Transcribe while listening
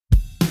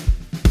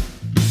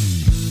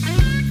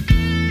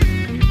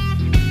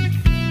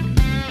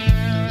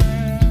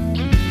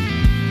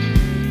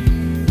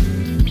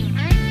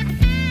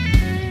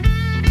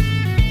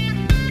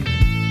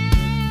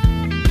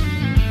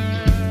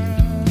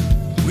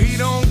We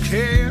don't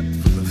care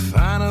for the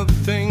finer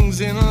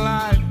things in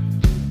life.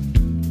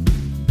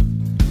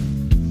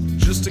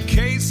 Just a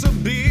case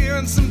of beer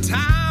and some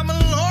time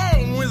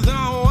alone with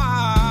our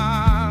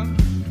wife.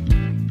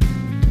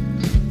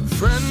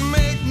 Friend,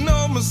 make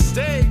no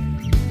mistake.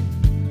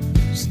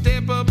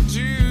 Step up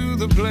to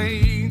the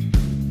plate.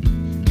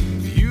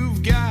 If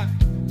you've got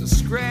a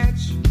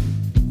scratch,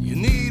 you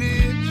need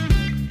it.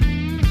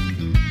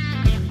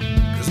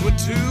 'Cause we're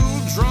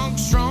two drunk,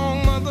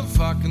 strong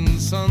motherfucking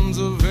sons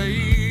of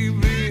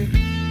A.B.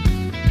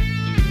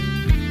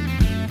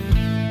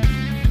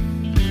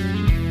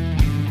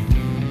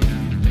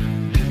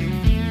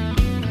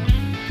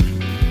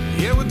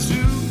 Yeah, we're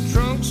two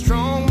drunk,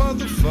 strong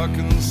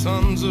motherfucking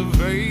sons of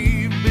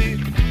A.B.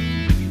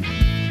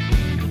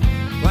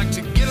 Like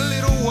to get a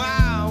little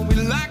wild, we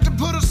like to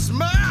put a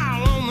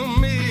smile on the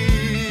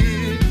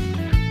meat.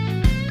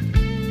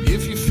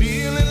 If you're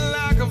feeling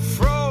like a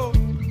frog,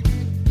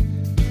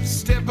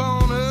 step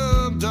on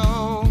up,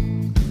 dog.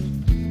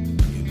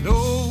 You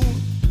know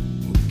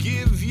we'll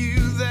give you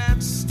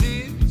that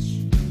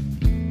stitch.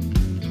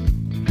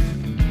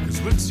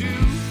 'Cause we're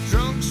two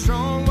drunk,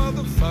 strong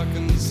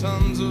motherfucking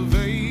sons of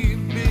A.B.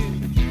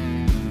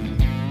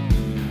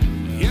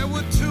 Yeah,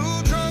 we're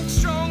two drunk,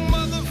 strong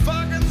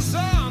motherfucking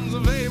sons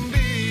of A.B.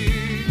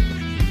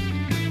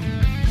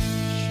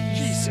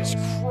 Jesus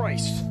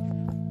Christ.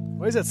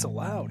 Why is that so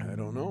loud? I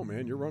don't know,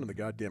 man. You're running the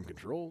goddamn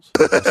controls.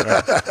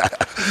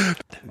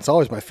 It's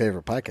always my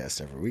favorite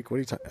podcast every week. What are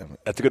you talking about?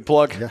 That's a good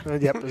plug. Yeah.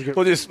 Yep. It was good.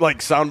 We'll just like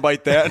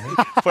soundbite that,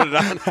 put it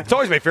on. It's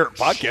always my favorite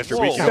podcast every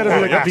week. It's got to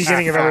be like the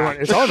beginning of everyone.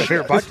 It's all my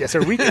favorite podcast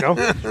every week, you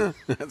know.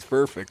 That's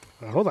perfect.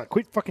 Hold on.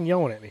 Quit fucking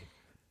yelling at me.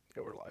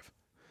 Yeah, we're live.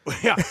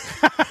 Yeah.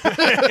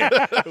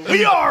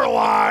 We are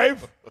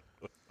live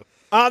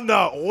on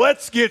the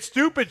Let's Get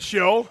Stupid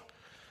show.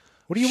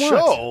 What do you want?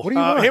 Show. What do you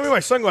want? Hand me my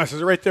sunglasses.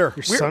 They're right there.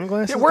 Your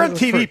sunglasses? Yeah, we're on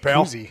Those are TV, for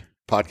pal. koozie.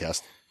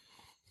 Podcast.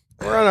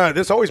 We're on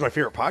this is always my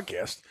favorite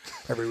podcast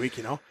every week,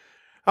 you know.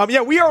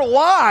 Yeah, we are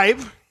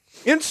live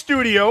in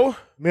studio.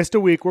 Missed a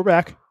week. We're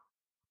back.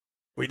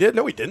 We did?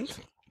 No, we didn't.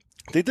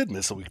 They did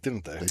miss a week,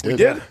 didn't they? They We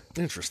did.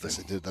 Interesting.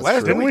 They did. That's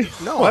Last true. didn't we?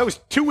 No, that was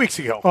 2 weeks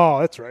ago. Oh,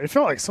 that's right. It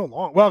felt like so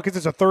long. Well, because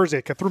it's a Thursday.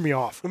 It threw me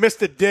off. We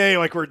missed a day,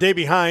 like we're a day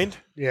behind.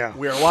 Yeah.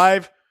 We are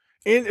live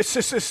in it's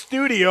just a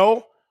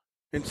studio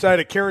inside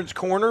of Karen's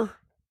Corner.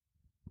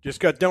 Just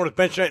got done with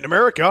Bench Night in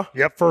America.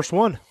 Yep. First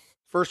one.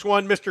 First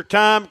one, Mr.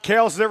 Tom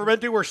Callis has ever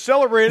been to. We're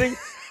celebrating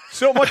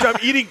so much I'm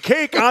eating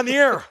cake on the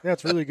air. Yeah,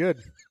 it's really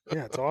good.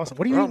 Yeah, it's awesome.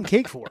 What are you eating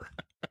cake for?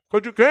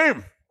 Because you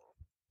came.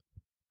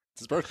 It's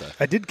his birthday.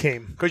 I did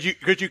came. Because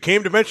you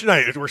came to Bench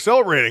Night. We're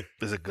celebrating.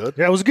 Is it good?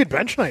 Yeah, it was a good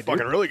bench night, dude.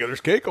 Fucking really good.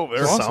 There's cake over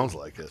there. Sounds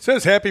like it. It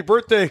says happy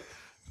birthday,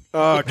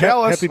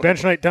 Callis. Happy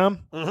bench night, Tom.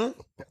 Mhm.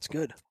 That's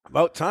good.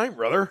 About time,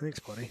 brother. Thanks,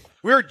 buddy.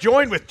 We are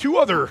joined with two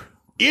other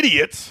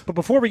idiots. But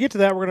before we get to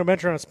that, we're going to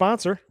mention our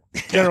sponsor,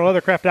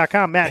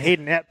 GeneralLeathercraft.com. Matt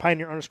Hayden at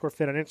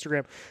Pioneer_Fit on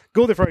Instagram.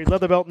 Go there for your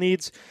leather belt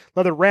needs,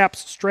 leather wraps,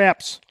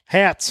 straps,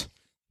 hats.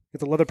 Get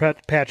the leather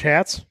patch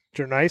hats, which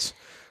are nice.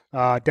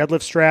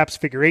 Deadlift straps,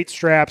 figure eight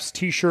straps,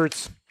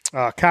 T-shirts,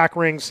 cock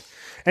rings.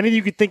 Anything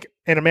you could think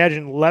and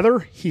imagine leather,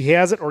 he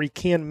has it or he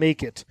can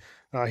make it.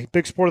 He's a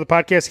big supporter of the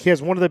podcast. He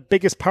has one of the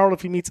biggest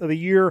powerlifting meets of the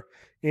year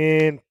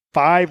in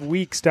 5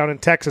 weeks down in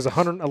Texas,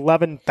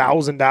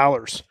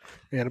 $111,000.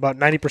 And about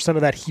 90%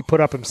 of that he put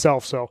up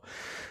himself. So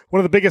one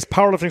of the biggest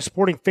powerlifting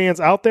supporting fans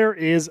out there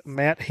is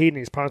Matt Hayden.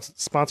 He's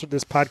sponsored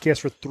this podcast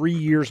for 3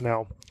 years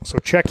now. So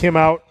check him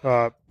out.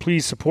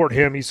 Please support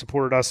him. He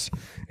supported us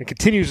and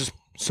continues to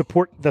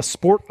support the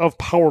sport of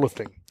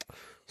powerlifting.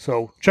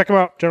 So check him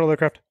out,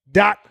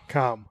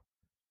 GeneralLeathercraft.com.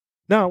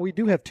 Now, we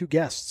do have two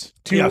guests.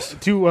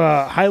 Two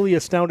highly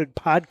astounded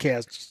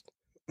podcasts.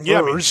 Yeah,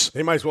 I mean,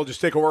 they might as well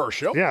just take over our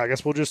show. Yeah, I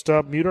guess we'll just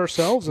mute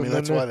ourselves. I mean, and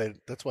that's then, why they.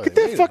 That's why get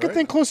they that made fucking it, right?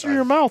 thing closer to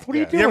your mouth. What are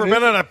you doing? You ever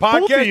been on a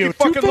Both podcast, of you two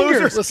fucking fingers.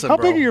 losers? Listen, How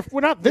bro. big are your?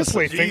 Well, not this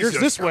way fingers. Jesus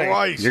This way.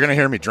 Christ. You're gonna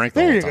hear me drink the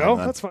There whole you time. go.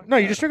 then. That's fine. No,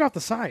 you just drink off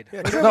the side. No,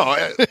 I know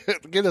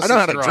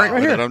how to drink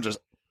with it. I'm just.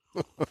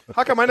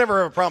 How come I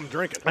never have a problem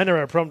drinking? I never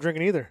had a problem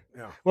drinking either.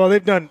 Yeah. Well,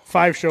 they've done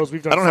 5 shows.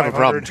 We've done. I don't have a 500.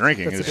 problem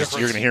drinking. That's It's the just you're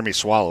difference. gonna hear me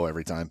swallow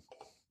every time.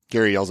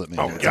 Gary yells at me.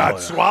 Oh,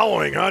 God,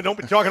 swallowing, huh? Don't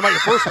be talking about your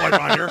personal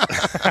life on here.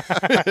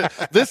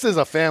 This is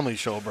a family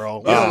show, bro.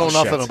 We don't know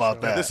nothing shit.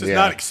 about that. This is Yeah.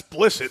 not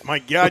explicit. My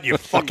God, you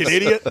fucking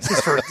idiot. This is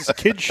for this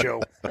kid's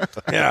show.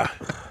 Yeah.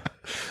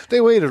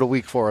 They waited a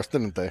week for us,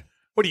 didn't they?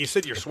 What do you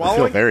said? You're I feel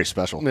swallowing? very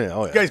special. Yeah.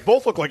 Oh, You yeah. guys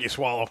both look like you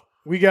swallow.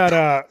 We got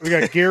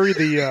Gary,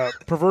 the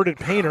perverted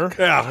painter,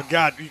 Yeah,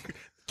 God.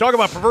 Talk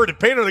about perverted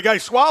painter. The guy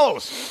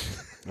swallows.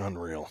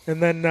 Unreal.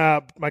 and then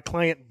my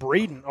client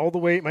Braden. All the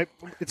way.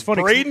 It's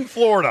funny. 'cause Braden,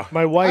 Florida.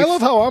 My wife. I love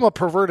how I'm a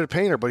perverted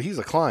painter, but he's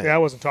a client. Yeah, I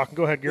wasn't talking.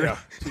 Go ahead, Gary. Yeah.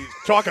 He's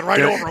talking right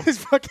over him. He's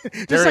fucking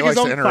just Gary like his likes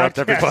own to interrupt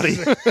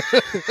podcast.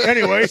 everybody.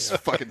 Anyways,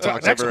 Fucking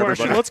talks next over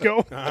question. everybody. Let's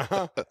go.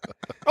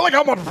 I like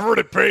how I'm a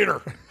perverted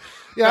painter.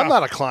 Yeah, I'm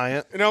not a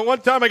client. You know, one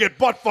time I get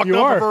butt fucked You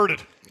up are.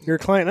 perverted. You're a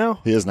client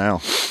now. He is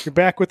now. You're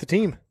back with the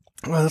team.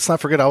 Well, let's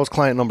not forget I was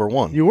client number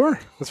 1. You were.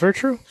 That's very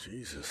true.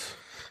 Jesus.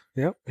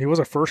 Yep, he was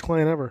our first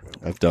client ever.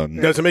 I've done.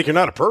 Doesn't make you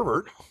not a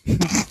pervert.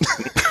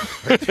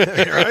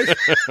 Right?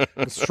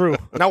 It's true.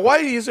 Now, why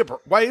is he a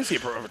pervert? Why is he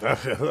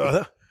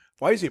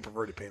a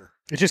perverted painter?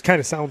 It just kind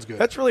of sounds good.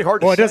 That's really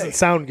hard to Well, say. it doesn't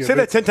sound good. Say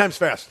that 10 times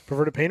fast.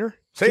 Perverted painter?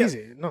 Say It's it.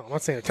 easy. No, I'm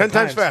not saying it 10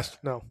 times fast.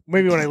 No,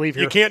 maybe when I leave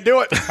here. You can't do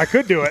it. I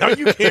could do it. No,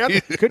 you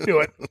can't. Could do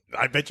it.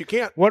 I bet you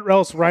can't. What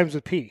else rhymes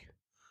with P?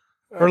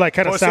 Or like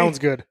kind of pussy. sounds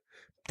good.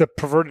 The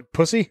perverted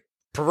pussy?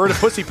 Perverted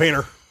pussy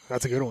painter.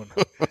 That's a good one.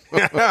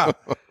 Yeah.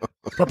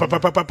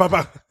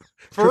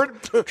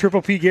 Perverted.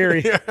 Triple P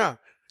Gary. Yeah.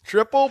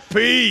 Triple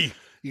P.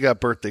 You got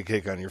birthday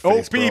cake on your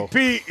face, bro.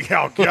 OPP.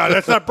 Oh, God.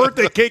 That's not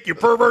birthday cake, you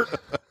pervert.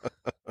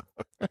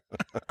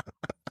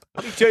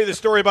 Let me tell you the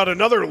story about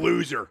another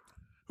loser.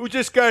 Who's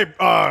this guy?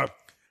 Braden?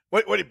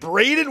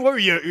 What were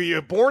you? Were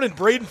you born in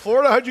Braden,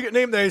 Florida? How'd you get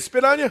named? They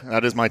spit on you?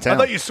 That is my I town.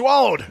 thought you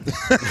swallowed.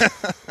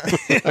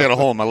 I got a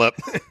hole in my lip.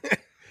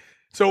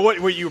 So what?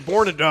 Were you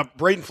born in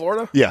Braden,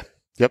 Florida? Yeah.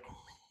 Yep.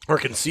 Or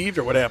conceived,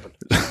 or what happened?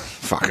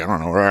 Fuck, I don't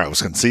know where I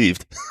was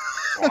conceived.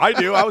 Well, I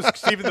do. I was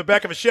conceived in the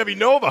back of a Chevy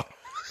Nova.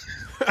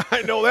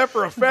 I know that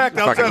for a fact.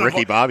 Fucking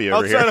Ricky Bobby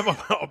over here. Outside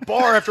of a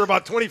bar after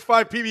about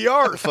 25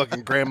 PBRs.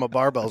 Fucking Grandma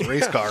Barbell's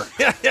race car.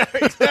 Yeah,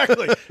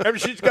 exactly. After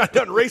she's got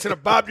done racing a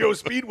Bob Joe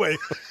Speedway,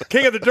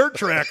 king of the dirt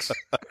tracks.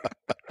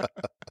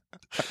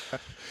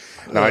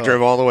 No, I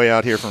drove all the way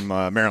out here from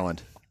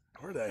Maryland.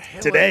 Where the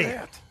hell Today. is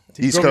that?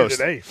 East Go here Coast.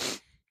 today.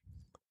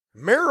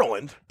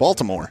 Maryland?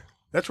 Baltimore.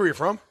 That's where you're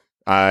from?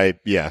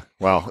 Yeah.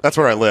 Well, that's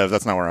where I live.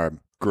 That's not where I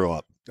grew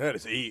up. That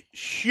is a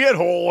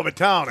shithole of a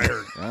town, I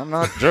heard. I'm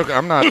not joking.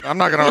 I'm not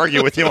going to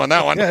argue with you on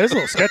that one. Yeah, it's a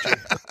little sketchy.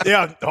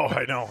 Yeah. Oh,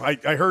 I know.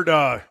 I heard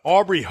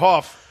Aubrey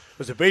Huff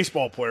was a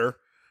baseball player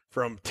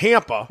from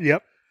Tampa.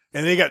 Yep.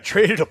 And they got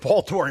traded to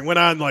Baltimore. He went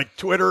on like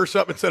Twitter or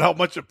something and said how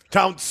much the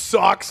town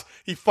sucks.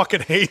 He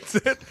fucking hates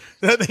it.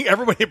 I think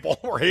everybody in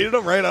Baltimore hated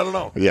him, right? I don't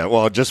know. Yeah,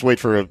 well, just wait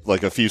for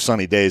like a few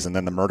sunny days and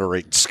then the murder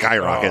rate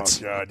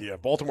skyrockets. Oh, God, yeah.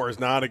 Baltimore is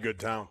not a good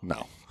town.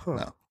 No.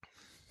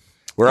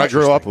 Where I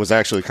grew up was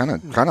actually kind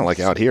of like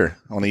out here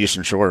on the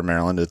eastern shore of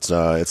Maryland. It's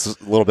a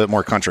little bit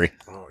more country.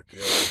 Oh,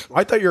 God.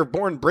 I thought you were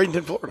born in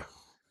Bradenton, Florida.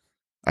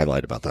 I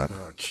lied about that.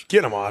 Oh,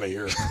 get him out of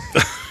here.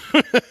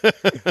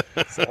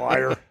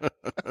 Liar.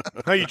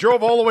 Now, you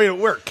drove all the way to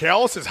where?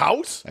 Callis's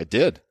house? I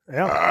did.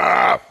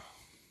 Yeah.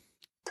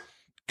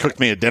 Cooked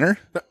me a dinner.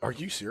 Are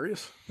you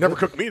serious? Never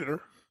cooked me dinner.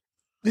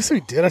 Yes,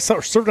 we did. I saw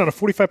her served on a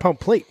 45-pound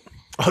plate.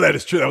 Oh, that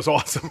is true. That was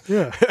awesome.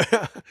 Yeah.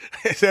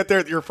 I sat there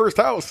at your first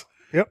house.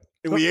 Yep.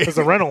 We It was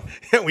a rental.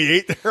 And we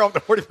ate there off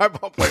the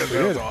 45-pound plate.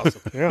 That was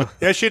awesome. Yeah.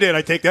 Yes, she did.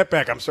 I take that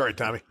back. I'm sorry,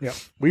 Tommy. Yeah.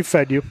 We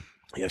fed you.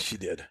 Yes, she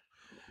did.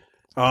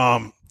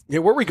 Yeah,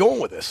 where are we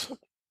going with this?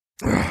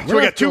 So we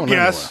not got two going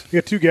guests. We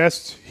got two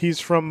guests. He's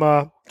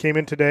from, came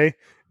in today.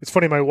 It's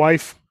funny, my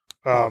wife,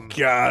 God. What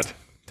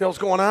the hell's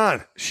going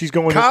on? she's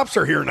going. Cops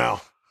are here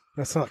now.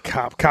 That's not a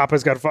cop. Cop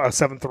has got a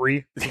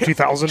 7.3 from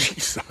 2000.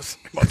 Jesus.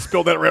 I about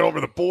spilled that right over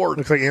the board.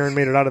 Looks like Aaron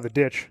made it out of the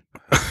ditch.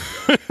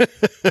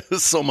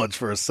 So much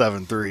for a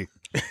 7.3.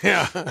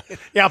 Yeah.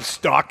 Yeah, I'm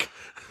stuck.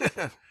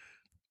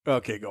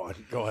 Okay, go on.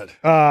 Go ahead.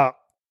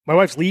 My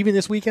wife's leaving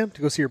this weekend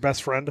to go see her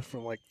best friend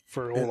from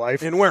for her whole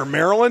life. In where?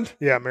 Maryland?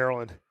 Yeah,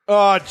 Maryland.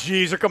 Oh,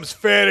 geez. Here comes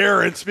Fat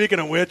Aaron. Speaking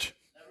of which,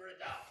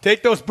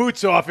 take those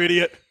boots off,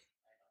 idiot.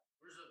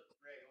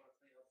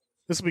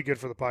 This will be good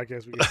for the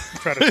podcast. We can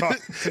try to talk.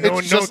 So no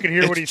one can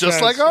hear what he just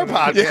says. like our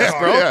podcast,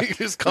 bro. Yeah. He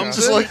just comes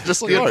Just in. like the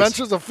ours.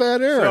 Adventures of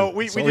Fat Aaron. So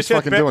we He's just always had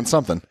fucking doing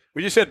something.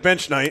 we just had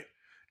bench night,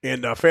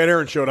 and Fat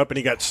Aaron showed up, and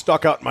he got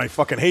stuck out in my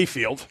fucking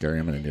hayfield. Gary,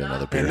 I'm going to do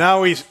another beer. And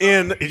now he's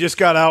in. He just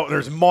got out, and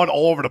there's mud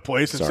all over the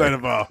place inside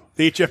of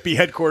the HFB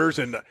headquarters,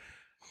 and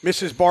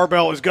Mrs.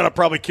 Barbell is going to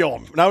probably kill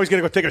him. Now he's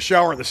going to go take a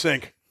shower in the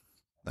sink.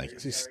 Thank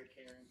you.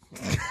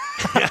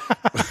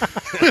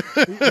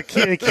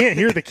 They can't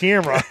hear the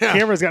camera. The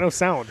camera's got no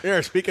sound.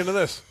 Here, speaking of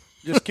this,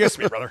 just kiss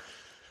me, brother.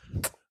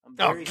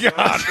 Oh,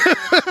 God.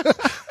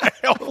 I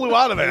hell flew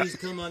out of that. Please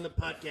come on the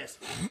podcast.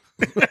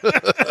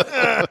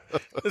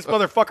 This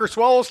motherfucker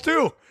swallows,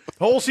 too.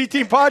 The whole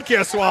C-Team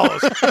podcast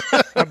swallows.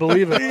 I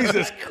believe it.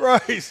 Jesus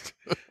Christ.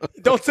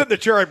 Don't sit in the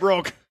chair I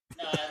broke.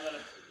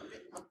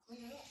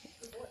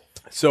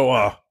 So,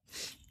 all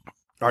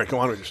right, come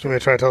on with your You story. want me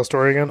to try to tell a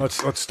story again?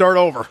 Let's start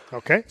over.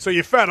 Okay. So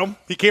you fed him.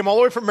 He came all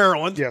the way from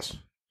Maryland. Yes.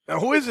 Now,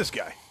 who is this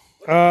guy?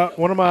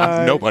 One of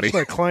my nobody. he's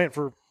my client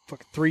for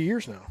fucking 3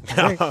 years now.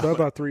 I think,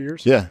 about 3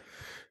 years. Yeah.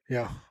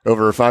 Yeah.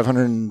 Over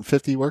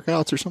 550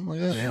 workouts or something like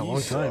that. Yeah, a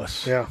long time.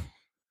 Jesus. Yeah.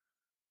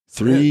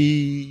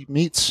 3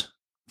 meets?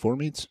 4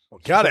 meets?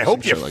 Well, God, I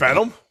hope you shit like fed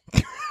him.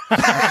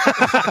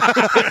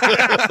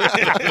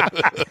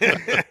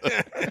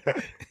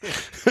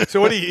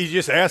 So what did he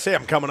just asked? Hey,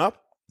 I'm coming up.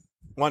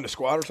 Wanted to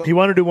squat or something? He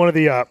wanted to do one of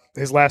the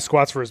his last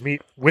squats for his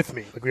meet with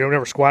me. Like we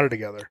never squatted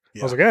together.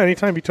 I was like, yeah,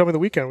 anytime you tell me the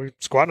weekend, we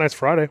squat nights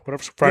Friday,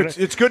 whatever Friday.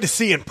 It's good to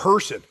see in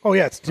person. Oh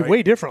yeah, it's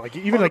way different. Like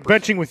even like 100%.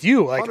 benching with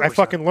you, like I 100%.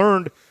 fucking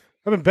learned.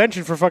 I've been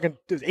benching for fucking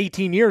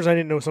 18 years. I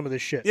didn't know some of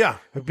this shit. Yeah.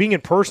 Like being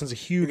in person is a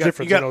huge You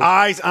difference. got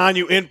eyes on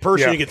you in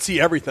person. Yeah. You can see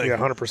everything. Yeah,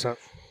 100%.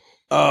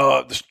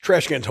 The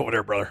trash can's over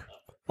there, brother.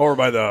 over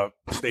by the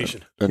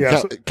station. And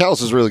Yeah,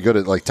 Callis is really good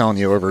at like telling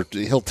you over.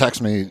 He'll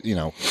text me,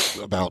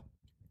 about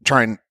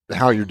trying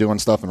how you're doing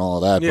stuff and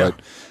all of that. Yeah.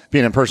 But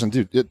being in person,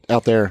 dude,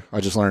 out there, I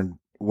just learned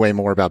way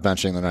more about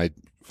benching than I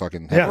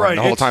fucking have Yeah. learned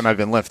the whole It's- time I've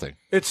been lifting.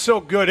 It's so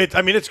good.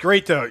 It's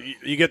great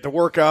you get the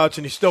workouts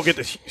and you still get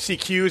to see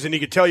cues and he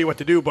can tell you what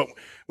to do. But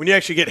when you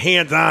actually get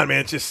hands on,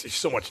 man, it's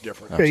so much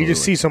different. Yeah, you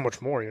just see so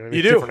much more. You know what I mean?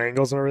 You do. Different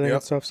angles and everything Yep.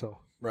 and stuff. So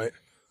Right.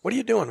 What are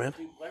you doing, man?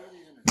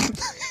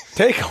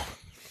 Take them.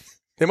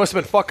 They must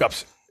have been fuck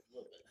ups.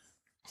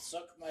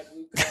 Suck my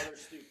blue collar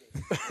stupid.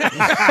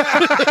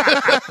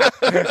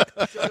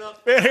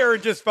 Man,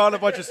 Aaron just found a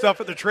bunch of stuff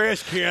in the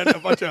trash can.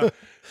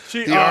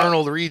 The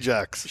Arnold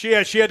rejects. She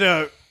had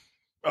to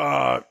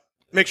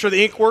make sure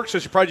the ink works, so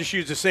she probably just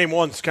used the same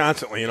ones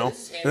constantly, and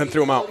then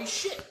threw them out. Holy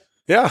shit.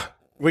 Yeah,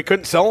 we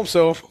couldn't sell them,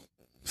 so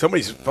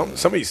somebody's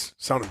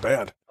sounded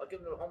bad. I'll give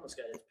them to a homeless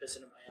guy that's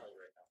pissing in my alley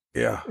right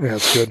now. Yeah. yeah,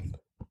 it's good.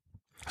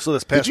 So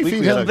this past you week feed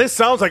we had him? a, This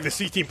sounds like the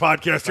C-Team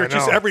podcast here. I It's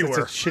just know, everywhere.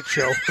 It's a shit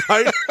show.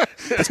 Right?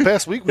 this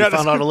past week we Yeah,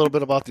 found this- out a little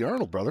bit about the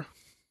Arnold brother.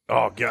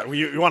 Oh, God.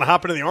 You want to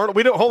hop into the Arnold?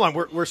 We don't. Hold on.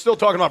 We're still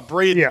talking about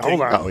Braid. Yeah,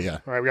 hold on. Oh, yeah.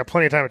 All right, we got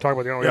plenty of time to talk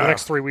about the Arnold. We have Yeah. the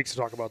next 3 weeks to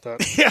talk about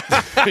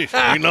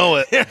that. We know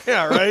it.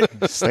 Yeah, right?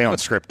 Stay on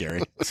script,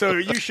 Gary. So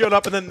you showed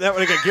up, and then that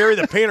when I got Gary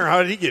the painter,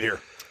 how did he get here?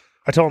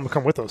 I told him to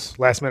come with us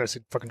last minute. I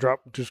said, "Fucking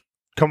just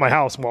come to my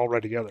house and we'll all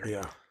ride together."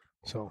 Yeah.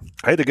 So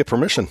I had to get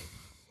permission.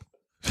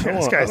 this guy's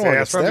I don't wanna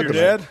ass get From stabbed your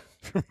tonight. dad?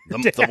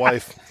 The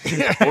wife.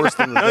 Worse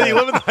than the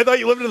No, dad. I thought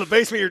you lived in the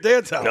basement of your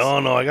dad's house.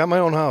 No, I got my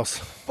own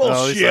house. Well,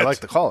 at least I Bullshit. like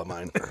to call it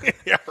mine.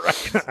 Yeah,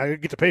 right. I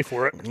get to pay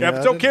for it. Yeah, if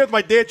it's okay with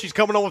my dad, she's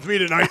coming on with me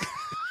tonight.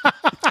 Yeah,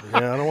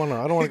 I don't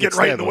want to Get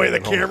right in the way of the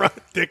camera,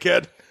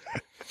 dickhead.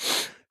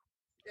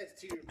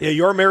 Yeah,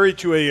 you're married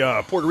to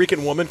a Puerto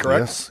Rican woman,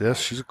 correct? Yes,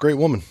 she's a great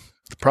woman.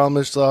 The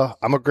problem is,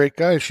 I'm a great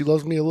guy. She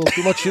loves me a little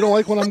too much. She don't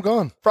like when I'm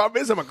gone.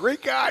 Problem is, I'm a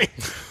great guy.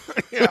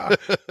 Yeah,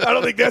 I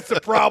don't think that's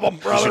the problem,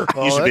 brother.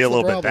 You should be that's a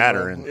little the bit problem,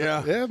 badder. bro. And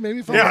Yeah, Maybe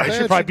if Yeah, I'm it bad,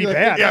 should probably she'd be like,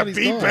 bad. yeah, "Daddy's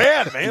be gone."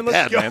 bad, man.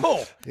 Let's bad, go.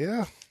 man.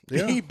 Yeah.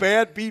 Be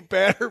bad, be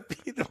better,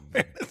 be the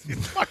baddest. These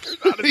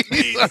fuckers on his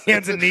knees.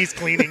 Hands and knees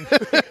cleaning.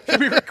 Should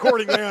be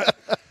recording that.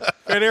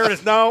 And Aaron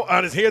is now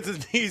on his hands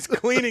and knees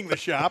cleaning the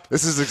shop.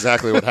 this is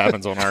exactly what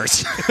happens on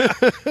ours.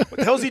 What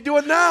the hell's he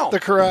doing now? The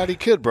Karate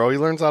Kid, bro. He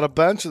learns how to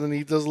bench, and then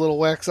he does a little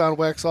wax on,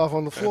 wax off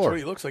on the That's floor. what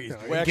he looks like. He's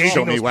whacking engaging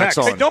Show off. me those wax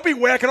pecs. Hey, on. don't be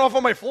whacking off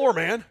on my floor,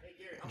 man.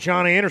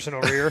 John Anderson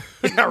over here,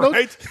 Yeah,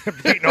 right?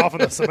 beating off in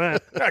the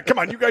cement. Yeah, come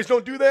on, you guys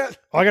don't do that.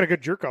 Oh, I got a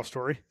good jerk off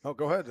story Oh,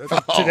 go ahead.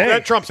 today.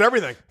 That trumps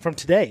everything. From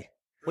today.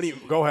 What do you?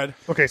 Go ahead.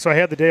 Okay, so I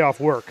had the day off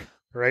work,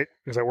 right?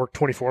 Because I worked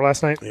 24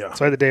 last night. Yeah.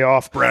 So I had the day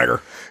off.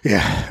 Bragger.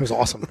 Yeah, it was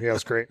awesome. Yeah, it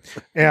was great.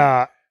 And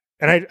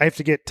I have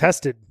to get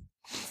tested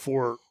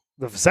for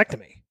the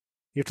vasectomy.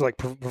 You have to like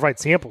provide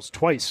samples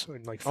twice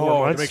in like 4 Oh,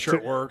 months to make sure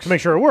it works. To make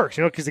sure it works,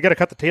 because they got to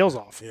cut the tails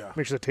off. Yeah.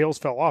 Make sure the tails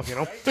fell off.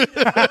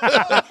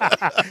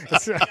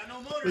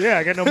 Yeah,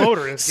 I got no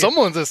motor. It's-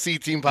 Someone's a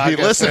C-Team podcast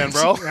listens. fan,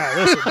 bro. Yeah,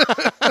 listen.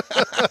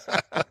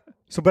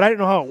 So, but I didn't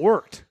know how it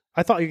worked.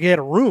 I thought you had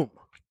a room.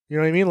 You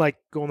know what I mean? Like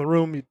go in the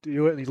room, you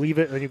do it, you leave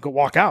it, and then you go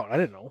walk out. I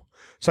didn't know.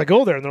 So I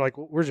go there, and they're like,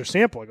 "Where's your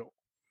sample?" I go, "Well,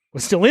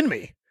 it's still in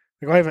me."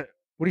 I go, "I haven't."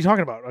 What are you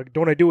talking about? Like,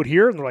 don't I do it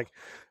here? And they're like,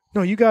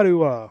 "No, you got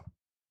to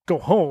go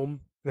home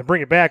and then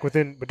bring it back but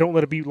don't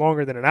let it be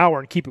longer than an hour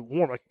and keep it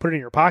warm. Like put it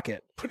in your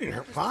pocket." Put it in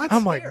her pot.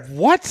 I'm like,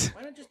 "What?"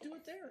 Why not just do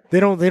it there? They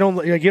don't.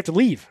 Like, you have to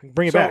leave, and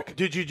bring it So, back.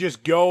 did you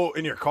just go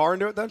in your car and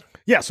do it then?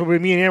 Yeah. So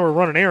me and Ann were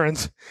running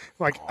errands.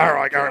 Like, all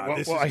right, God, well,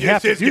 this well, is- I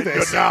have to this is do getting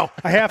this good now.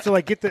 I have to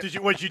like get the.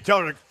 What you tell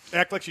her to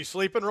act like she's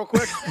sleeping real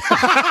quick?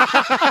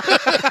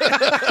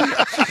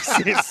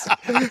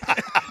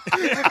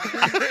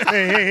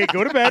 hey,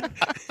 go to bed.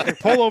 Hey,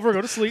 pull over,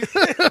 go to sleep.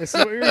 This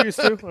is what you're used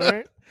to. All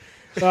right.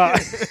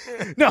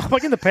 No, I'm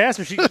like in the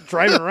passenger seat,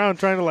 driving around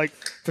trying to like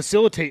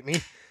facilitate me.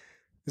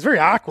 It's very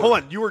awkward. Hold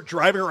on, you were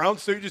driving around,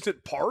 so you just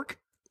didn't park?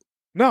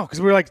 No, because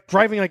we were like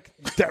driving like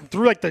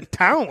through like the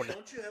town.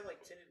 Don't you have like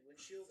tinted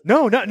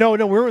windshields?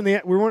 No. We weren't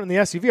in the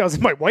SUV. I was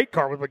in my white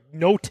car with like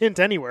no tint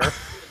anywhere.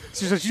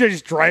 So she's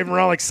just driving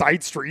around like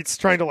side streets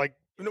trying to like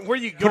Where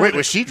you going? Wait,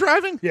 was she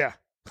driving? yeah.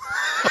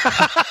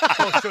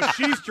 Oh, so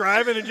she's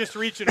driving and just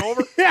reaching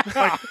over? Yeah.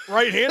 Like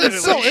right-handed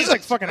at So least? it's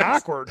like fucking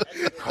awkward.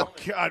 Oh,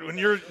 God, when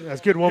you're... That's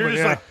a good woman. You're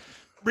just Yeah. like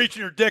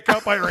reaching your dick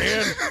up by your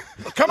hand.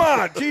 Come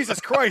on, Jesus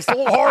Christ, a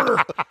little harder.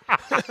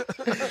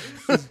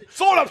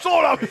 Slow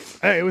it up.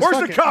 Hey, it was Where's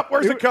fucking- the cup?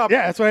 Where's the cup?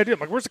 Yeah, that's what I did. I'm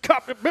like, where's the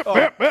cup?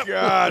 Oh,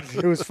 God.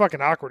 It was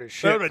fucking awkward as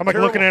shit. That would've I'm been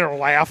like looking at her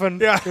laughing.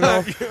 Yeah. You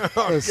know?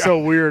 Oh, It was God. so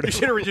weird. You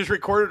should have just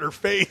recorded her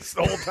face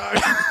the whole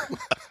time.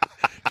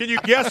 Can you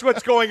guess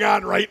what's going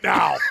on right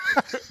now?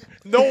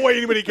 No way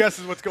anybody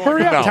guesses what's going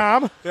Hurry on. up,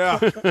 Tom. Yeah.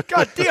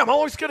 God damn, how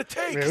long is it going to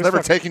take? Yeah, It's was never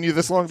fucking- taken you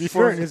this long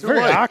before. It's very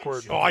Right.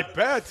 awkward. Oh, I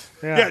bet.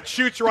 Yeah. Yeah, it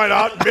shoots right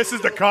out,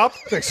 misses the cup.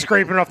 It's like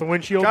scraping off the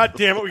windshield. God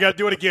damn it, we got to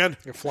do it again.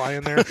 You fly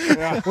in there.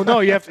 Well, no,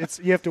 you have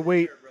to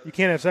wait. You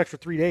can't have sex for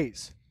 3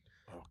 days.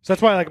 So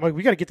that's why, like,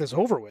 we got to get this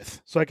over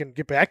with so I can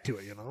get back to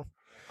it.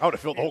 I would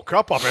have filled the whole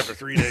cup up after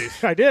 3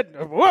 days. I did.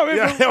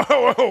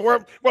 Whoa,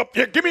 Well,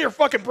 give me your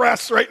fucking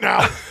breasts right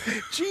now.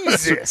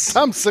 Jesus.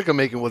 I'm sick of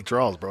making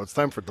withdrawals, bro. It's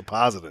time for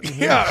depositing.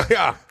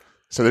 Yeah.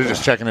 So they're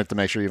just checking it to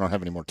make sure you don't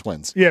have any more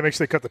twins. Yeah, make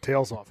sure they cut the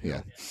tails off.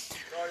 Yeah.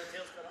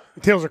 The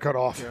tails are cut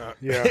off.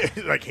 Yeah.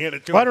 Like hand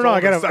it to Well, I him. don't know. I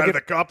throw it on got the side of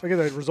the cup. I get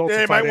the results. Yeah,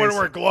 in you might 5 want to days.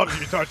 wear gloves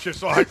if you touch this.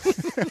 So I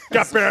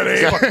got bad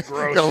aim. Fucking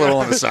gross. Got a little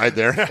on the side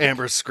there.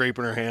 Amber's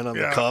scraping her hand on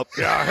Yeah. the cup.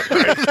 Yeah.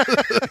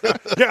 Right.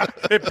 Yeah.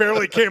 It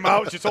barely came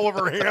out. It's just all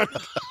over her hand.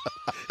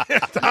 Yeah,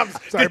 Tom's,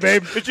 Sorry,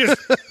 babe. It just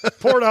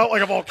poured out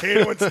like a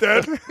volcano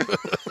instead.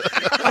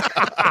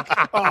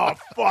 Oh,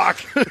 fuck.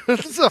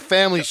 This is a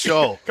family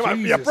show. Come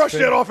on. Yeah, Jesus, brush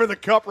babe. that off in the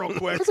cup real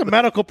quick. It's a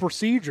medical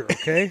procedure,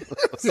 okay?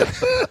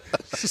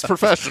 This is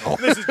professional.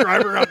 This is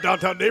driving around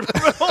downtown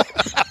Naperville.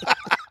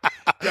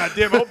 God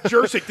damn, I hope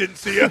Jursic didn't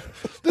see you.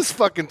 This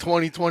fucking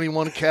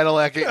 2021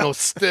 Cadillac ain't no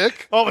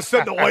stick. All of a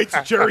sudden, the lights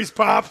and cherries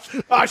pop.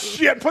 Ah,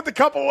 shit, put the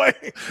cup away.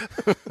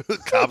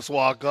 Cops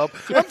walk up.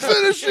 I'm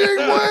finishing.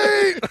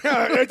 Wait.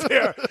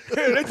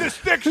 It's a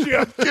stick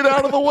shift. Get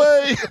out of the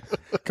way.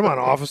 Come on,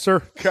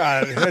 officer.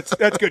 God,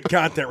 that's good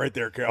content right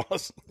there,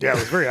 Carlos. Yeah, it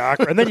was very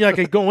awkward. And then you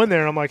like go in there,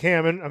 and I'm like, "Hey,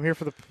 I'm here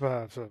for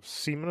the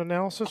semen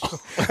analysis."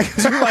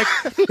 'Cause you're like,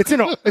 it's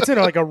in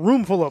like a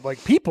room full of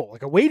like people,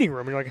 like a waiting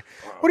room. And you're like,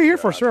 "What are you here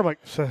for, sir?" I'm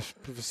like,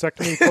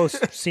 "Vasectomy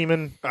post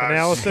semen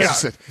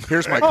analysis."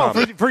 Here's my Oh,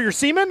 comment. for your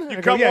semen? I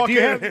go, Come yeah, walk do you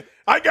in. have?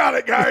 I got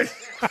it, guys.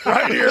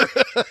 Right here.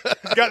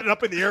 Got it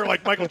up in the air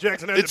like Michael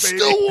Jackson had It's the baby.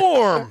 still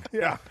warm.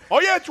 Yeah.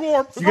 Oh, yeah, it's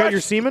warm. You got your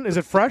semen? Is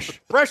it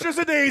fresh? Fresh as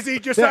a daisy,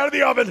 just Yeah. out of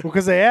the oven.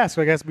 Because they ask,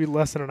 like, it has to be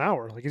less than an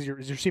hour. Like, is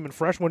your semen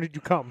fresh? When did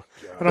you come?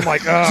 And I'm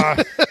like, Now,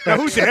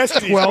 who's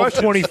asking these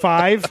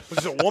 12:25.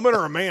 Was it a woman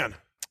or a man?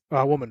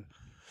 Woman.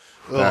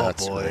 Oh,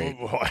 That's boy.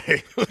 Oh,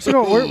 boy. So,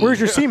 no, where's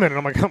your semen? And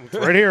I'm like, it's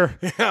right here.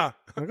 Yeah.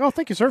 I'm like, oh,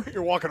 thank you, sir.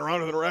 You're walking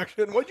around with an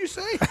erection. What'd you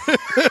say?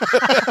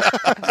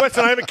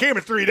 Listen, I haven't came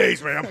in 3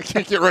 days, ma'am.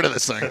 Can't get rid of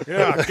this thing.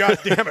 Yeah, God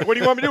damn it. What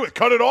do you want me to do with?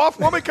 Cut it off?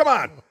 Woman, come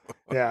on.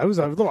 Yeah, it was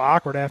a little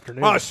awkward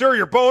afternoon. Sir,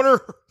 your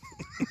boner.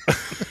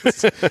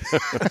 It's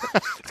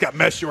got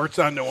mesh shorts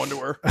on, no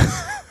underwear.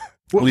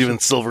 Leaving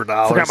silver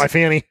dollars. Forgot my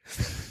fanny.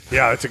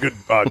 Yeah, that's a good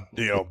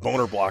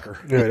boner blocker.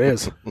 Yeah, it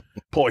is.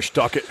 Polish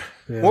tucket.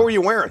 Yeah. What were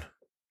you wearing?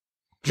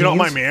 If you don't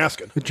Jeans? mind me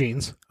asking. The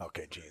jeans.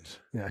 Okay, jeans.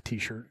 Yeah,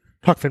 t-shirt.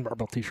 Huck Finn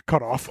barbell t-shirt.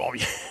 Cut off. Oh,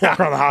 yeah. Walk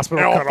around the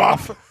hospital. Elf Cut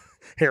off.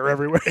 Hair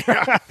everywhere.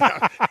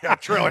 Yeah,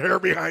 trail of hair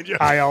behind you.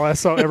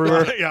 ILS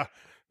everywhere. Yeah.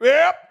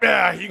 Yep.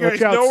 Yeah, you guys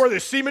Look out. know where the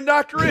semen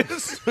doctor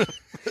is?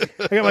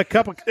 I got my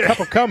cup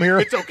of cum here.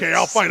 It's okay.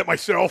 I'll find it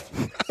myself.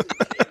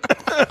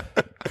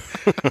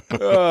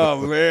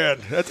 Oh, man.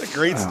 That's a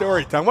great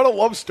story, Tom. What a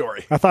love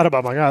story. I thought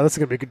about, my God, this is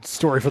going to be a good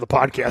story for the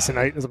podcast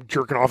tonight as I'm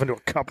jerking off into a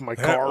cup in my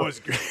That car. was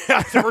good.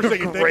 That's the first thing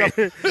you think Great.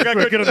 of. You got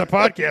We're good- good on the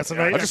podcast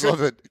tonight. I just love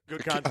that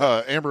Good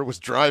content. Amber was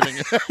driving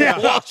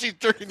while she's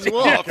jerking you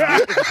off.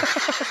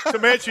 So,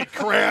 man, she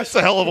crashed. That's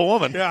a hell of a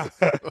woman. Yeah.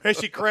 And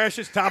she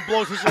crashes. Tom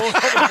blows his little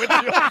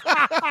windshield.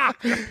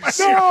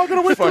 No, I'm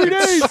going to wait 3 Fucking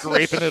days.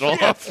 scraping it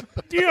off.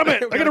 Damn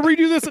it. I got to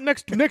redo this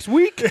next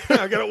week.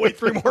 I got to wait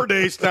 3 more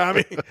days,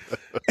 Tommy.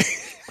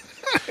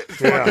 It's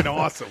fucking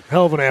awesome.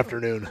 Hell of an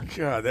afternoon.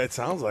 God, that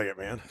sounds like it,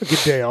 man. A good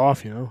day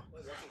off, you know.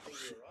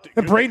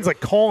 And Braden's like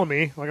calling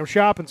me, like I'm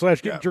shopping /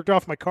 getting jerked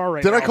off in my car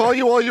right Did now. I call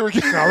you while you were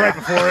getting No, right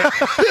before it.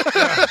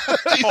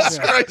 Jesus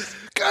Christ.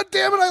 God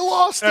damn it, I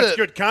lost That's it.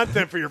 good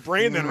content for your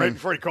brain then, right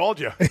before he called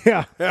you.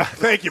 Yeah. Yeah,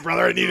 thank you,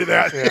 brother. I needed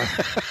that.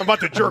 I'm about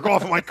to jerk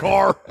off in my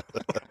car.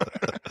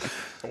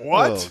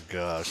 What? Oh,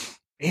 gosh.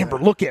 Amber,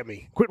 look at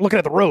me. Quit looking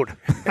at the road.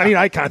 I need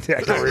eye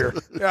contact over here.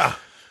 Yeah.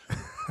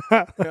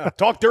 Yeah.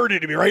 Talk dirty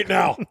to me right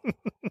now.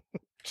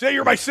 Say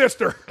you're my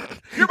sister.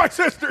 You're my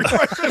sister. You're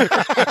my sister.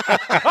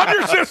 I'm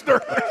your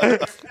sister.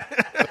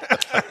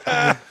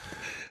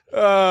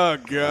 Oh,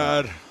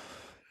 God.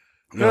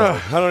 I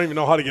don't even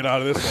know how to get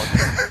out of this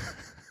one.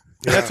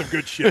 That's some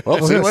good shit.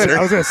 Well, see you later.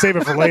 I was going to save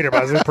it for later,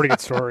 but it was a pretty good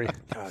story.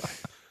 God,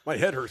 my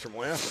head hurts from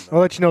laughing.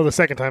 I'll let you know the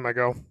second time I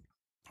go.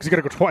 Because you got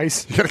to go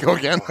twice. You gotta go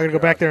again. I got to go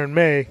back there in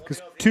May.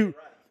 Because two.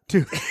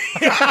 That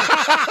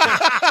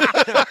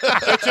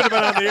should have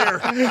been on the air.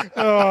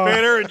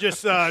 Man, Aaron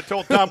just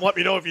told Tom, let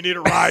me know if you need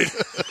a ride.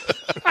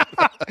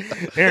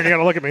 Aaron, you got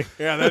to look at me.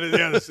 Yeah,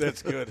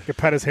 that's good. You can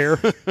pet his hair.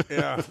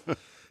 Yeah.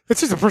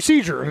 It's just a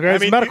procedure.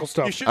 It's medical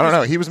stuff. should I don't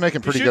just- know. He was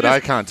making pretty should good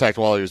just- eye contact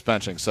while he was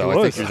benching, so He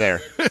I think was. you're there.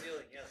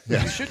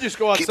 You should just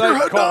go outside your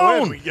and head call in.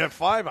 down. We can get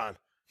 5 on.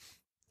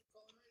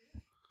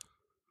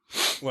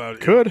 Well,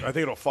 Could. I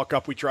think it'll fuck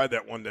up. We tried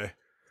that one day.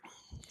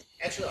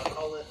 Actually, I'll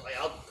call it.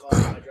 I'll call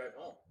it when I drive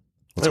home.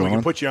 What's Then we going can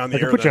on? put you on the I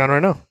can air. put you then.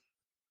 on right now.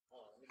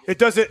 It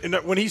doesn't. And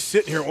when he's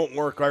sitting here, it won't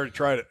work. I already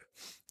tried it.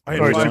 I had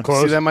Oh, he's five- too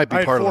close. See, that might I be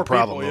had part of 4 the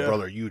problem, people, though, yeah.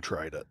 brother. You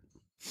tried it.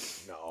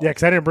 No. Yeah,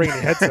 because I didn't bring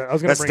any headset. I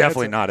was going to That's bring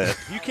definitely a headset.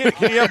 not it. You can't.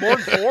 Can you have more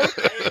than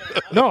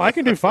 4? No, I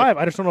can do 5.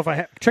 I just don't know if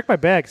I check my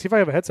bag. See if I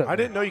have a headset. I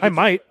didn't know you I could-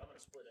 might.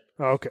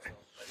 Oh, okay.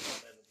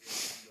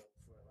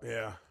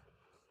 Yeah.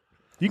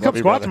 You can Love come you,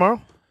 squat brother.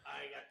 tomorrow.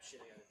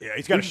 Yeah.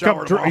 He's got You a can shower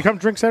come, tomorrow. you come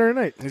drink Saturday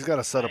night. He's got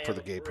a setup for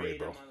the gay parade,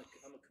 bro. I'm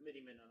a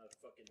committee man on a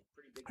fucking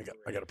pretty big.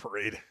 I got a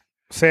parade.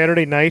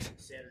 Saturday night.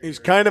 He's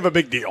kind of a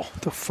big deal.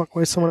 What the fuck?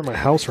 Why is someone at my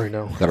house right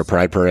now? Got a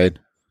pride parade.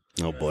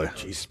 Oh boy.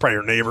 Jeez, probably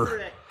your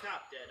neighbor.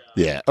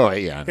 Yeah. Oh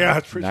yeah. Yeah,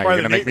 it's Now probably you're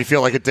the gonna make me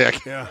feel like a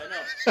dick. Yeah.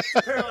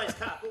 Paralyzed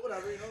cop, but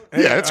whatever, you know.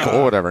 Yeah, it's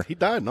cool. Whatever. He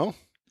died, no?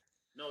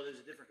 No, there's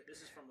a different.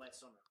 This is from last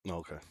summer.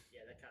 Okay. Yeah,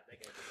 that cop,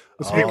 that guy.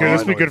 This would be good.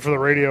 This would be good for the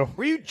radio.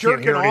 Were you Can't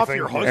jerking hear off anything.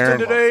 your husband Aaron,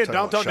 today in talking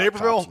about downtown shot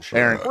Naperville? cops and shit.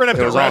 Aaron, We're gonna have it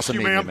to was rescue, awesome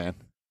meeting you, ma'am. man.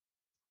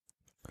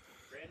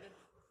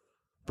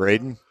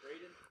 Braden.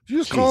 Did you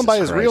just call him by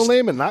Jesus his real Christ.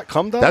 name and not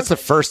Cum Dog? That's the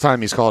first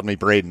time he's called me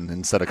Braden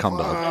instead of Cum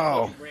Dog.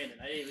 Wow. Brandon,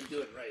 I didn't even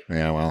do it right.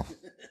 Yeah, well,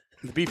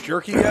 The beef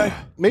jerky guy?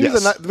 Maybe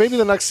Yes. maybe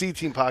the next C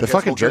Team podcast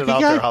fucking we'll get it jerky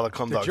out guy? there how the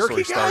Cum Dog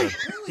Jerky story guy?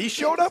 started. He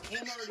showed up?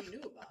 Cam already knew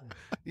about it.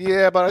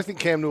 Yeah, but I think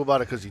Cam knew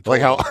about it because he told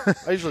like how me.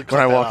 I usually when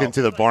I cut that walk out.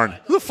 into the barn,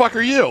 who the fuck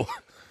are you?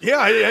 Yeah,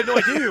 I had no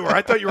idea you were.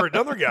 I thought you were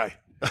another guy.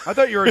 I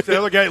thought you were the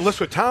other guy that lives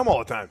with Tom all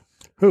the time.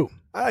 Who?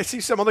 I see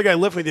some other guy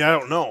live with you. I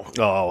don't know.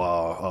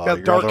 Oh, Got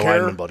your dark other hair.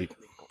 lineman buddy.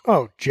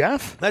 Oh,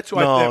 Jeff? That's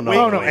what No, I no. wait,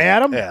 Oh, no, wait.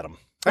 Adam? Adam.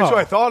 That's Oh. what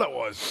I thought it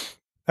was.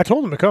 I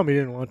told him to come. He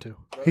didn't want to.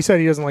 He said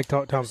he doesn't like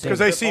Tom.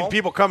 Because I seen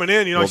people coming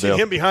in. You know, I Will seen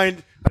do. him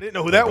behind. I didn't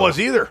know who that was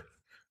either.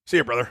 See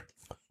you, brother.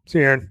 See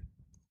you, Aaron.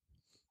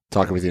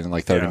 Talking with you in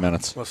like 30 Yeah.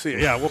 minutes. We'll see you.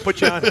 Yeah, we'll put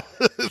you on.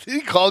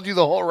 He called you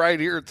the whole ride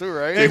here too,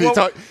 right? Hey, He well-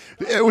 talk-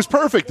 it was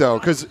perfect though,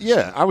 because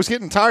I was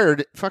getting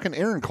tired. Fucking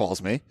Aaron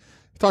calls me.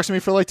 He talks to me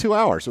for like 2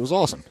 hours. It was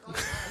awesome.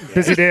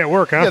 Busy day at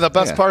work, huh? Yeah, the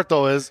best Yeah. part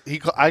though is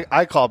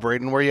I call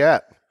Braden, where you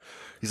at?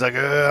 He's like,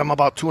 I'm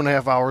about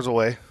 2.5 hours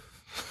away.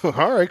 All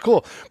right,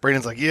 cool.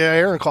 Braden's like, yeah,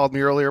 Aaron called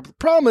me earlier. But the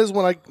problem is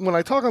when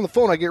I talk on the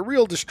phone, I get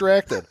real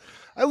distracted.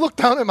 I look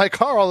down at my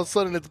car, all of a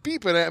sudden it's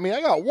beeping at me.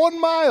 I got 1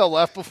 mile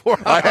left before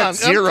I I'm had on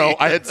zero. empty.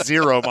 I had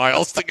 0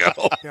 miles to go.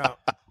 Yeah.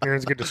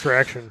 Aaron's a good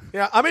distraction.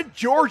 Yeah, I'm in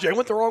Georgia. I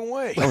went the wrong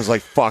way. I was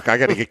like, "Fuck! I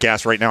got to get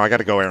gas right now. I got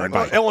to go, Aaron."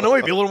 Bye. Illinois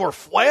would be a little more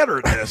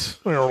flatter than this.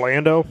 In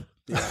Orlando.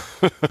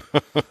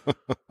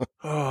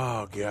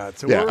 Oh, God.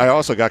 So Yeah, we're- I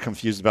also got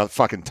confused about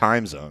fucking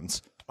time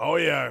zones. oh,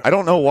 yeah. I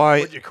don't know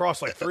why. Did you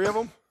cross like 3 of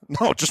them?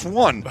 No, just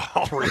one.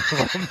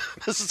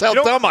 This is how You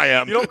don't- dumb I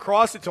am. You don't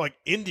cross it to like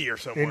Indy or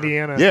somewhere.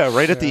 Indiana. Yeah,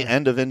 right at the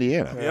end of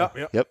Indiana.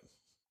 Yeah. Yep.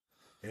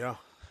 Yeah.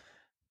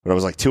 But I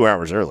was like 2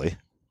 hours early.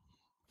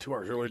 2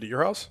 hours earlier to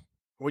your house?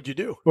 What'd you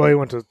do? Well, he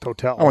went to the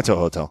hotel. I went to a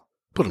hotel.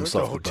 Put Went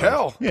himself to a to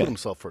hotel. Put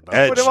himself for a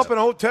Edge. Put him up in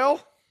a hotel?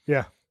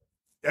 Yeah.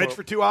 Edge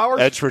for 2 hours?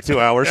 Edge for 2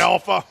 hours.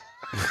 Alpha.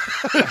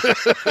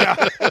 Yeah,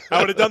 I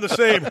would have done the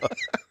same.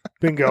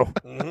 Bingo.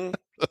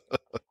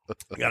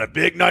 Got a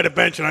big night of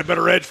bench, and I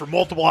better edge for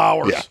multiple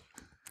hours. Yeah.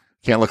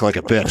 Can't look like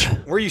a bitch.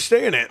 Where are you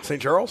staying at?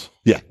 St. Charles?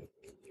 Yeah.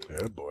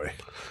 Good boy.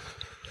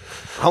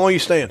 How long are you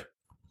staying?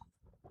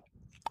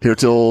 Here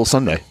till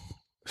Sunday.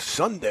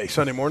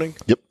 Sunday morning?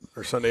 Yep.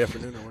 Or Sunday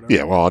afternoon or whatever?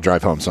 Yeah, well, I'll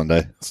drive home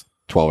Sunday. It's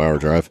a 12-hour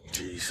drive.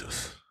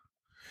 Jesus.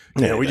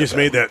 Yeah, we just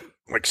made that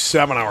like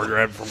 7-hour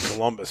drive from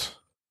Columbus.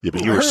 Yeah,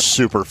 but you were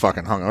super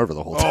fucking hungover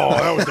the whole time. Oh,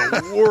 that was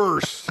the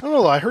worst. I don't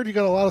know. I heard you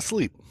got a lot of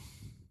sleep.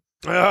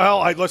 Well,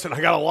 I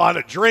got a lot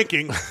of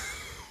drinking, and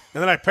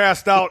then I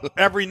passed out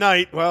every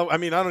night. Well, I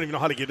mean, I don't even know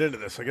how to get into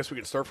this. I guess we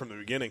can start from the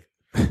beginning.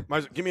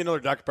 Give me another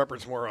Dr. Pepper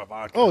and some more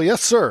vodka. Oh,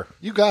 yes, sir.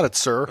 You got it,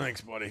 sir.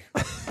 Thanks, buddy.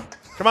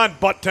 Come on,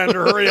 butt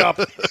tender, hurry up.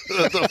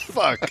 the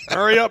fuck?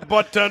 Hurry up,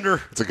 butt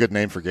tender. It's a good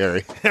name for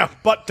Gary. Yeah,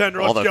 butt tender,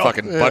 All let's the go.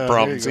 fucking Yeah, butt there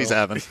problems you he's go.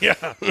 having. Yeah,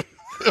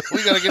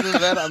 We got to get into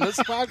that on this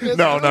podcast?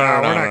 No, no,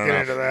 We're no, not no, getting no.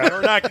 into that.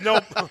 we're not,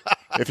 nope.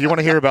 If you want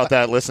to hear about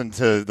that, listen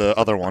to the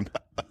other one.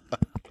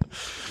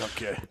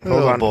 Okay.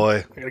 Hold Oh, on.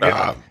 boy.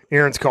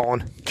 Aaron's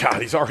calling.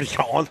 God, he's already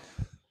gone.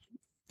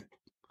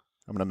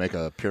 I'm going to make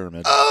a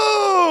pyramid.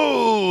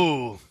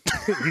 Oh!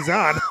 He's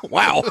on.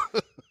 Wow.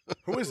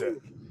 Who is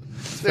it?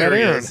 That he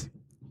Aaron. is.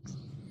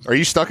 Are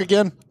you stuck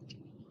again?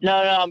 No,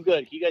 I'm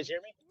good. Can you guys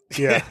hear me?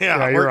 Yeah.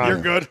 Yeah, you're on.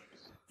 you're good.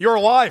 You're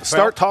alive.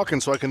 Start pal. talking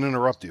so I can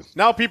interrupt you.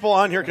 Now people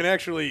on here can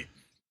actually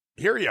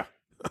hear you.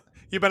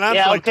 You've been on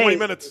Yeah, for like okay. 20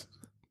 minutes.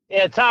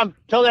 Yeah, Tom,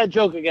 tell that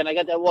joke again. I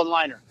got that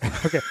one-liner.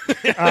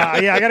 Yeah,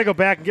 I got to go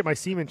back and get my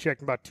semen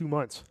checked in about 2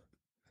 months.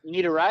 You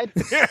need a ride?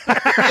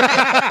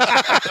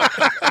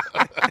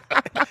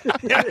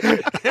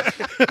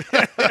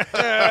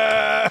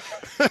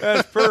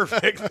 That's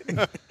perfect.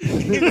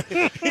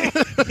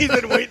 He's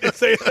been waiting to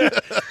say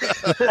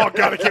that. Oh,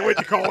 God, I can't wait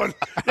to call in.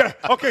 Yeah,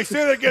 okay,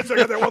 say that again so I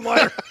got that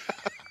one-liner.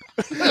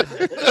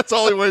 That's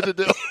all he wanted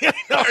to do.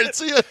 All right,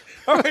 see ya.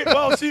 All right, well,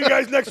 I'll see you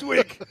guys next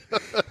week.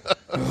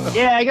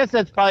 Yeah, I guess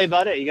that's probably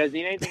about it. You guys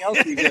need anything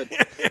else? You good?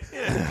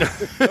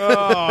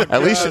 Oh,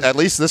 At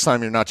least this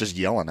time you're not just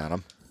yelling at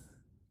him.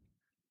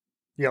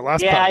 Yeah,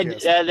 last Yeah,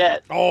 podcast.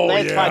 that. Oh,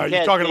 last yeah, podcast,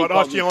 you're talking he about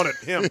called us me. yelling at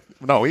him.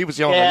 No, he was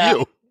yelling Yeah. at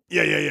you.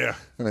 Yeah.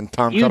 And then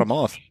Tom You- cut him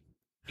off.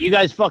 You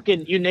guys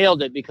you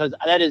nailed it because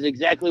that is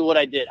exactly what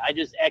I did. I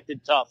just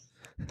acted tough.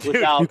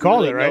 Without You called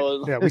really it, right?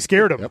 knowing- Yeah, we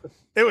scared him.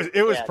 It was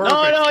Yeah. perfect.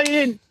 No, you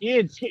didn't.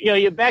 You didn't.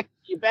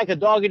 You back a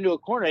dog into a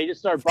corner. You just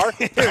start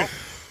barking.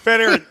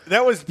 Fat Aaron,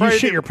 that was You probably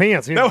shit your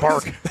pants. You didn't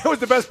bark. that was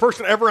the best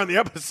person ever on the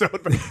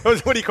episode. That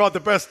was what do you call it? The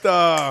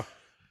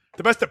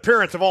best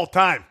appearance of all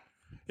time.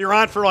 You're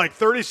on for like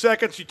 30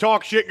 seconds. You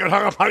talk shit and get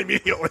hung up on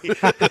immediately.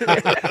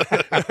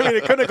 I mean,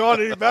 it couldn't have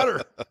gone any better.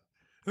 And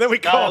then we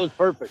No, that was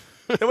perfect.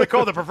 Then we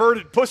called the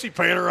perverted pussy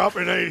painter up,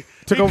 and he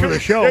Took over the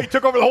show. Yeah, he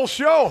took over the whole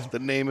show. The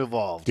name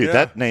evolved. Dude,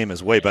 that name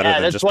is way better Yeah,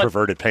 than that's just what-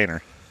 perverted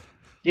painter.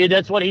 Dude,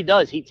 that's what he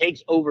does. He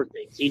takes over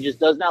things. He just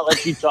does not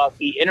let you talk.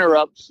 He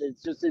interrupts.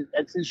 It's just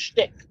that's his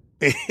shtick.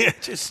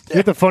 Just You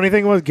know, the funny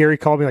thing was, Gary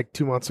called me like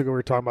 2 months ago. We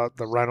were talking about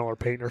the rental or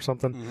painting or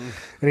something,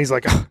 and he's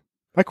like,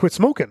 "I quit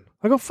smoking."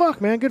 I go, "Fuck,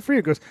 man, good for you."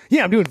 He goes,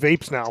 "Yeah, I'm doing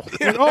vapes now."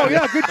 I'm like, oh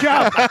yeah, good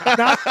job.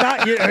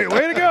 not yeah,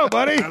 way to go,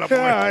 buddy. Yeah,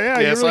 Yeah,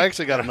 you so I really-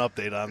 actually got an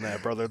update on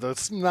that, brother.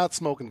 The not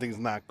smoking thing's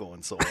not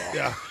going so well.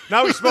 yeah.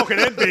 Now he's smoking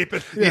and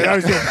vaping. yeah, I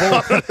was doing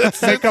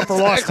both. Make up for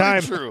lost time.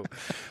 Exactly true.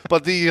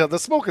 But the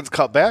smoking's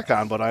cut back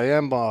on. But I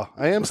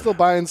am still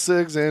buying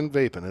cigs and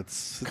vaping.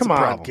 It's Come a on,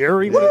 problem.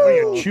 Gary. What are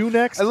you, chew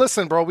next? And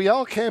listen, bro, we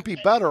all can't be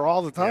better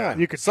all the time.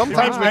 you could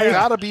Sometimes we try.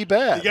 gotta be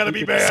bad. You got to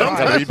be bad. Sometimes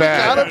Gotta be we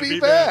bad. gotta be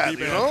bad. Be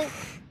You bad. know.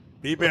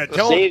 Be bad.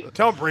 Tell him,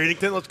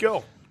 Bradington, let's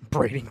go.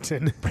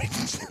 Bradington.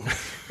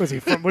 Was he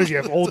from? What does he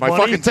have? Old My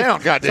money. fucking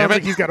town, Sounds goddammit.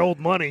 like he's got old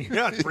money.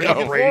 Yeah, it's Yeah,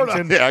 Bradington, Florida.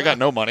 Bradington. Yeah, I got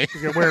no money.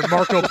 He's wearing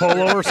Marco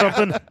Polo or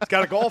something. He's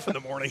got to golf in the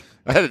morning.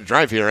 I had to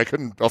drive here. I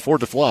couldn't afford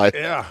to fly.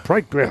 Yeah.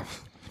 Probably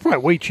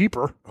way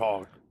cheaper.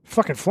 Oh,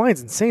 Fucking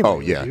flying's insane. Oh,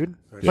 lately, yeah. dude.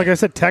 Like I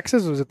said,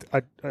 Texas was at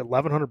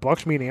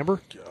 $1,100. Me and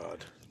Amber.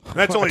 God.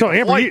 That's I only told the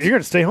Amber, flight. you're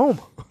gonna stay home.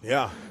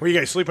 Yeah. Were you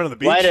guys sleeping on the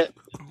beach? Why did,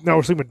 No,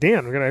 we're sleeping with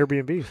Dan. We're gonna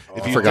Airbnb.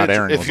 If you forgot did,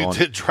 Aaron If was you on.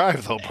 did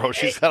drive though, bro,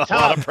 she's got a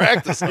Tom. lot of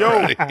practice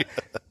already.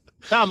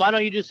 Tom, why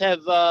don't you just have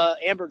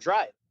Amber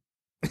drive?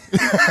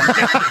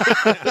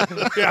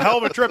 Yeah, hell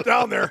of a trip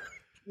down there.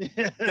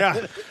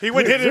 Yeah. He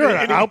wouldn't hit Is there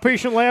it. an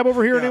outpatient lab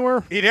over here Yeah.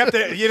 anywhere? You'd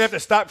have to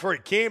stop before he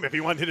came if he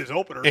wanted to hit his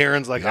opener.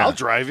 Aaron's like, I'll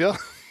drive you.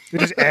 We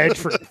just edge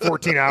for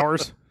 14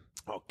 hours.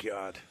 Oh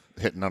God.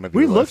 Hitting none of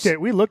We your looked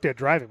lifts. at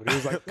driving, but it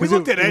was like We 'cause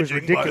looked it at was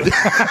edging, but-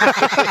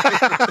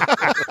 ridiculous.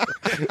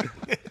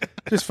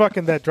 Just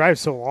fucking that drive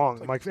so long.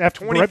 Like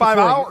after 25 right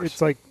before, hours.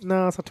 It's like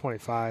no, it's not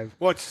 25.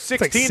 Well, it's It's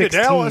 16, like 16 to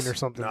Dallas or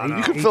something. No, no.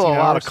 You can fill a 18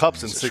 lot hours. of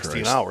cups in Jesus 16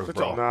 Christ. hours,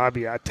 bro. No, I'd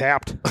be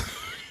tapped.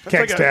 It's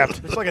Keg's like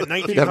tapped. It's like a have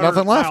 1,900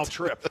 nothing left. mile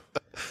trip.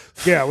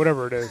 Yeah,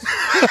 whatever it is.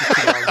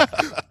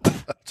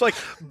 It's like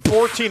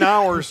 14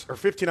 hours or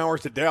 15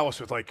 hours to Dallas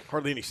with like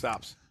hardly any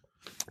stops.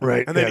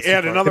 Right. And then it's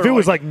add too far. another, If it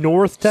was like, like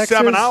North Texas,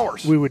 7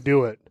 hours. we would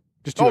do it.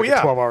 Just do Oh, like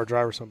yeah. a 12-hour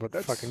drive or something.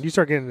 But fucking, you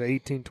start getting to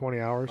 18, 20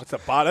 hours. That's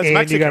that's and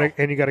Mexico.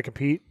 you gotta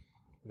compete.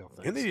 No,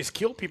 thanks. And they just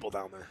kill people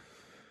down there.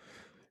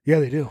 Yeah,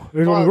 they do.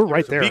 We're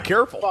right there. Be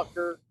careful.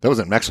 Fucker. That was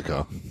in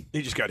Mexico.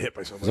 He just got hit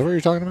by Is that somebody. what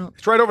you're talking about?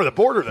 It's right over the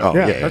border, though. Oh,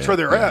 Yeah. That's where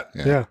they're at.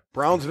 Yeah,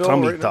 Brownsville.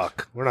 Tummy right next-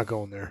 tuck. we're not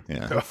going there.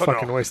 Yeah. Oh,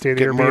 Fucking no. way stay Get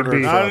there.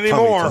 murdered. Not for a tummy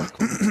anymore.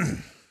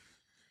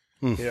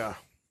 tuck. Yeah.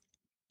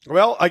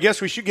 Well, I guess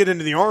we should get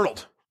into the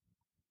Arnold.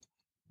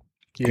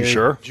 You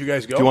sure? Did you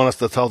guys go? Do you want us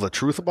to tell the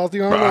truth about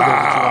the Arnold, or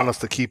do you want us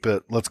to keep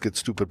it? Let's get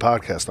stupid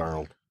podcast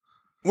Arnold.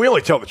 We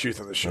only tell the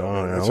truth on the show.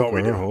 man. That's all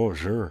we do. Oh,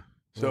 sure.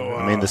 So,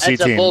 I mean, the That's C a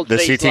team. The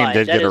bold-faced C team lie.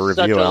 did That get a is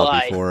such review a out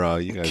lie. before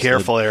you guys.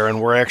 Careful, Aaron.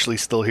 We're actually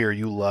still here.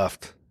 You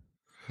left.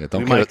 Did.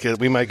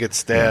 We Yeah, might get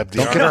stabbed.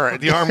 Don't get our-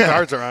 the armed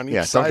guards are on each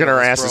Yeah, side don't get of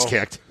our us, asses bro.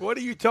 kicked. what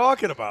are you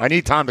talking about? I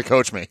need Tom to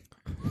coach me.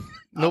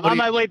 I'm on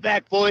my way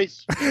back,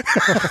 boys. No,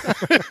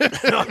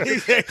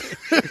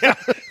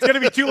 it's going to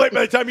be too late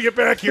by the time you get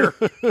back here.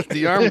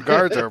 The armed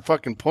guards are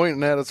fucking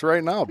pointing at us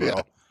right now, bro.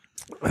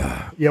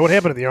 Yeah, what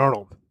happened to the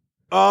Arnold?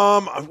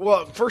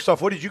 Well, first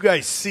off, what did you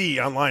guys see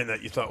online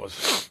that you thought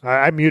was?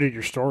 I muted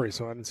your story,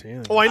 so I didn't see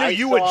anything. Oh, I knew I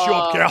you wouldn't show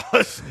up, saw-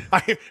 Callis.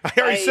 I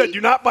already said,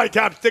 do not buy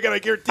Tom's ticket. I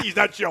guarantee he's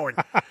not showing.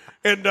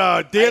 And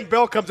Dan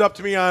Bell comes up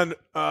to me on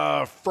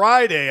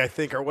Friday, I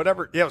think, or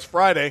whatever. Yeah, it was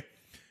Friday,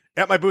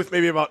 at my booth,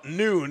 maybe about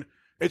noon.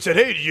 And said,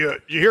 "Hey, did you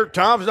hear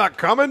Tom's not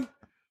coming?"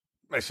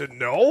 I said,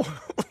 "No."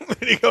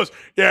 And he goes,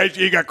 "Yeah,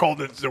 he got called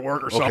into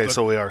work or something." Okay,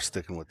 so we are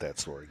sticking with that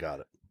story.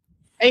 Got it.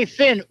 Hey,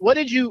 Finn, what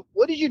did you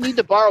need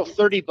to borrow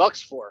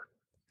 $30 for?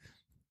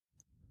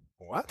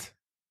 What?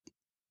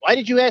 Why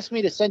did you ask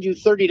me to send you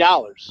 $30?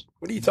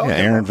 What are you Yeah, talking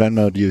Aaron about?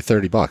 Venmo'd you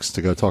 $30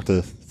 to go talk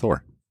to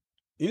Thor.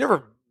 You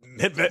never.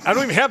 I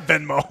don't even have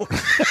Venmo.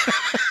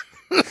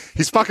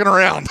 He's fucking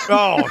around.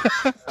 Oh,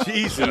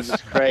 Jesus.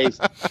 Jesus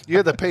Christ. You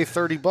had to pay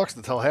 $30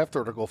 to tell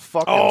Halfthor to go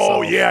fuck Oh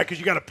himself. yeah, because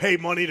you got to pay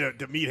money to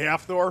meet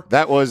Half Thor.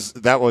 That was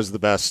the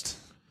best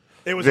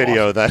It was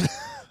video. awesome. That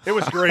It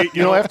was great.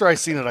 You know, after I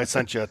seen it, I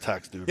sent you a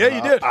text, dude. Yeah,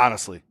 you did.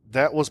 Honestly,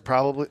 that was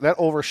probably that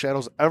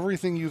overshadows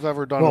everything you've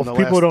ever done. Well, in the if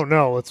people last, don't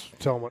know, let's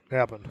tell them what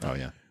happened. oh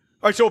yeah. All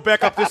right, so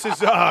back up. This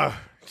is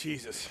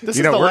Jesus. This You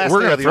is know the we're last day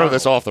gonna of the throw Arnold.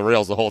 this off the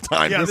rails the whole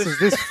time. Yeah,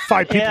 This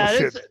five people Yeah,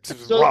 shit. this- This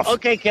is so rough.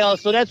 okay, Cal.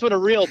 So that's what a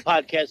real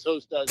podcast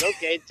host does.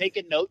 Okay,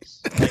 taking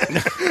notes.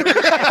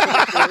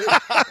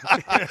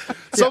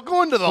 So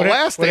going to the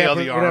last day of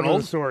the what happened to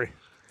Arnold, the story?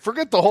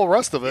 forget the whole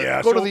rest of it.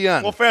 Yeah, Go so to the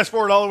end. We'll fast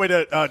forward all the way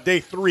to day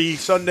 3,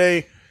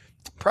 Sunday,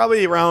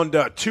 probably around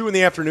 2 in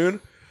the afternoon,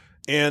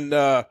 and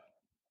I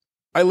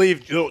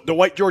leave the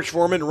White George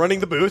Foreman running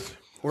the booth.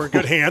 We're in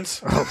good hands.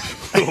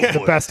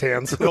 The best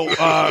hands. So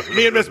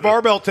me and Miss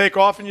Barbell take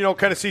off and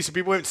kind of see some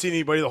people. We haven't seen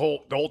anybody the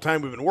whole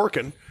time we've been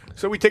working.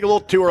 So we take a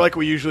little tour like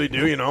we usually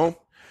do,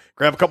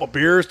 grab a couple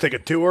beers, take a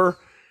tour.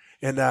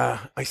 And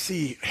I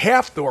see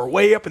Halfthor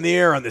way up in the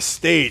air on this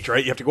stage,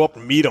 right? You have to go up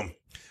and meet him.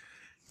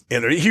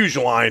 And there's a huge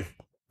line.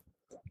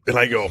 And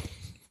I go,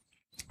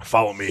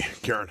 follow me,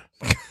 Karen.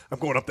 I'm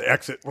going up the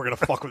exit. We're going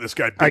to fuck with this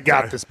guy. I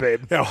got time. this,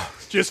 babe.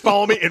 Just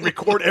follow me and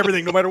record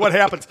everything no matter what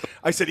happens.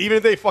 I said, even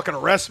if they fucking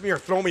arrest me or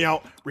throw me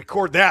out,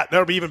 record that.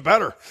 That'll be even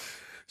better.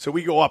 So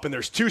we go up, and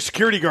there's 2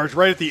 security guards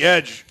right at the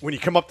edge when you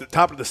come up the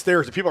top of the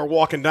stairs. The people are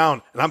walking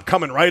down, and I'm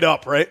coming right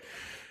up, right?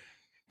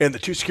 And the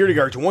 2 security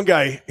guards, one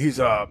guy,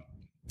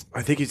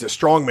 I think he's a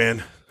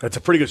strongman. That's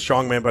a pretty good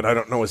strongman, but I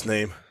don't know his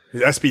name.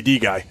 He's an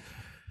SBD guy.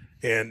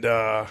 And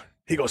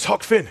he goes,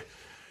 Huck Finn,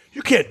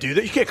 you can't do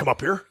that. You can't come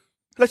up here.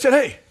 And I said,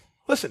 hey,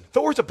 listen,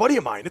 Thor's a buddy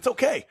of mine. It's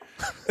okay.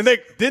 And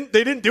they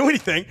didn't do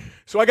anything.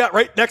 So I got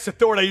right next to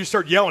Thor, and I just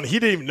started yelling. He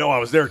didn't even know I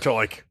was there until,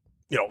 I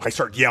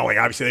started yelling.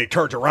 Obviously, then he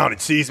turns around and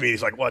sees me.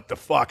 He's like, what the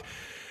fuck?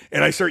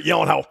 And I start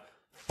yelling how,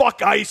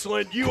 fuck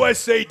Iceland,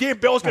 USA, Dan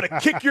Bell's going to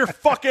kick your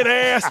fucking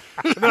ass.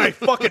 And then I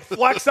fucking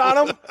flex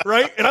on him,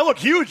 right? And I look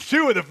huge,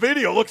 too, in the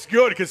video. It looks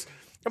good because,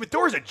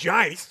 Thor's a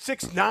giant. He's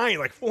 6'9",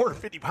 like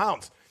 450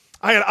 pounds.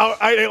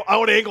 I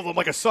out-angled him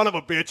like a son of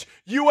a bitch.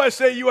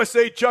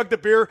 USA, chugged the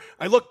beer.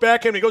 I look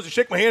back at him, he goes to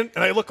shake my hand,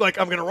 and I look like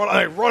I'm going to run.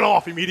 I run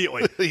off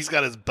immediately. He's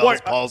got his Bell's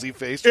palsy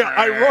face. Yeah,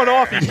 I run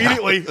off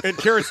immediately, and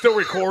Karen's still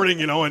recording,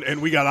 and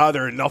we got out of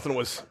there, and nothing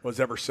was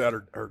ever said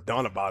or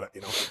done about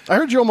it, I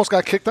heard you almost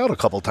got kicked out a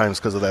couple times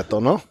because of that, though,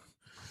 no?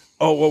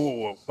 Oh,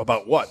 whoa.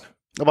 About what?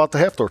 About the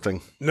Halfthor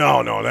thing.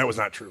 No, that was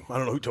not true. I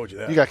don't know who told you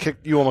that. You got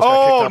kicked. You almost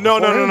got kicked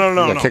out.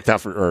 No. You got kicked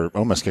out or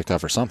almost kicked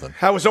out for something.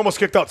 I was almost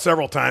kicked out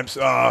several times.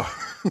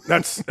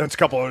 That's a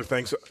couple other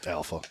things.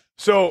 Alpha.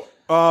 So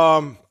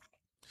the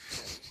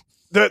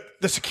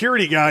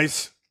security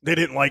guys, they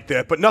didn't like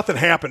that, but nothing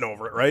happened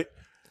over it, right?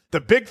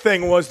 The big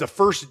thing was the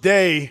first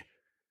day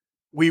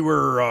we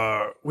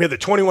had the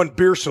 21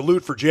 beer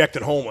salute for Jacked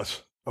and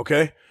Homeless,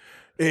 okay?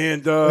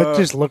 And It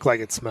just looked like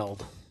it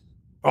smelled.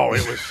 oh,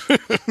 it was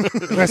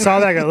When I saw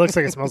that, it looks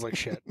like it smells like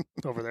shit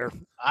over there.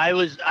 I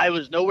was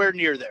nowhere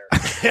near there.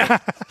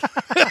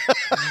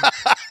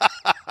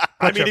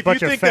 I mean, if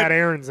bunch you of think fat that,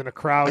 Aarons in a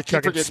crowd keep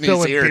chugging, forgetting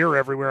spilling he's here. beer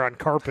everywhere on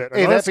carpet.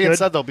 Hey, Oh, that that's being good.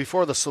 said, though,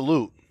 before the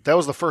salute, that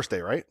was the first day,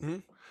 right?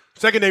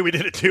 second day we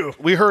did it too.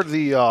 We heard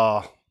the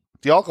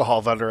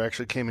alcohol vendor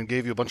actually came and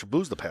gave you a bunch of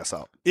booze to pass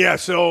out. Yeah,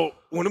 so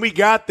when we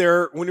got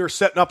there, when we were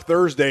setting up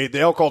Thursday,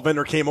 the alcohol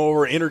vendor came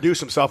over,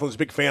 introduced himself, and was a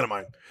big fan of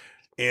mine.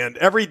 And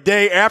every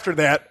day after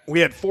that,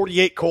 we had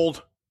 48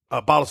 cold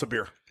bottles of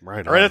beer.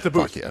 Right at the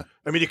booth. Fuck yeah.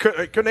 I mean, you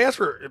couldn't ask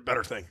for a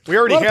better thing. We A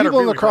already lot of had people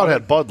our in the beer crowd we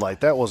had Bud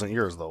Light. That wasn't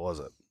yours, though, was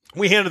it?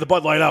 We handed the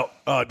Bud Light out.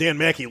 Dan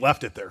Mackey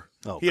left it there.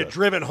 Oh, he had good.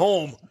 driven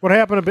home. What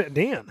happened to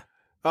Dan?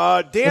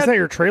 Dan. Isn't that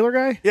your trailer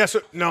guy? Yeah,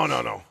 so,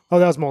 no. Oh,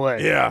 that was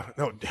Molay. Yeah,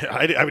 no,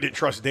 I didn't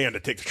trust Dan to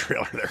take the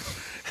trailer there.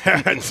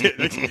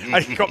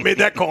 I made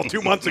that call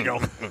 2 months ago.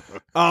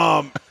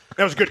 That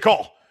was a good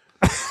call.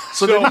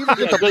 So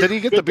did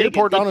he get the beer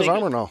poured down his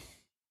arm or no?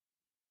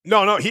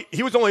 No,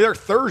 he was only there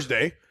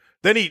Thursday.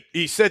 Then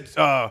he said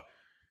the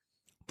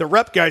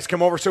rep guys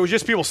come over, so it was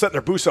just people setting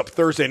their booths up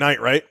Thursday night,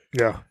 right?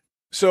 Yeah.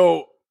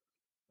 So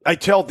I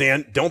tell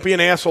Dan, don't be an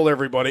asshole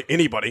to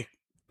anybody.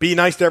 Be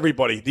nice to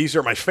everybody. These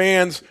are my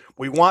fans.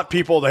 We want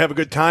people to have a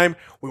good time.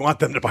 We want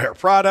them to buy our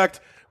product.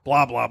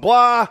 Blah blah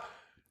blah.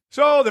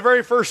 So the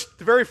very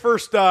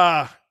first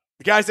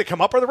guys that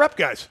come up are the rep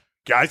guys.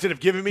 Guys that have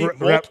given me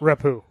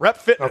Rep who? Rep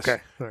Fitness. Okay. All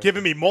right.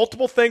 Giving me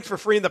multiple things for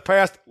free in the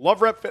past.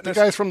 Love Rep The Fitness.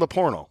 guys from the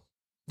porno.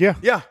 Yeah.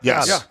 Yeah.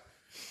 Yes. Yeah.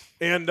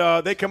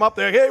 And they come up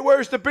there, hey,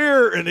 where's the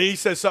beer? And he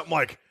says something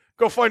like,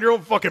 go find your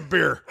own fucking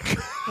beer.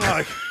 I'm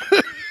like,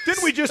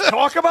 didn't we just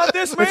talk about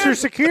this, man? It's your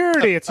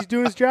security. He's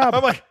doing his job.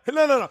 I'm like,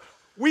 no.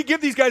 We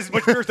give these guys as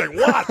much beer as they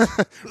want.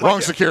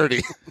 Wrong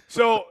security.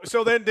 So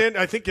then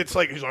I think it's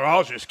like, he's like, oh, I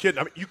was just kidding.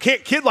 I mean, you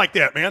can't kid like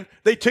that, man.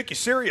 They took you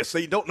serious.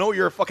 They don't know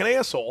you're a fucking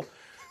asshole.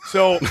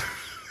 So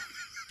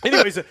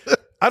anyways,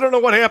 I don't know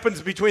what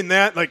happens between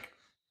that. Like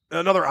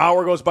another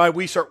hour goes by.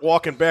 We start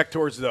walking back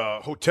towards the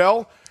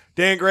hotel.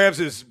 Dan grabs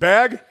his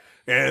bag,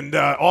 and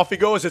off he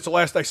goes. It's the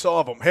last I saw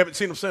of him. Haven't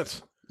seen him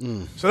since.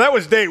 So that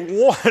was day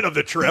one of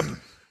the trip.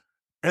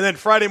 And then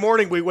Friday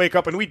morning, we wake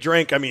up, and we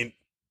drank,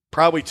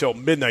 probably till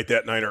midnight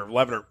that night or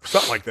 11 or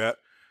something like that.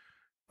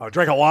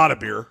 Drank a lot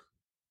of beer.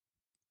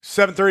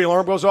 7:30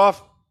 alarm goes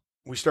off.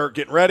 We start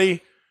getting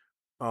ready.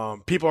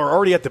 People are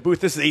already at the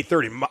booth. This is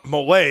 8:30.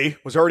 Molay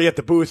was already at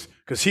the booth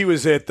because he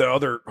was at the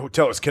other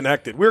hotel. It was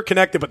connected. We were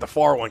connected, but the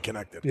far one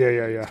connected. Yeah.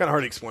 It's kind of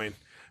hard to explain.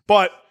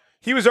 But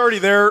he was already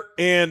there,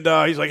 and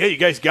he's like, hey, you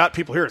guys got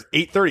people here. It's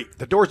 8:30.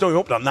 The doors don't even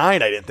open till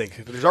 9, I didn't think.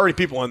 But there's already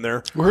people in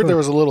there. We heard there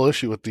was a little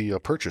issue with the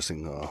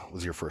purchasing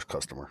with your first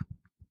customer.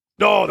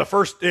 No,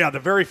 the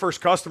very first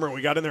customer,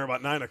 we got in there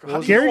about 9 o'clock. How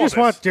do you Gary know all just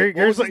this? wants. Gary's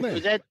his like, name?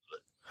 Was that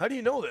How do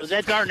you know this? Was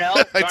that Darnell?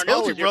 I Darnell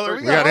told you, was your brother.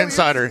 first We got all the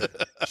insider.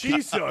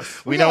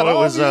 Jesus. We got know it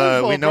all was. the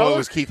info, We know brother. it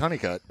was Keith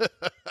Honeycutt.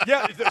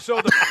 Yeah. So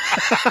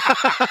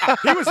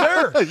he was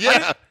there.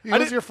 Yeah, he was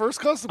didn't- your first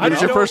customer. I was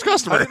didn't your know- first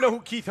customer. I didn't know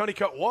who Keith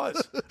Honeycutt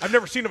was. I've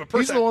never seen him in person.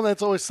 He's the one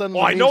that's always sending.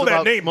 Oh, I memes know that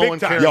about name mowing big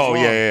time. Karen's Oh, lawn.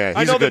 yeah. I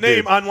He's know a the good name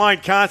dude.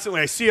 online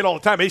constantly. I see it all the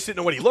time. I just didn't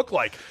know what he looked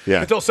like.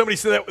 Yeah. Until somebody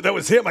said that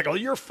was him. I go,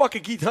 "You're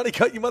fucking Keith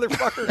Honeycutt, you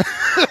motherfucker."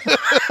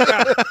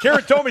 Yeah.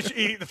 Karen told me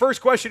the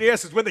first question he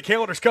asked is when the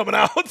calendar's coming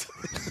out.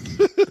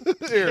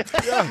 Here,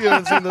 you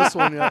haven't seen this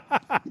one yet.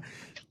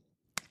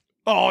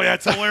 Oh, yeah,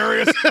 it's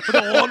hilarious. With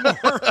the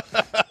lawnmower.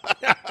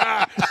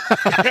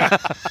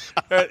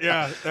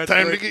 Yeah, that's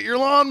Time great. to get your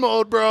lawn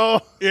mowed, bro.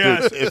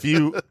 Yeah, Dude, if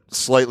you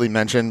slightly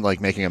mention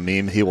like making a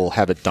meme, he will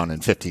have it done in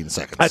 15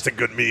 seconds. that's a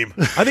good meme.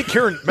 I think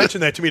Karen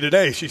mentioned that to me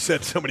today. She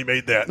said somebody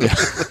made that.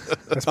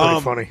 That's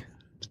pretty funny.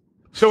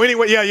 So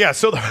anyway, yeah.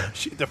 So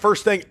the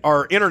first thing,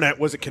 our internet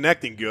wasn't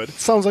connecting good.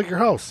 Sounds like your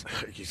house.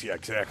 Yeah,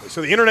 exactly.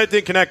 So the internet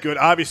didn't connect good.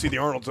 Obviously, the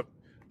Arnold's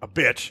a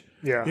bitch.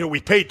 Yeah. You know, we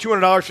paid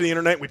 $200 for the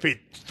internet. We paid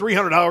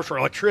 $300 for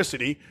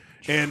electricity,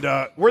 and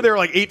we're there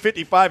like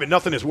 8:55, and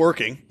nothing is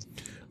working.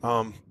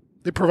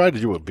 They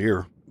provided you with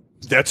beer.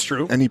 That's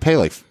true. and you pay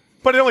like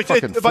But it only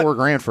fucking but-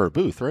 $4,000 for a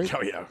booth, right?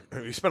 Oh yeah,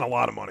 we spent a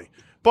lot of money.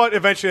 But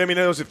eventually, I mean,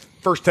 it was the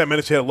first 10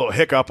 minutes. He had a little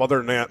hiccup. Other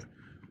than that,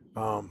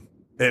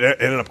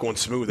 it ended up going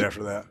smooth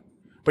after that.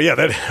 But yeah,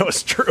 that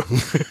was true.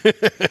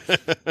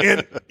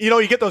 And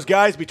you get those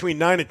guys between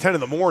 9 and 10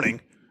 in the morning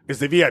is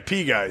the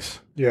VIP guys.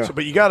 Yeah. So,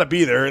 but you got to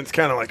be there, and it's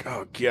kind of like,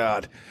 oh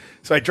god.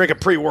 So I drink a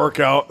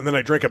pre-workout, and then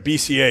I drink a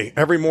BCA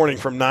every morning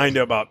from 9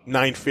 to about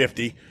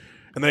 9:50,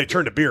 and then I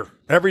turn to beer.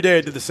 Every day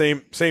I did the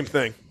same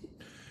thing.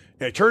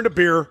 And I turned to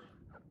beer.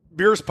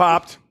 Beer's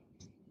popped.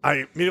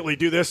 I immediately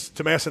do this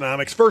to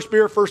Massonomics. First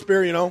beer,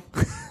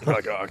 They're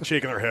like, oh,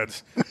 shaking their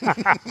heads.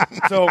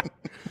 So,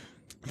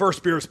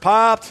 first beer's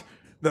popped.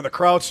 Then the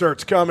crowd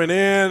starts coming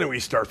in, and we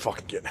start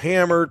fucking getting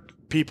hammered.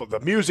 The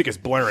music is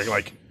blaring.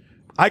 Like,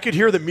 I could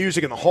hear the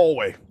music in the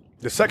hallway.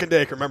 The second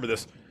day, I can remember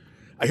this.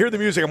 I hear the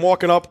music. I'm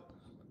walking up,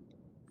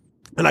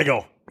 and I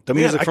go, The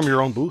 "Man, music I from can't-"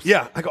 your own booth?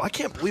 Yeah. I go, I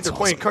can't believe they're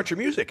playing country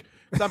music.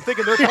 'Cause I'm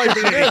thinking they're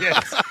piping it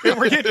in. And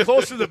we're getting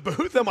close to the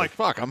booth. I'm like,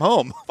 Fuck, I'm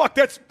home. fuck,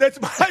 that's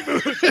my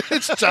booth.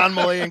 It's John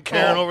Malay and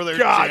Karen over there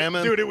God,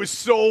 jamming. dude, it was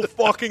so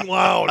fucking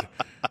loud.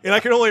 And I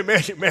can only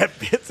imagine Matt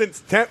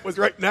Vincent's tent was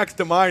right next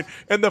to mine,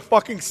 and the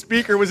fucking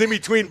speaker was in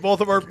between both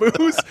of our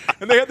booths,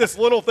 and they had this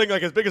little thing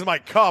like as big as my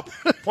cup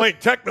playing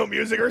techno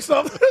music or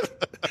something.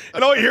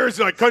 And all you hear is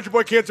like "Country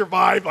Boy Can't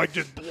Survive," like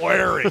just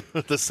blaring.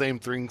 the same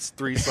three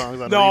songs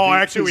on No,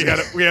 repeat. actually,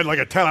 we had like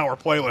a 10-hour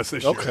playlist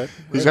this year. Okay.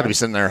 He's got to be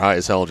sitting there high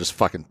as hell, just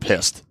fucking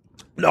pissed.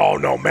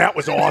 No, Matt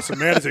was awesome.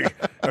 Matt is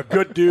a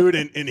good dude,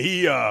 and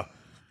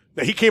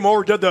he came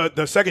over, did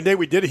the second day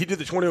we did it. He did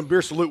the 21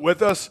 beer salute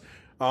with us.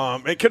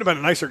 It could have been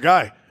a nicer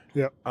guy.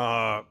 Yep.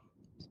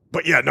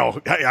 But yeah, no,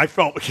 I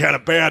felt kind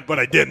of bad, but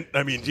I didn't.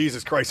 I mean,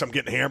 Jesus Christ, I'm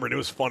getting hammered. It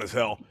was fun as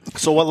hell.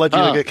 So what led you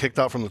to get kicked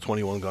out from the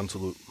 21 gun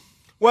salute?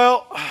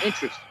 Well,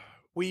 Interesting.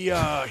 we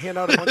hand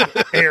out a bunch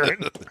of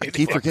Aaron. I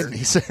keep forgetting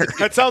he's there.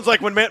 That sounds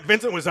like when Matt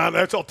Vincent was on.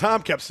 That's all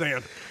Tom kept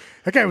saying.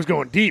 That guy was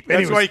going deep. And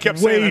That's he why was he kept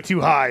way saying that. too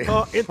high.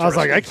 Oh, I was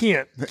like, interesting. I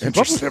can't keep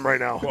up with him right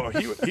now. Well,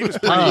 he was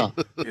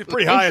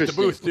pretty high at the Interesting.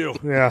 booth too.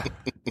 Yeah.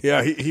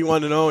 Yeah, he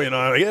wanted to know.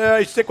 Yeah,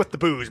 I stick with the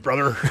booze,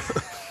 brother.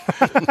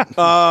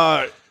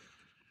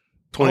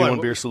 21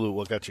 Well, beer salute.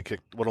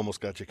 What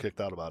almost got you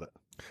kicked out about it?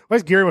 Why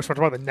is Gary was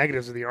talking about the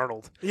negatives of the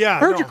Arnold? Yeah,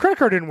 Heard no. your credit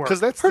card didn't work. 'Cause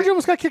that's Heard the- you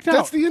almost got kicked out.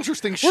 That's the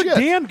interesting Where'd shit.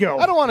 Dan go?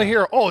 I don't want to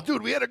hear, oh,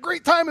 dude, we had a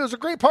great time. It was a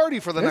great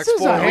party for the This next is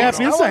 4 a weeks. happy,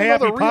 I this is a wanna know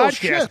happy the real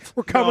podcast. shit.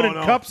 We're coming No.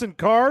 in cups and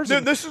cars Dude,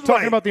 and this is talking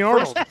like, about the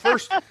Arnold.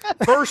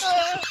 First,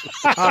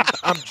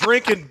 I'm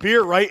drinking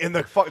beer, right? And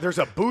there's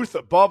a booth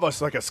above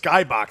us, like a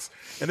skybox,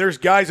 and there's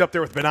guys up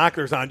there with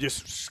binoculars on,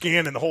 just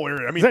scanning the whole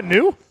area. I mean, Is that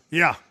new?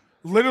 yeah,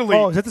 literally.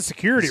 Oh, is that the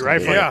security, right?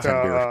 For Yeah. like,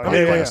 I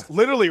mean,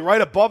 literally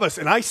right above us,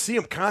 and I see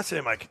them constantly.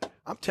 I'm like,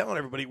 I'm telling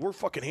everybody, we're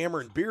fucking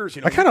hammering beers.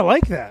 I kind of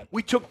like that.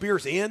 we took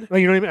beers in.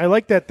 Like, you know what I mean? I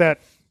like that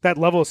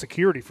level of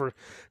security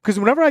because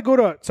whenever I go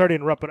to, sorry to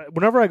interrupt, but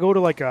whenever I go to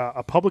like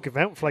a public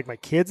event for like my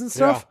kids and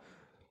stuff,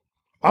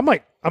 I'm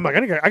like, I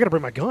gotta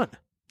bring my gun.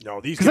 No,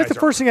 these Because guys like the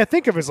first thing I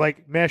think of is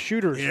like mass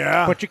shooters,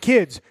 Yeah. bunch of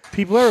kids,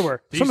 people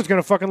everywhere. Someone's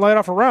gonna fucking light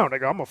off a round. I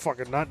go, I'm a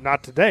fucking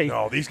not today.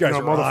 No, these guys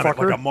You know, are on it like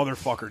a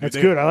motherfucker. Dude. That's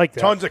They- good. I like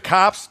that. Tons of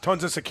cops,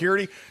 tons of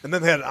security, and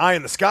then they had an eye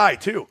in the sky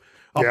too.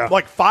 Yeah.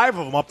 Like 5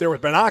 of them up there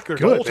with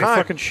binoculars the Good. whole They time.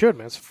 fucking should,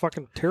 man. It's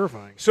fucking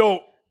terrifying.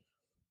 So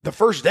the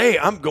first day,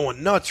 I'm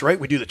going nuts, right?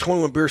 We do the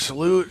 21 beer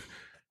salute,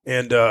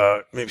 and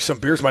maybe some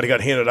beers might have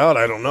got handed out.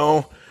 I don't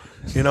know,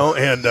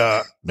 And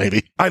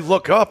Maybe. I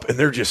look up, and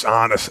they're just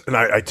on us. And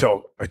I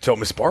tell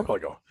Miss Barbara, I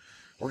go,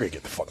 we're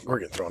getting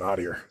thrown out of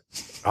here.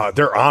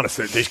 They're honest.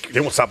 They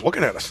won't stop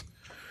looking at us.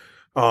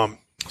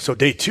 So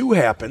day 2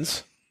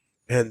 happens,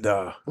 and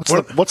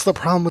What's the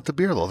problem with the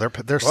beer, though? They're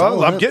well,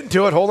 selling I'm it. getting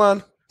to it. Hold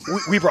on.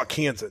 We brought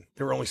cans in.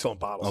 They were only selling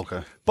bottles.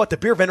 Okay. But the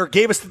beer vendor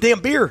gave us the damn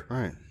beer. All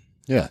right.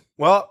 Yeah.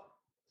 Well,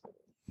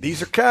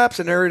 these are cops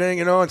and everything,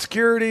 and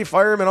security,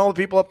 firemen, all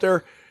the people up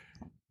there.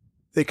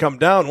 they come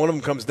down. One of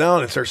them comes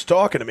down and starts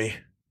talking to me.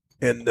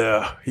 And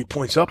he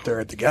points up there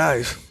at the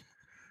guys.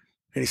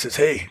 And he says,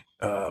 hey,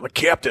 my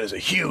captain is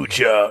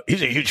he's a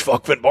huge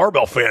fuck Finn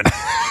Barbell fan.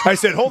 I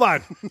said, hold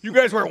on. You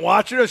guys weren't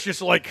watching us just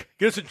to, like,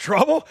 get us in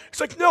trouble? He's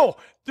like, no,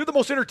 they're the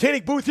most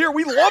entertaining booth here.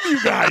 We love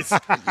you guys.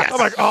 I'm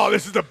like, oh,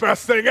 this is the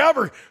best thing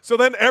ever. So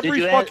then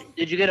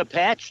Did you get a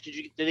patch?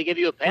 Did they give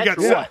you a patch?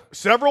 We got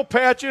several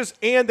patches,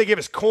 and they gave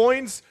us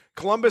coins.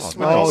 Columbus.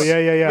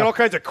 yeah. All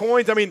kinds of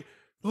coins. I mean,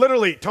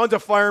 literally tons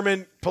of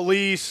firemen,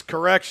 police,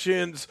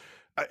 corrections.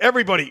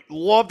 Everybody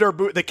loved our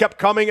booth. They kept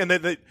coming,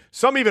 and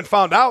some even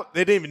found out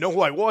they didn't even know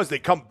who I was. They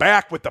come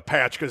back with the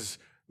patch because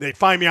they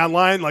find me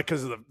online, like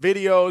because of the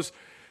videos.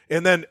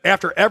 And then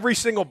after every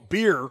single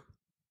beer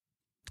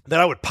that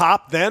I would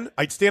pop,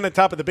 I'd stand on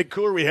top of the big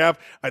cooler we have.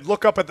 I'd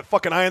look up at the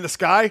fucking eye in the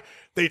sky.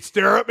 They'd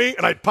stare at me,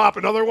 and I'd pop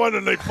another one,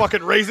 and they'd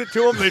fucking raise it to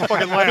them. They'd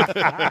fucking laugh.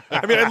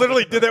 I mean, I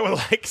literally did that with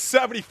like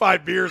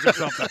 75 beers or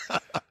something.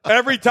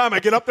 Every time I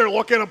get up there,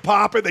 look at them,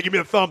 pop it, they give me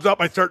a thumbs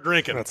up, I start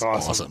drinking. That's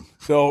awesome.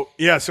 So,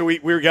 yeah, we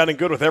were getting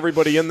good with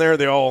everybody in there.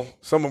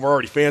 Some of them were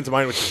already fans of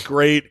mine, which is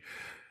great.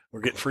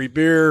 We're getting free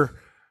beer.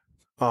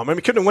 I mean,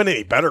 couldn't win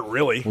any better,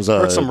 really.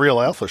 Heard some Real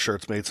Alpha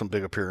shirts made some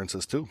big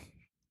appearances, too.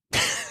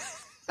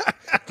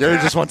 Gary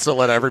just wants to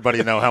let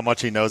everybody know how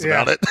much he knows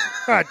about it.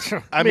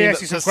 I mean,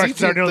 ask you some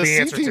questions I know the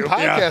answer to.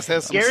 Podcast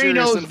has some Gary serious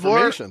knows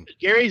information. more.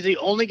 Gary's the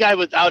only guy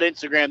without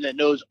Instagram that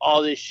knows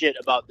all this shit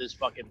about this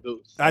fucking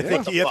booth. I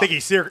think he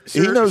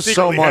he knows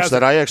so much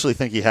that I actually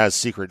think he has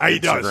secret he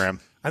does. Instagram.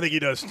 I think he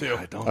does too.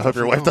 I hope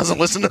your wife doesn't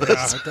listen to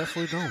this. I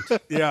definitely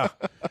don't. Yeah.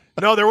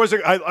 No, there was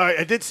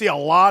I did see a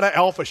lot of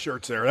Alpha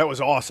shirts there. That was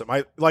awesome.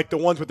 I like the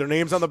ones with their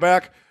names on the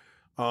back.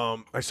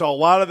 I saw a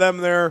lot of them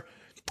there.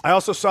 I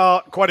also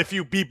saw quite a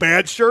few Be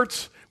Bad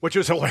shirts, which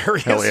was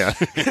hilarious. Hell yeah.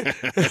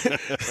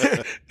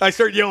 I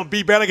started yelling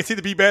Be Bad. I could see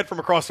the Be Bad from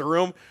across the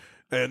room.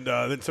 And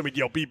then somebody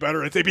yelled Be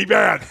Better. I'd say Be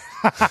Bad.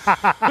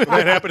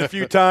 That happened a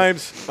few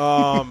times.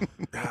 I'm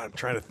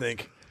trying to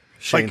think.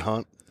 Shane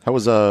Hunt. How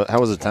was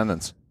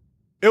attendance?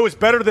 It was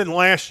better than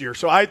last year.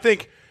 So I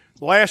think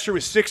last year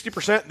was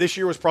 60%. This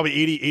year was probably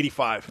 80,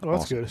 85. Oh,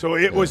 that's good. So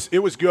it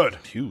was good.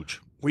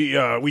 Huge. We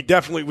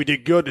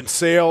did good in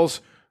sales.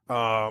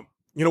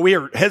 We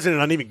are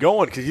hesitant on even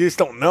going because you just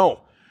don't know.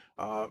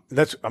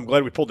 I'm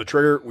glad we pulled the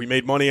trigger. We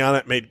made money on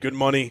it, made good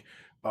money,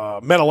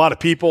 met a lot of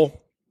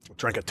people,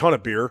 drank a ton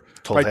of beer.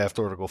 Told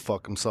Half-Door to go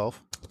fuck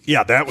himself.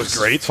 Yeah, that was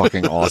great.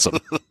 Fucking awesome.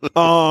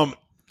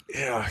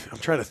 Yeah, I'm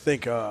trying to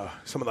think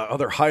some of the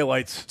other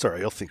highlights. It's all right.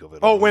 You'll think of it.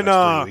 Oh, when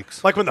 3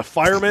 weeks. like when the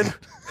firemen,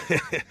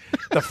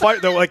 one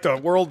of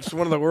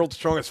the world's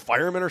strongest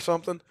firemen or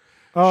something.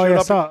 Oh, yeah, I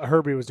up saw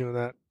Herbie was doing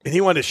that. and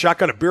he wanted to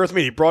shotgun a beer with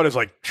me. He brought his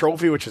like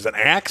trophy, which is an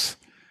axe.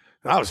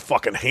 And I was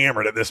fucking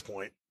hammered at this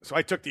point. So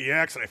I took the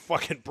axe and I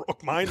fucking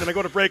broke mine. Then I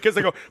go to break his.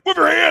 I go, move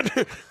your hand.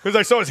 Because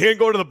I saw his hand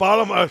go to the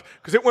bottom.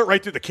 Because it went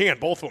right through the can.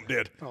 Both of them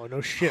did. Oh,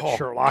 no shit, Oh,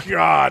 Sherlock.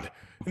 God.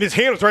 And his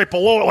hand was right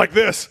below it like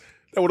this.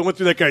 That would have went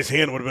through that guy's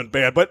hand. Would have been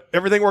bad. But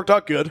everything worked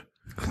out good.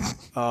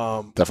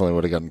 Definitely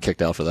would have gotten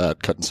kicked out for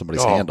that, cutting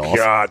somebody's Oh, hand off.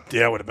 God.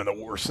 Yeah, it would have been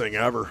the worst thing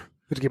ever.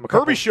 Had to give him a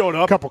Herbie showed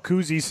up. couple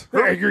koozies.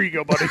 Hey, here you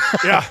go, buddy.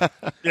 Yeah.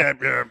 Yeah.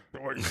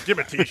 Give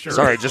him a T-shirt.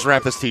 Sorry, just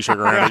wrap this T-shirt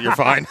around it. You're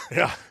fine.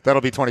 Yeah.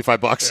 That'll be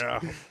 $25. Yeah.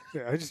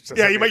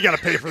 Yeah, You might got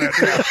to pay for that.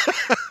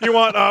 Too. You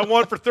want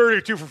one for 30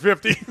 or two for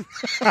 50?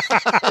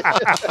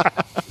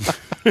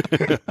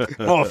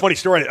 Oh, a funny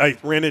story. I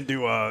ran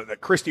into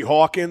Christy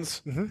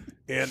Hawkins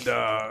and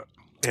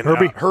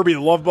Herbie. Herbie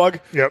the Love Bug.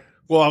 Yep.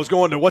 Well, I was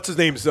going to what's his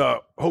name's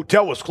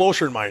hotel was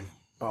closer than mine,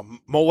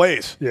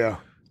 Molay's. Yeah.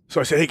 So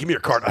I said, "Hey, give me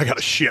your card. I got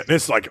a shit." And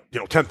it's like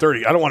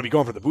 10:30. I don't want to be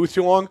going for the booth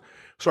too long.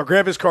 So I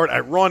grab his card. I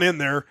run in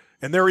there.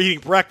 And they're eating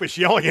breakfast,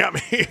 yelling at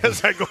me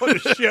as I go into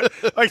shit.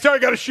 Like, sorry,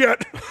 I got a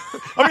shit.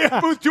 I'll be at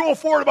booth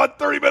 204 in about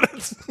 30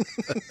 minutes.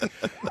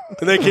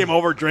 And they came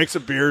over, drank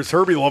some beers.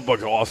 Herbie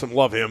Lovebug's awesome.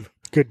 Love him.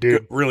 Good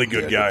dude. Really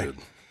good guy. Good.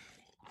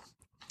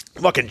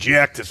 Fucking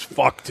jacked as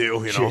fuck,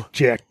 too,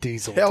 Jack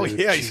Diesel. Hell dude.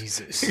 yeah.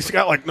 Jesus. He's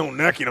got, like, no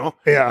neck,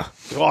 Yeah.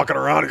 He's walking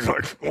around. He's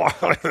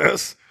like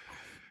this.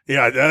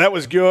 Yeah, that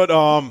was good.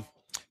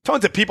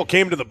 Tons of people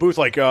came to the booth,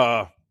 like,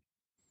 I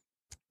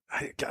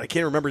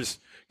can't remember.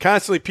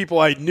 Constantly people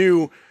I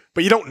knew,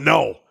 but you don't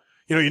know.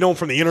 You know them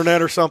from the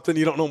internet or something.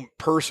 You don't know them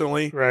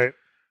personally. Right.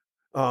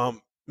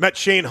 Met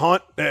Shane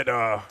Hunt at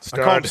I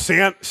call him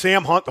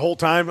Sam Hunt the whole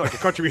time, like a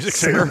country music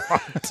singer.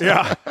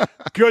 Yeah.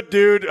 Good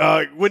dude.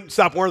 Wouldn't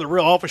stop wearing the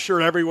Real Alpha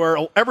shirt everywhere.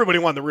 Everybody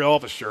wanted the Real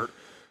Alpha shirt.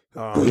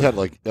 We had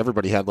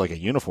everybody had a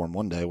uniform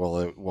one day while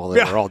they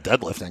were all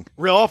deadlifting.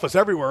 Real Alpha's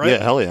everywhere, right?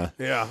 Yeah, hell yeah.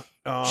 Yeah.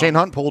 Shane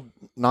Hunt pulled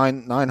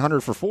 900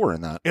 for 4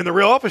 in that. In the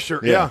Real Alpha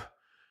shirt, yeah.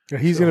 Yeah,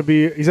 he's gonna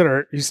be.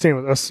 He's staying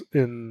with us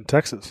in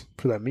Texas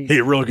for that meet. He's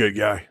a real good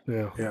guy.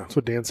 Yeah. Yeah. That's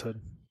what Dan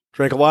said.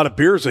 Drank a lot of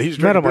beers. He's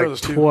Met drinking him beer like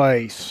with us, too.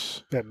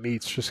 twice at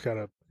meets. Just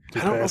gotta. I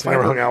don't know if I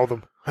never hung out with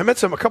him. I met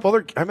some other. Just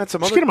other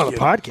get him on the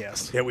kid.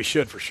 podcast. Yeah, we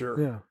should for sure.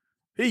 Yeah.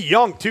 He's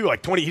young too,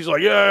 like 20. He's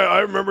like, yeah, I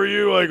remember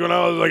you like when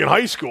I was like in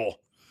high school.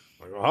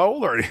 Like, well, how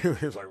old are you?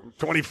 He's like,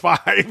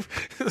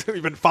 25.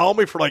 You've been following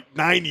me for like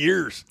 9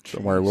 years.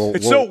 Don't worry.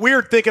 It's so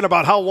weird thinking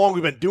about how long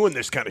we've been doing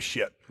this kind of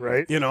shit.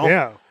 Right. You know?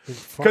 Yeah.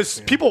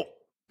 Because people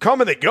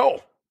come and they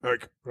go.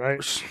 Like, Right.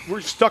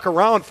 we're stuck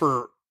around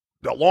for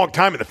a long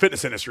time in the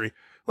fitness industry.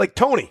 Like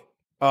Tony.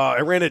 I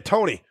ran into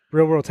Tony.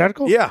 Real World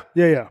Tactical? Yeah.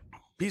 Yeah.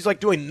 He's like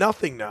doing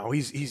nothing now.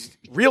 He's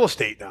real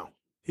estate now.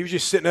 He was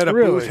just sitting at a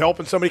Really? booth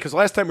helping somebody because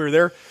last time we were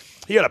there,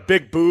 he had a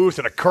big booth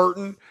and a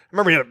curtain. I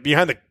remember he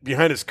had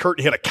behind his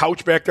curtain, he had a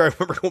couch back there. I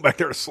remember going back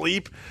there to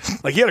sleep.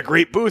 Like he had a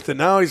great booth, and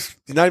now he's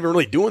not even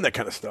really doing that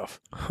kind of stuff.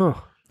 Huh.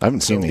 I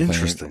haven't seen anything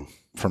Interesting.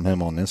 from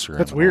him on Instagram.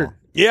 That's at weird. all.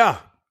 Yeah.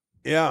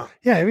 Yeah,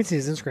 I haven't seen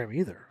his Instagram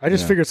either. I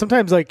just figured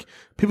sometimes like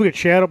people get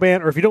shadow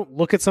banned, or if you don't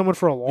look at someone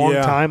for a long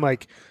Yeah. time,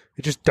 like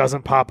it just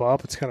doesn't pop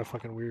up. It's kind of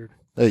fucking weird.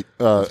 Hey,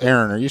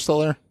 Aaron, are you still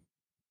there?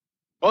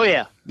 Oh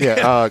yeah,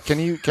 Yeah. Can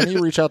you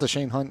reach out to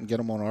Shane Hunt and get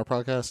him on our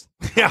podcast?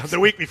 Yeah,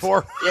 the week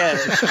before. yeah.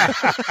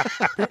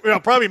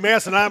 Probably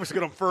Mass and Amos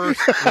get them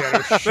first.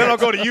 Then I'll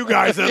go to you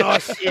guys and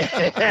us.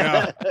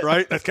 Yeah,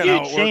 right? That's kind of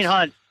how it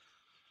works.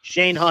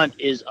 Shane Hunt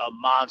is a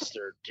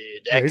monster, dude.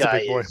 Yeah, That he's a guy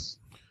big boy. is.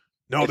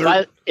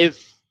 No,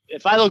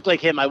 If I looked like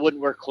him, I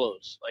wouldn't wear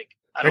clothes. Like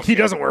I don't. Like he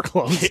care. doesn't wear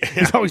clothes.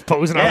 He's always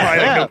posing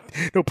Yeah,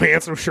 like no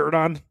pants, no shirt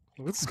on.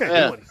 What's this guy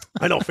Yeah. doing?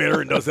 I know Fat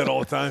Aaron does that all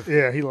the time.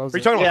 Yeah, he loves Are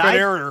you it. talking about Yeah, Fat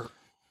Aaron or?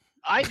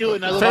 I do it.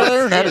 And I look Fat like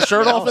Aaron had his shit,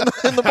 shirt you off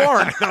know? in the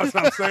barn. That's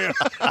what I'm saying.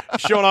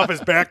 Showing off his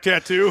back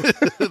tattoo.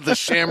 The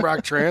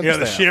Shamrock Tramp. Yeah,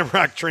 the stamp.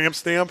 Shamrock tramp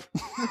stamp.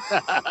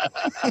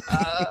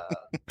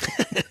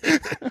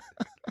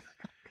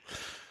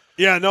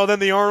 Yeah, no, then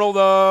the Arnold,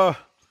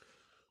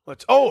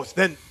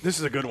 then this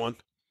is a good one.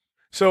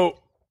 So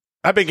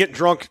I've been getting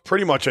drunk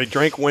pretty much. I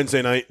drank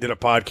Wednesday night, did a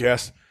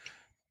podcast,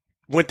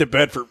 went to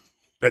bed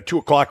at 2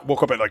 o'clock,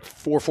 woke up at like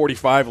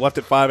 4:45, left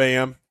at 5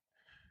 a.m.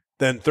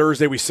 Then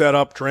Thursday we set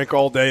up, drank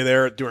all day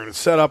there during the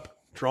setup,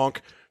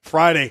 drunk.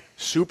 Friday,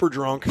 super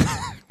drunk.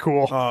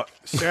 Cool.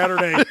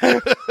 Saturday,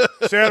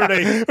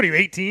 What are you,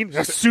 18?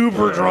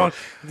 Super drunk.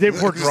 They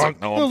were drunk.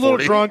 No, a I'm little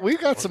 40. drunk. We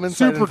got some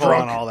inside Super info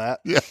drunk. on all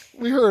that. Yeah.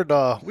 We heard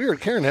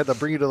Karen had to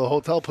bring you to the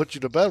hotel, put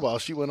you to bed while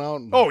she went out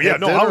and oh yeah,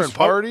 had no, dinner I was and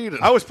partied.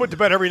 I was put to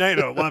bed every night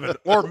at 11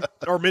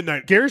 or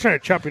midnight. Gary's trying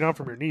to chop you down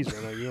from your knees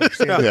right now. You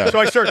understand? Yeah. So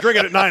I started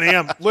drinking at 9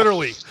 a.m.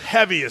 Literally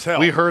heavy as hell,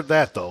 We heard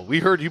that though. We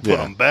heard you put Yeah.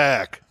 them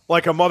back.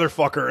 like a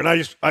motherfucker, and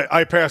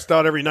I passed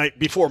out every night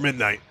before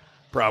midnight,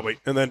 probably,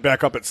 and then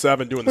back up at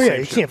 7 doing the Oh, yeah, same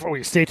you shit.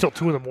 can't stay till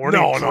 2 in the morning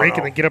No, and no, drink no.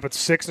 and then get up at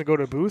 6 and go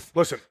to a booth.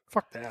 Listen,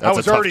 Fuck that. That's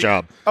a tough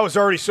job. I was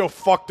already so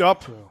fucked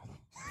up.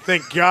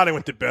 Thank God I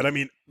went to bed. I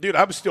mean, dude,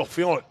 I was still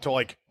feeling it till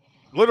like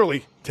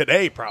literally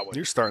today, probably.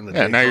 You're starting the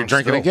Yeah, day now you're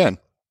drunk drinking still. again.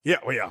 Yeah,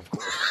 well, yeah, of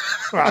course.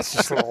 Well, that's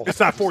just a little, It's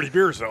not 40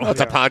 beers though.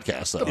 That's a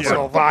podcast, though. a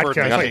little vodka.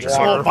 Yeah, It's it's like A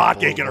little water.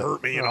 vodka ain't gonna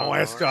hurt me, you know.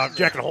 Ask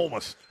Jack and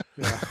Holmes.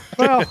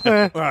 Well,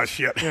 Oh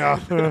shit. yeah.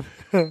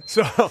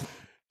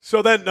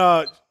 So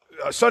then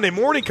Sunday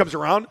morning comes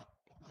around.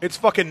 It's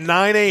fucking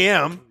 9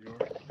 a.m.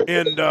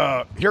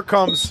 And here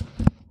comes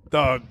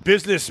the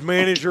business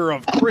manager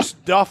of Chris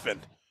Duffin.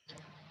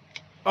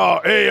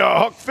 Hey,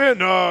 Huck Finn.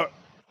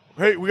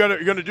 Hey,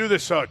 you're gonna do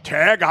this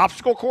tag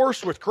obstacle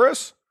course with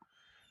Chris?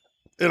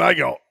 And I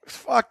go,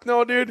 fuck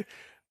no, dude.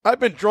 I've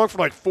been drunk for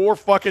like 4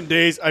 fucking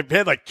days. I've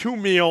had like 2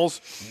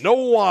 meals, no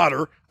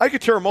water. I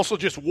could tear a muscle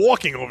just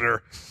walking over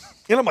there.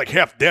 And I'm like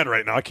half dead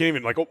right now. I can't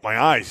even like open my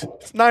eyes.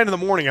 It's 9 in the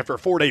morning after a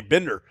 4-day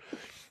bender.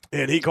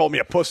 And he called me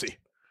a pussy.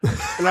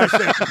 And I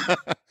said,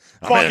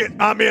 fuck it,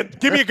 I'm in.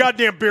 Give me a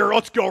goddamn beer.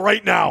 Let's go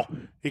right now.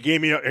 He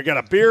gave me I got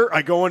a beer.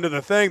 I go into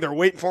the thing. They're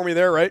waiting for me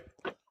there, right?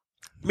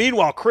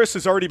 Meanwhile, Chris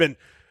has already been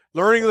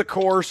learning the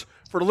course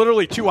for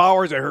literally 2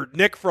 hours. I heard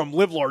Nick from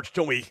Live Large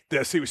tell me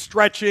this. He was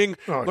stretching,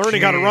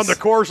 learning how to run the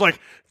course. Like,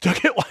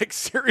 took it like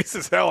serious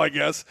as hell, I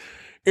guess.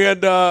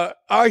 And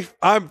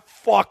I'm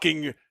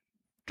fucking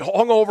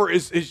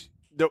hungover.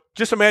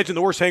 Just imagine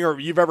the worst hangover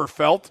you've ever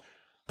felt.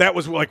 That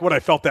was like what I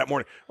felt that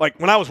morning. Like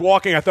when I was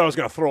walking, I thought I was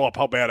going to throw up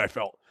how bad I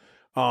felt.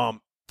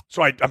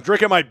 So I'm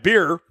drinking my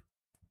beer,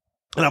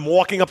 and I'm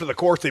walking up to the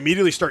course. They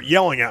immediately start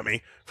yelling at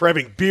me for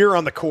having beer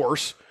on the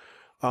course.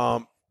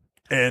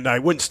 And I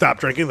wouldn't stop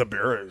drinking the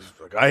beer. It was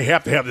like, I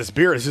have to have this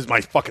beer. This is my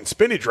fucking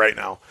spinach right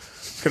now.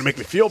 It's going to make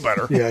me feel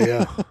better.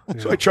 Yeah.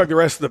 So I chugged the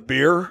rest of the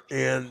beer,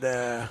 and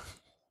the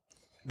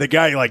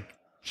guy like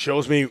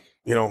shows me,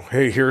 you know,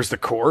 hey, here's the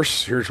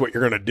course. Here's what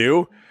you're going to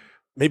do.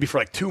 Maybe for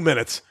like 2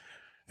 minutes.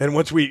 And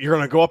once you're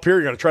going to go up here,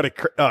 you're going to try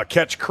to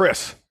catch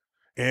Chris.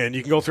 And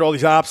you can go through all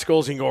these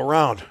obstacles. You can go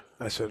around.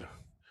 I said,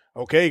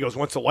 okay. He goes,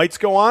 once the lights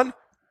go on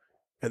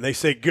and they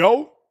say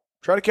go,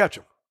 try to catch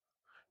him.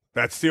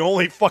 That's the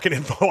only fucking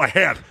info I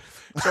had.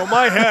 So in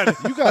my head,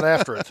 You got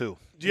after it too.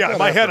 yeah, in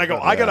my head, I go,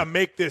 I got to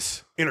make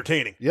this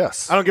entertaining.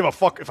 Yes. I don't give a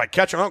fuck if I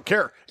catch him. I don't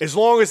care. As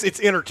long as it's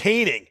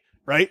entertaining,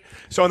 right?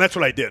 So, and that's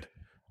what I did.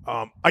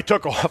 I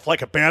took off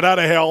like a bat out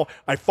of hell.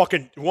 I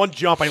fucking, one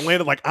jump, I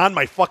landed like on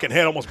my fucking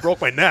head, almost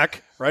broke my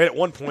neck, right, at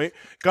one point.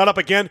 Got up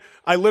again.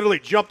 I literally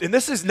jumped, and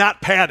this is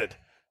not padded.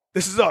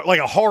 This is like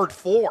a hard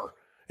floor.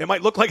 It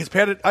might look like it's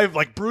padded. I have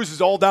like bruises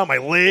all down my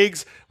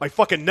legs. My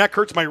fucking neck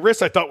hurts. My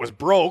wrist I thought was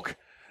broke.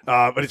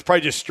 But it's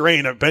probably just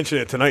strained. I'm benching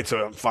it tonight,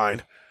 so I'm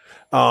fine.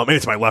 And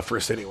it's my left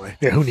wrist anyway.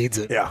 Yeah, who needs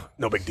it? Yeah,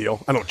 no big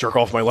deal. I don't jerk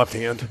off my left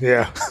hand.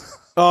 Yeah.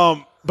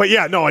 But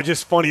yeah, no, I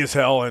just funny as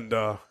hell, and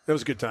it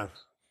was a good time.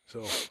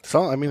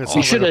 So I mean, it You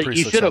sounds should like a have pretty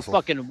you should have successful.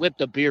 fucking whipped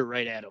a beer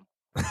right at him.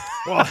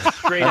 Well,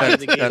 Straight out of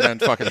the gate. And then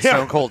fucking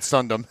Stone Cold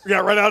stunned him. yeah,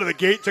 right out of the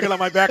gate, took it out of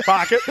my back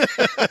pocket.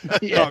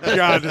 Yeah. Oh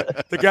God,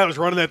 the guy was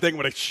running that thing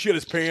when I shit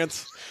his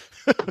pants.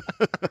 Hey,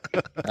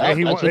 That's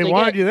what they they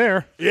wanted get. you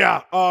there.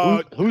 Yeah,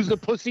 Who's the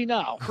pussy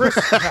now?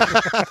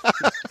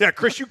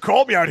 Chris, you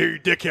called me out here, you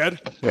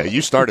dickhead. Yeah,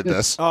 you started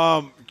this.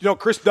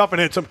 Chris Duffin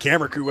had some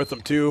camera crew with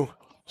him too,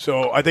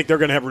 so I think they're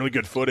going to have really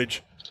good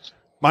footage.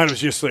 Mine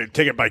was just like,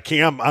 taken by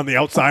Cam on the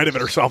outside of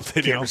it or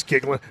something. You know? Cam's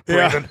giggling.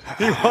 Yeah, breathing.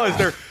 he was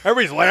there.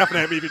 Everybody's laughing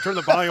at me. If you turn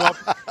the volume up,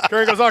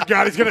 Karen goes, "Oh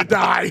God, he's going to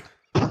die,"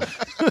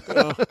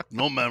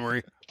 No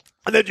memory.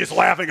 and then just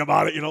laughing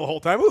about it, the whole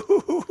time.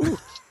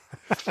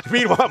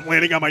 Meanwhile, I'm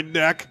landing on my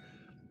neck.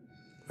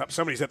 Oh,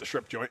 somebody's at the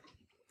strip joint.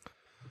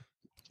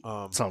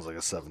 Sounds like a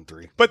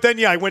 7-3. But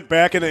then, I went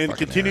back and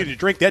continued to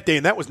drink that day,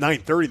 and that was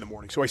 9:30 in the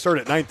morning. So I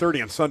started at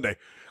 9:30 on Sunday.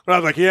 But I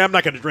was like, I'm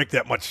not going to drink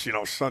that much,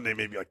 Sunday,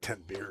 maybe like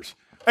 10 beers.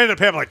 I ended up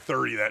having like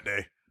 30 that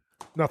day.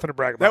 Nothing to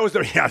brag about. That was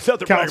the, something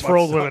to brag Counts about for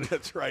old Sunday. women.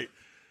 That's right.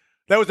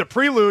 That was the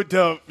prelude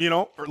to,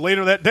 or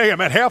later that day,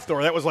 I'm at Half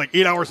Door. That was like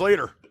 8 hours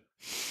later.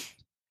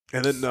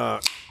 And then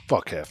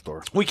Fuck Half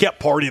Door. we kept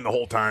partying the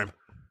whole time.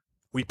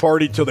 We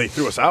partied till they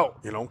threw us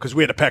out, because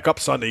we had to pack up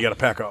Sunday. You got to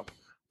pack up.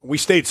 We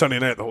stayed Sunday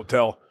night at the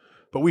hotel.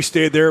 But we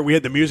stayed there. We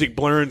had the music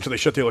blaring until they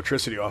shut the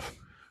electricity off.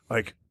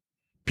 Like,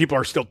 people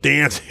are still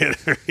dancing.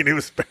 And it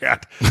was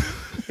bad.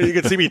 And you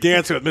could see me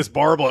dancing with Miss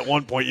Barble at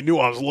one point. You knew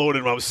I was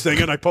loaded when I was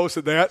singing. I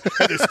posted that.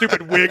 Had this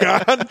stupid wig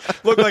on.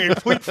 Looked like a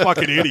complete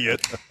fucking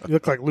idiot. You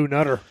look like Lou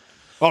Nutter.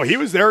 Oh, he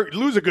was there.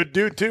 Lou's a good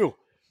dude, too.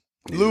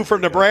 Lou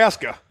from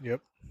Nebraska.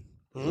 Yep.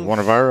 One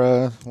of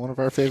our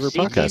favorite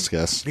C-Team. podcast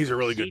guests. He's a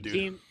really good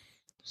dude.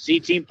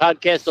 C-Team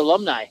podcast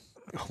alumni.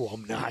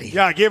 Alumni.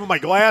 Yeah, I gave him my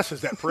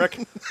glasses, that prick.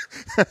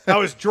 I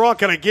was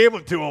drunk, and I gave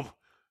them to him.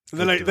 And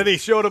then he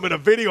showed him in a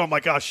video. I'm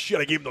like, oh, shit,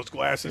 I gave him those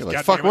glasses. You're like,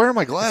 God fuck, damn it. where are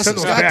my glasses? Send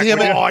those God back, damn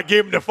it. Oh, I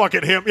gave them to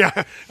fucking him.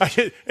 Yeah.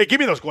 Hey, give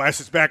me those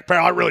glasses back,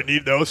 pal. I really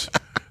need those.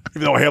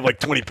 Even though I have like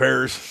 20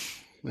 pairs.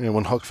 Yeah,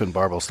 when Huck Finn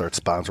Barbell starts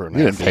sponsoring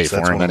You didn't pay athletes, for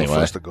that's him one of the anyway.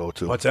 first to go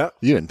to. What's that?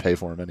 You didn't pay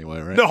for them anyway,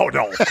 right? No, of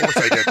course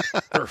I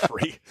did. They're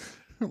free.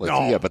 Like,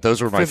 no. Yeah, but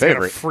those were my Finn's got a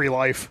favorite. free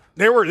life.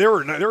 They were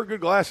good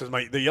glasses.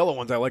 The yellow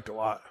ones I liked a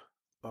lot.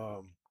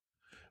 But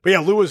yeah,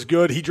 Lou was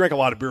good. He drank a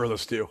lot of beer with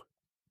us too.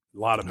 A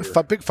lot of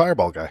beer. Big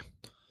Fireball guy.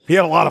 He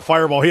had a lot of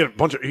Fireball. He had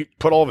he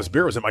put all of his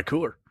beer was in my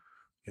cooler.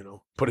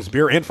 Put his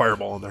beer and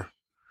Fireball in there.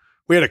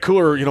 We had a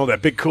cooler,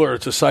 that big cooler.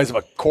 It's the size of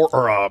a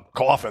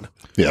coffin.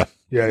 Yeah.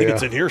 Yeah, I think yeah.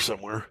 it's in here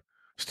somewhere.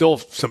 Still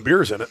some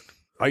beers in it.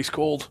 Ice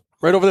cold.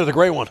 Right over there, the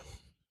gray one.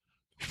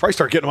 Should probably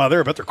start getting them out of there.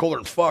 I bet they're colder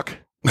than fuck.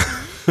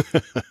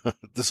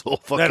 This whole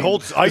fucking That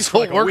holds ice this for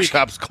whole like a week.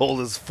 workshop's cold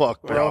as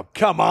fuck, bro. Bro,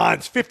 come on.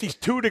 It's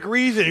 52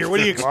 degrees in here. What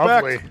do you expect?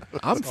 Lovely.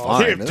 I'm Hey,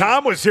 fine. if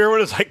Tom was here when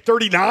it was like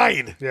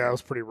 39. Yeah, it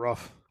was pretty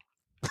rough.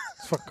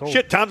 It's fucking cold.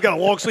 Shit, Tom's got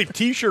a long sleeve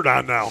T-shirt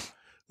on now.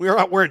 We are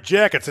out wearing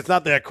jackets. It's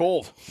not that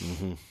cold.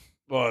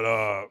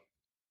 But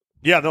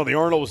yeah, no, the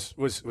Arnold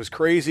was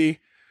crazy.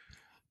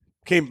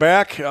 Came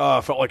back,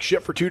 felt like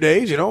shit for 2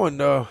 days,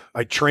 and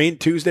I trained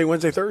Tuesday,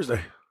 Wednesday,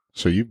 Thursday.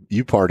 So you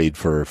partied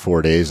for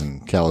 4 days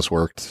and Callis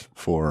worked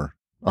for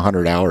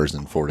 100 hours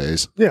in 4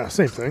 days. Yeah,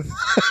 same thing.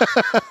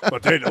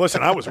 But dude,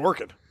 listen, I was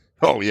working.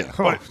 Oh, yeah.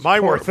 But my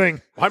Poor work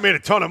thing. I made a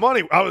ton of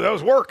money. That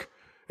was work.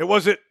 It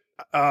wasn't.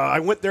 I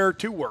went there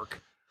to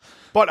work,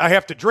 but I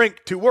have to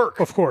drink to work.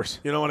 Of course.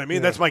 You know what I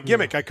mean? That's my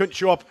gimmick. I couldn't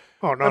show up.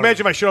 Oh, no,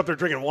 Imagine if I showed up there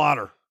drinking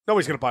water.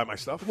 Nobody's going to buy my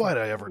stuff. Why'd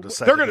I ever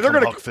decide They're to gonna- they're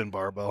become gonna- Huck Finn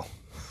Barbell?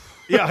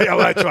 Yeah, well,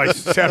 that's why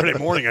Saturday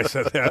morning I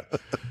said that.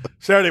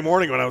 Saturday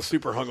morning when I was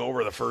super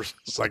hungover, the first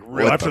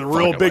What after the the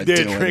real fuck big am I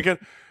day of doing? drinking,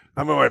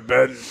 I'm in my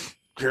bed. And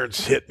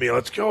Karen's hit me.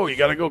 Let's go. You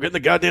got to go get in the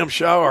goddamn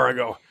shower. I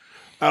go.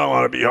 I don't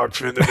want to be Huck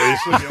Finn today.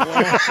 So leave me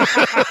alone.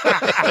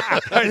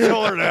 I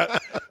told her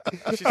that.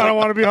 She's I don't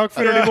want to be Huck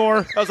Finn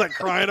anymore. I was like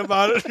crying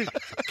about it.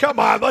 Come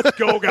on, let's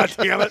go,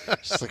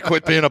 goddammit. Just like,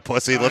 quit being a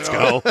pussy. Let's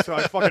go. So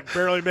I fucking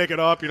barely make it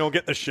up, get in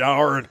the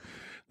shower, and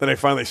then I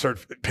finally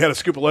had a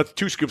scoop of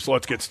two scoops of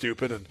Let's Get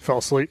Stupid, and Fell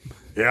asleep.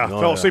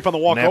 fell asleep on the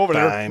walk Nap over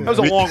there. time. That was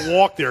a long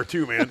walk there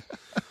too, man.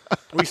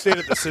 We stayed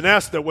at the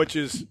Sinesta, which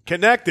is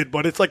connected,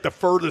 but it's like the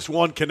furthest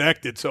one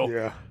connected. So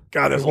Yeah.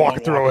 God, that's Just a long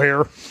walking through walk.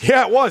 O'Hare.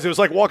 Yeah, it was. It was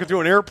like walking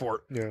through an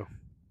airport. Yeah.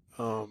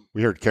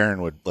 We heard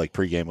Karen would like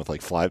pregame with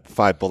like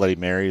five Bloody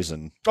Marys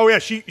and Oh yeah,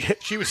 she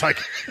was like,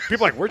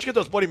 people are like, where'd you get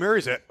those Bloody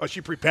Marys at? Oh,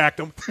 she prepacked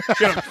them.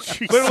 She had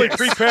them literally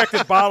prepacked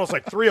in bottles,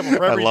 like 3 of them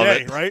for every love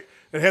day, it. right?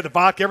 It had the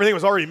vodka, everything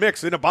was already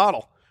mixed in a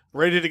bottle,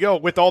 ready to go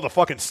with all the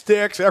fucking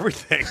sticks,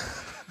 everything.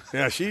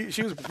 Yeah, she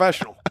was a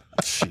professional.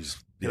 She's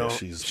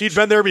She'd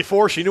been there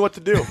before. She knew what to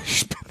do.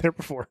 She's been there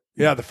before.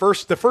 Yeah, the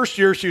first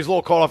year she was a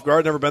little caught off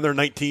guard. Never been there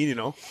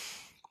 19,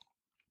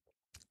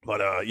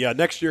 But yeah,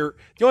 next year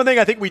the only thing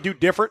I think we do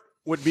different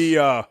would be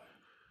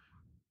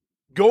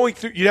going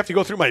through. You'd have to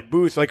go through my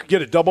booth, like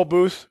get a double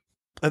booth,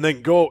 and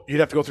then you'd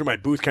have to go through my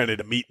booth kind of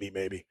to meet me,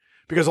 maybe.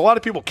 Because a lot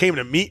of people came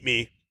to meet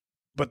me,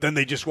 but then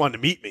they just wanted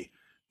to meet me.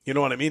 You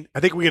know what I mean? I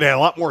think we could have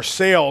a lot more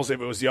sales if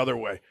it was the other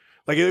way.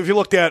 Like if you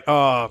looked at,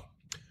 let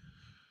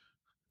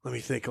me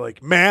think,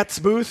 like Matt's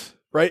booth,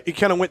 right? He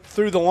kind of went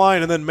through the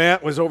line, and then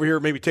Matt was over here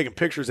maybe taking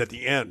pictures at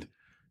the end.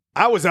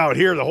 I was out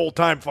here the whole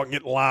time fucking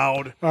getting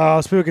loud.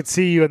 So people could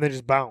see you and then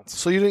just bounce.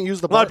 So you didn't use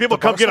the A bar? lot of people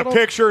the bar come get a setup?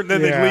 picture, and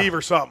then Yeah. they leave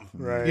or something.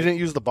 Right. You didn't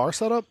use the bar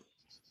setup?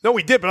 No,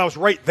 we did, but I was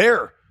right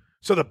there.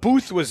 So the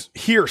booth was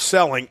here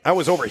selling. I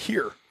was over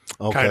here.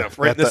 Okay. Kind of,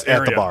 right at in this the, At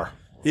the area. bar.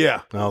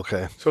 Yeah.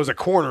 Okay. So it was a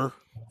corner.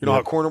 You know how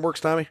a corner works,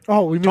 Tommy?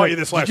 Oh, we Taught you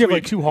this did last you have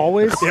week. like 2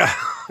 hallways? Yeah.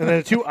 And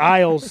then 2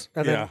 aisles,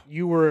 and Yeah. then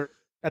you were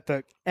at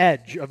the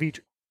edge of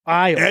each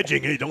aisle.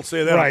 Edging. Hey, don't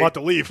say that. Right. I'm about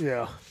to leave.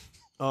 Yeah.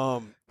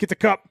 Um, Get the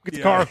cup. Get the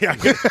yeah, car. Yeah,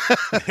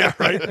 yeah,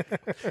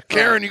 right.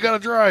 Karen, you got to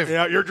drive.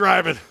 Yeah, you're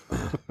driving.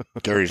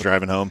 Gary's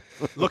driving home.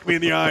 Look me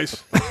in the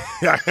eyes.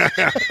 Yeah,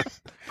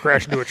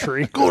 Crash into a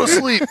tree. Go to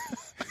sleep.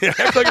 yeah.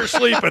 Act like you're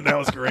sleeping. That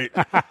was great.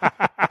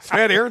 Is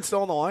Matt Aaron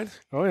still on the line?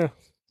 Oh yeah.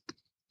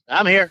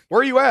 I'm here.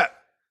 Where are you at?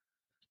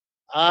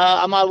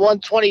 I'm on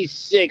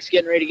 126,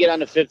 getting ready to get on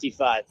to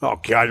 55. Oh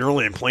God, you're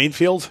only in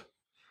Plainfield.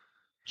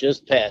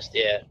 Just passed,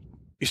 yeah.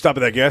 You stop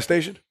at that gas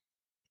station?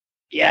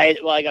 Yeah,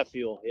 I got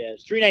fuel. Yeah,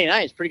 it's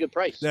 $3.99. It's a pretty good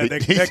price.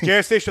 That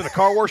gas station, the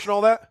car wash and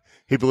all that?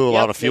 He blew a Yep.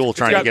 lot of fuel It's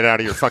trying got- to get out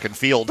of your fucking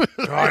field.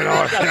 I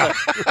know. Yeah.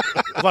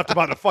 Left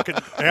about a fucking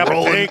half a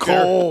Rolling tank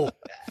there. coal.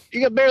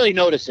 You can barely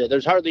notice it.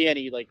 There's hardly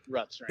any like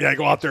ruts. Or Yeah, I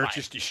go anything. out there, it's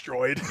just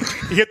destroyed.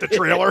 You hit the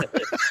trailer.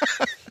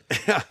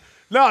 Yeah.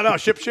 No,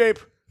 ship shape.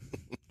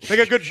 They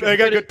got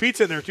good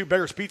pizza in there too.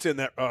 Beggar's Pizza in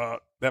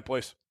that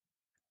place.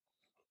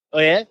 Oh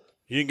yeah,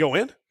 You didn't go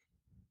in?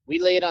 we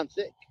lay it on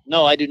thick.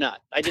 No, I do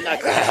not. I did not.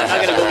 I'm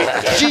not gonna go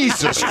get gas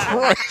Jesus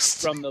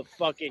Christ. from the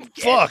fucking.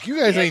 Fuck, you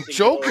guys ain't gas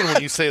joking station.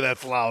 when you say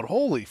that loud.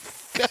 Holy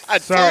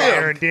God Sorry,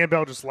 damn. Aaron. Dan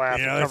Bell just laughed.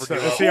 Yeah, and that's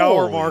covered you up. the hour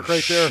Holy mark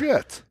right there.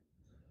 Shit.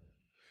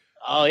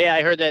 Oh yeah,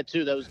 I heard that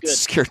too. That was good.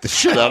 Scared the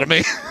shit out of me.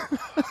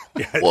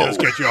 Yeah, it Whoa. does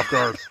get you off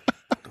guard.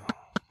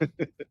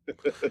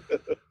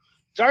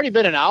 It's already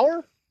been an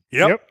hour.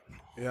 Yep.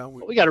 Yeah.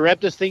 We got to wrap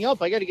this thing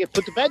up. I got to get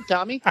put to bed,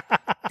 Tommy.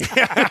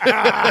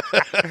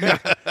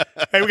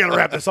 Hey, we got to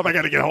wrap this up. I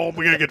got to get home.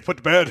 We got to get put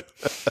to bed.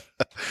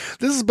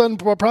 This has been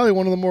probably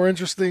one of the more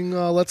interesting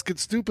Let's Get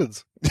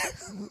Stupids.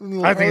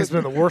 I think it's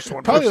been the worst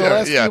one. Probably the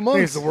last Yeah. few I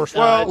think it's months. the worst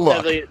No, one. Well, it's look,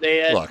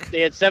 definitely-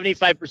 they had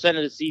 75%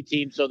 of the C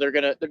team, so their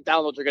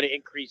downloads are gonna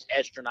increase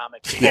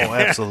astronomically. Oh,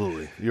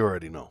 absolutely. You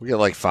already know. We got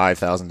like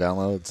 5,000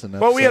 downloads. In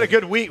Well, we had a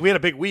episode. good week. We had a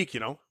big week,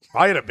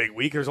 I had a big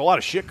week. There's a lot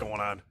of shit going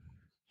on.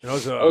 It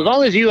was, As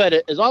long as you had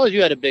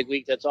a big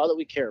week, that's all that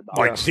we care about.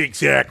 like,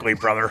 exactly,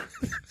 brother.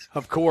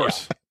 Of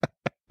course.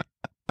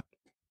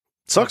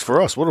 Sucks for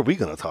us. What are we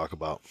going to talk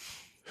about?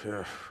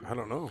 I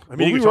don't know. I Well,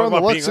 mean, you we can were talk on the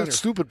about Let's being on Get here.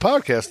 Stupid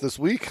podcast this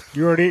week.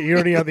 You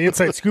already on the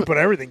inside scoop on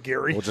everything,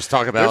 Gary. We'll just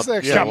talk about. There's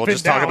actually- Yeah, we'll Pinned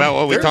just talk down. about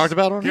what we There's- talked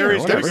about on here.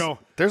 Gary's got to whatever. go.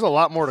 There's a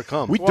lot more to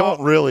come. We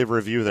don't really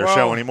review their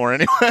show anymore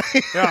anyway.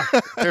 Yeah.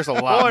 There's a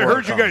lot Well, I more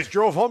heard to you come. guys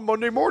drove home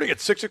Monday morning at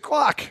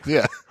 6:00.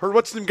 Yeah. Heard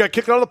what's them got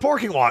kicked out of the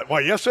parking lot. Why?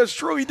 Yes, that's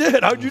true. He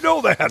did. How'd you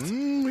know that?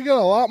 We got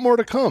a lot more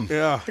to come.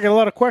 Yeah. I got a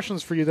lot of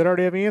questions for you that I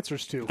already have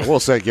answers to. I will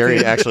say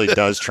Gary actually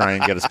does try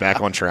and get us back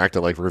on track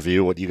to like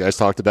review what you guys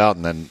talked about,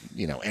 and then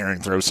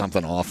Aaron throws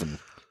something off, and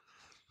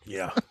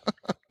Yeah.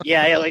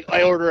 Yeah, like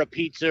I order a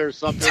pizza or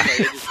something. Like,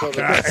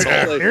 I just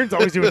go like, Aaron's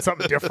always doing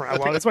something different. I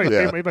love it. That's why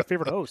Yeah. he's my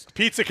favorite host.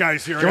 Pizza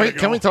guy's here. I can we gotta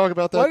can go. we talk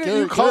about that? Why didn't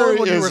you call Gary him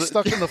when you is- were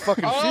stuck in the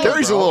fucking field?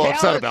 Gary's a bro? little Alex.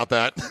 upset about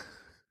that.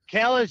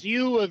 Callis,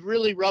 you have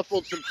really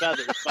ruffled some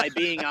feathers by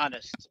being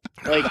honest.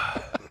 Like,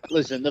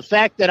 listen, the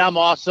fact that I'm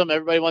awesome,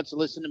 everybody wants to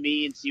listen to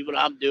me and see what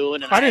I'm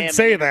doing. And I didn't am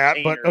say an that,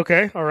 but entertainer.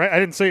 okay, all right. I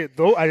didn't say it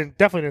though.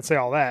 Definitely didn't say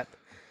all that.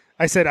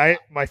 I said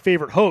my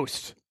favorite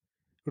host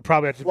would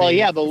probably have to Well, be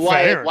yeah, but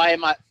Fat Aaron.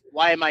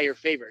 why am I your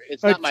favorite?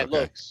 It's not my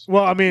looks.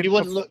 Well, I mean, You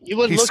wouldn't look. You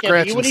wouldn't He look at me.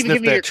 scratched You and wouldn't even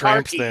give sniffed me your that car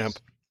tramp keys.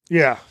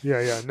 stamp.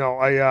 yeah.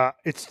 No,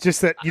 it's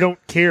just that you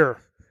don't care.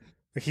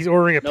 Like he's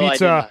ordering a No, I do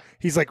pizza. not.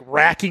 He's like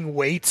racking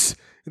weights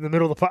in the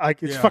middle of the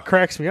like. It Yeah. fuck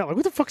cracks me up. Like,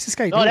 what the fuck's this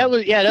guy No, doing? that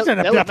was He's that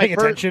not was paying my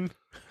first. attention.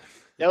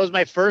 That was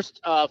my first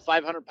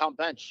 500-pound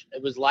bench.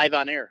 It was live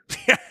on air.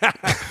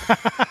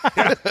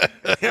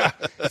 Yeah.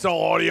 It's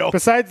all audio.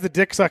 Besides the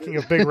dick sucking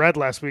of Big Red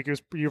last week,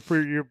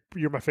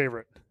 you're my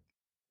favorite.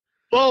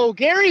 Whoa,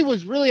 Gary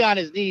was really on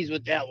his knees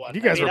with that one.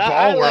 You guys I mean, are I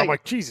baller. I'm like-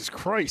 like, Jesus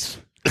Christ.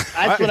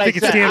 That's You what I think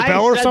it's said. Dan I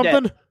Bell or said that.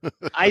 something?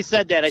 I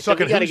said that. I said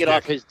Sucking we got to whose get dick?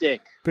 off his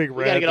dick. Big We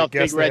Red. gotta get the off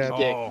Big guest they Red's had.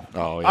 dick. Oh.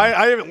 Oh, yeah.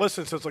 I haven't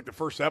listened since like the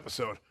first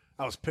episode.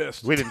 I was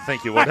pissed. We didn't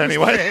think you would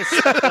anyway.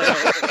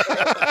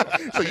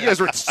 So you guys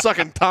were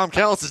sucking Tom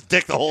Callis'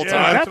 dick the whole Yeah,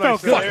 time. That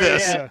felt Fuck good.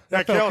 this. Yeah, That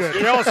that felt Callis,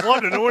 good. Callis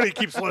loved it. Nobody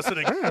keeps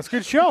listening. Yeah, it's a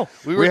good show.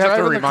 We We have to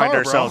driving the remind car,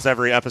 ourselves bro.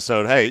 every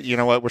episode, hey, you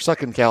know what? We're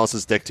sucking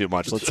Callis' dick too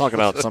much. Let's talk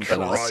about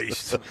something else.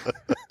 Christ.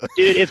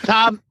 Dude, if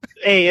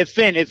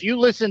Finn, if you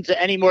listen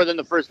to any more than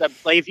the first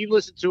episode, like if you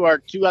listen to our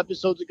 2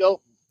 episodes ago,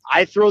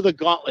 I throw the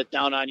gauntlet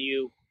down on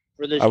you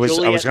for this. I was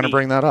Juliet going to meet.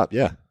 bring that up.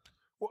 Yeah.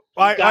 You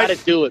gotta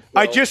do it.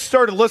 Bro. I just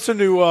started listening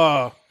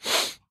to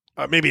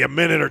maybe a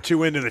minute or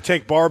two into the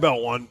tank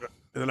barbell one,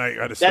 and then I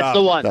had to stop. That's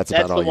the one. That's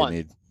That's about the all one. you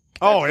need.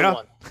 Oh, That's the yeah?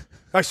 one.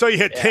 I saw you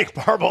hit tank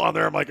barbell on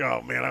there. I'm like,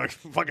 oh, man, I'm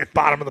fucking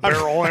Bottom of the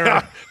barrel,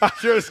 Aaron. I'm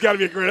sure it's got to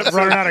be a great episode.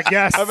 Running out of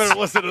guests. I better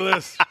listen to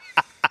this.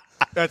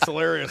 That's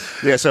hilarious.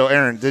 Yeah. So,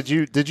 Aaron, did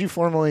you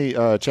formally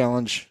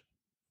challenge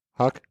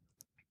Huck?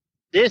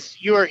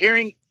 This you are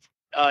hearing.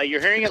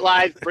 You're hearing it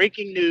live.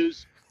 Breaking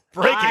news.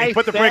 Breaking.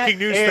 Put the breaking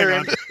news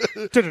Aaron.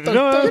 thing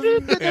on.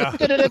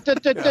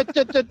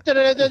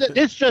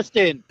 This just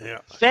in. Yeah.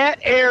 Fat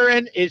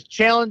Aaron is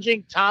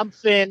challenging Tom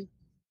Finn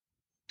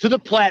to the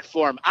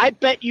platform. I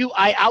bet you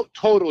I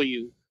out-total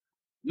you.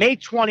 May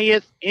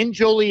 20th in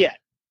Joliet.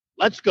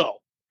 Let's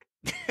go.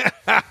 You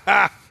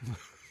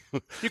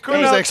It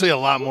couldn't was have. actually a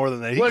lot more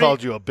than that. He What do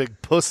called you a big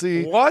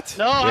pussy. What?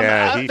 No,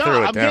 Yeah, he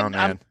threw it down, getting,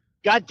 man.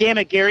 God damn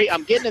it, Gary.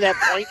 I'm getting to that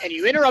point, and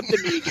you interrupted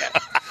me again.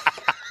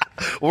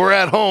 We're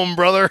at home,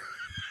 brother.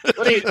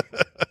 What are you,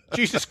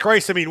 Jesus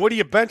Christ. I mean, what do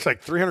you bench?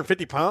 Like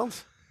 350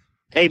 pounds?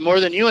 hey, more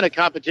than you in a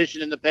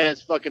competition in the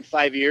past fucking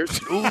 5 years.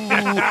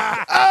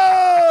 Oh!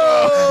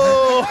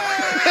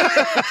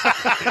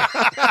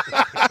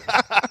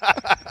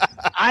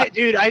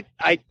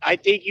 I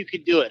think you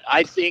can do it.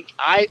 I think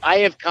I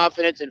have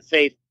confidence and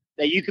faith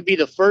that you could be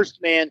the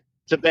first man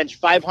to bench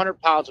 500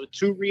 pounds with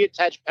 2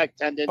 reattached pec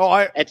tendons Oh,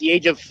 at the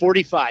age of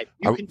 45.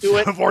 You can do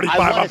it. 45,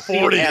 I wanna I'm see it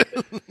 40.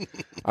 happen.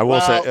 I will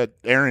Well- say,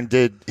 Aaron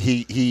did.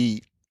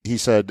 He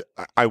said,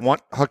 "I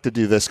want Huck to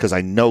do this because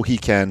I know he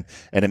can,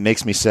 and it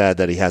makes me sad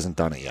that he hasn't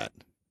done it yet."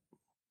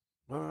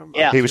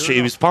 Yeah. He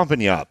was pumping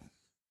you up.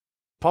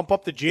 Pump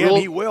up the jam. Rule-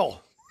 He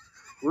will.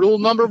 Rule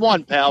number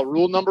 1, pal.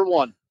 Rule number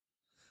 1.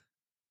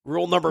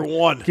 Rule number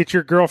 1. Get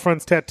your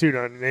girlfriend's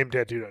name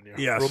tattooed on you.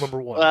 Yes. Rule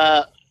number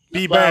 1.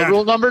 Be bad.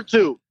 Rule number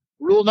 2.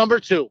 Rule number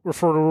 2.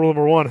 Refer to rule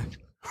number 1.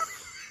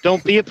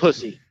 Don't be a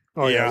pussy.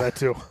 Oh yeah, Yeah. that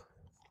too.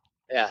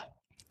 Yeah.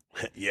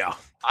 Yeah.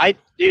 I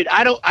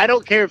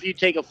don't care if you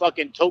take a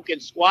fucking token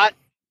squat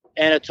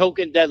and a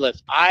token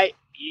deadlift.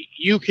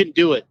 You can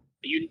do it.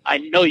 I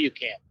know you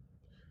can.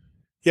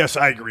 Yes,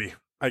 I agree.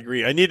 I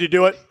need to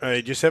do it. I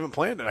just haven't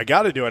planned it. I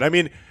got to do it. I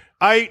mean,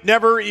 I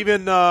never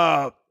even,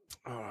 what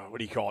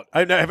do you call it? I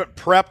haven't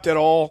prepped at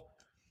all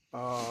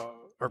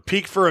or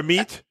peaked for a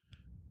meet.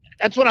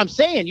 That's what I'm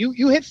saying.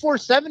 You hit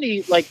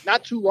 470 like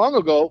not too long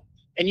ago,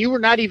 and you were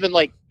not even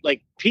like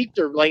peaked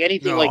or like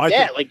anything No, like I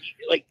that. think-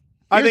 Like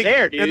I you're think,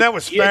 there, dude. and that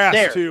was It's fast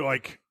there. too,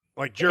 like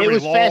It Jeremy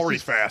was fast Lawry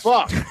as fast.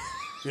 fuck.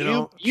 You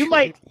know, you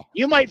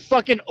might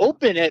fucking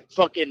open at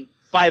fucking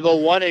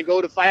 501 and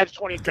go to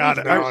 523. God,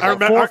 I No,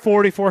 remember.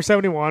 440,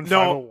 471, No,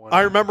 501.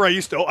 I remember I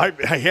used to. I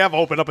have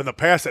opened up in the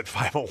past at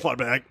 501,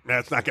 but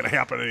that's not going to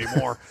happen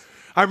anymore.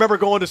 I remember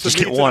going to some Just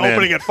get meets one and in.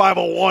 opening at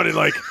 501, and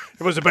like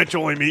it was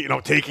eventually me,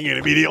 taking it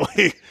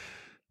immediately.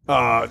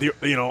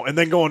 And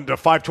then going to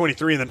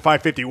 523 and then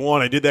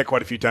 551. I did that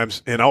quite a few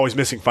times, and always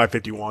missing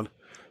 551.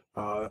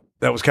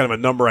 That was kind of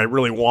a number I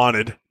really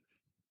wanted.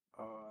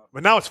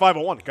 But now it's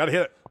 501. Got to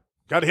hit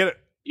it.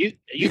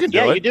 You can do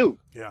yeah, it. you do.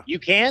 Yeah. You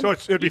can. So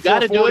it'd be you got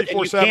to do 440, it, and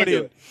you can 470, do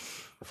and it.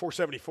 or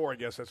 474. I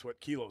guess that's what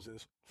kilos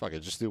is. Fuck it,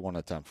 just do one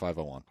attempt.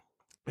 501.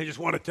 I just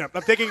one attempt.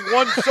 I'm taking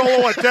one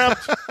solo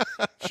attempt.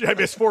 Shit, I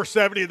missed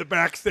 470 in the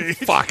backstage.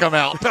 Fuck, I'm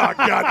out. Oh,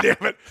 God damn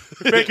it.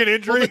 Fake an Well,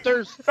 injury. but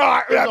there's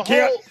I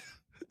can't.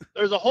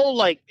 there's a whole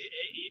like,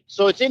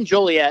 so it's in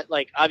Joliet,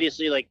 like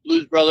obviously like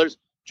Blues Brothers,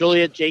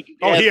 Joliet, Jake.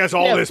 Oh, he has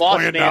all this Boss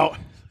planned Man. out.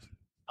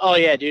 Oh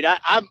yeah, dude.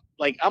 I'm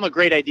a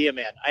great idea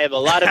man. I have a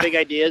lot of big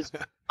ideas.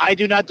 I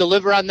do not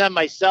deliver on them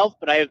myself,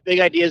 but I have big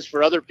ideas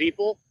for other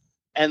people.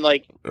 And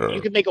like, you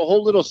can make a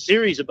whole little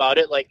series about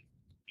it. Like,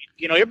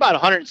 you're about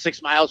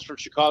 106 miles from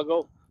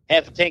Chicago,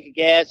 half a tank of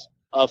gas,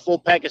 a full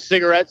pack of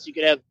cigarettes. You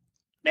could have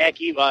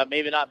Mackie,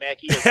 maybe not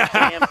Mackie.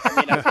 Cam.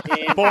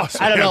 Cam. Boss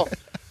I don't man. know.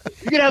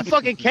 You could have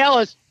fucking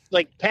Callis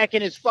like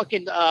packing his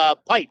fucking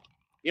pipe.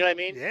 You know what I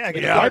mean? Yeah,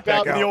 get Yeah, the I pipe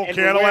back the out. old And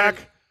we're Cadillac.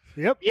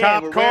 Yep. Yeah,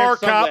 we're Cop wearing car, cop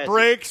sunglasses.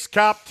 brakes,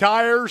 cop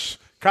tires,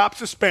 cop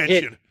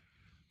suspension.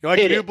 You like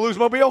the Hit new it.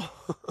 Bluesmobile?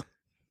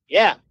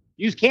 Yeah.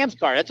 Use Cam's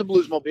car. That's a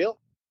Bluesmobile.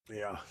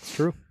 Yeah. It's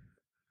true.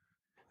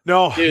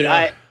 No. Dude,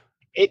 yeah.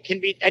 it can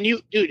be, and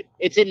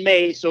it's in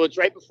May, so it's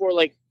right before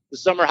like the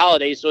summer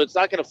holidays, so it's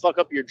not going to fuck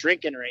up your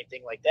drinking or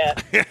anything like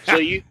that. So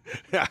you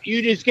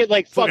just get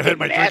like Fucking fucking had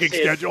my drinking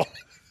massive. schedule.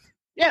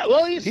 Yeah,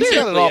 well, He's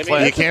got it all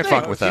planned. You can't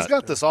fuck with He's that.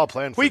 got this all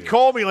planned for He you.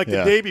 called me like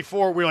Yeah. the day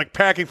before we were like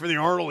packing for the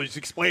Arnold. He's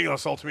explaining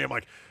this all to me. I'm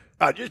like,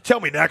 just tell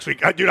me next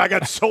week. Dude, I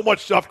got so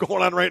much stuff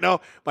going on right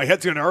now. My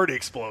head's going to already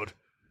explode.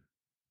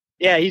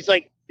 Yeah, he's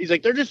like they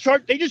just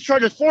charge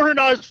us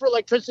 $400 for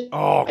electricity.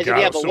 Oh, I said, God,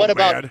 yeah, I was but so what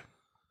about mad.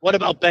 what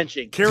about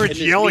benching? Karen's in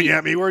this yelling meeting?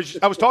 at me.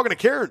 I was talking to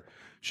Karen.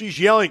 She's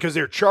yelling because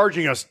they're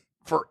charging us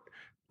for.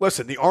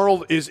 Listen, the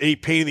Arnold is a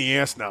pain in the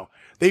ass now.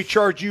 They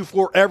charge you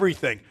for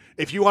everything.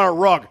 If you want a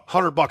rug,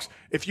 $100.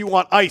 If you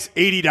want ice,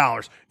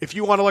 $80. If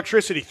you want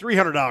electricity,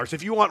 $300.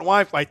 If you want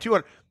Wi-Fi,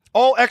 $200.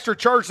 All extra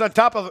charges on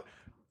top of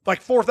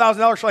like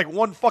 $4,000 for like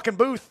one fucking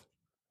booth.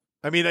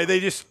 I mean,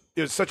 it's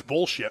such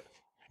bullshit.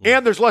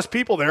 And there's less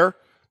people there,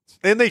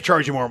 and they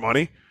charge you more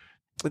money.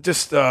 It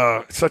just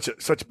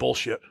such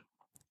bullshit.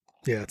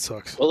 Yeah, it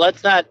sucks. Well,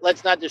 let's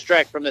not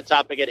distract from the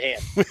topic at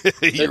hand.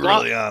 You're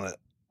really on it.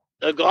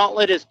 The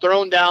gauntlet is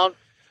thrown down.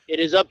 It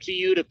is up to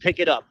you to pick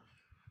it up.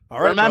 All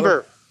right,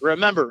 brother.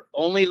 Remember,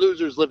 only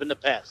losers live in the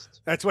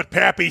past. That's what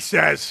Pappy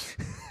says.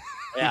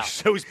 Yeah.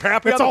 So he's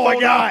Pappy. That's on the all I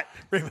phone got.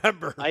 now.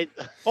 Remember, I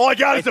all I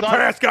got is the thought-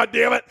 past. God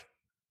damn it!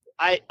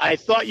 I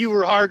thought you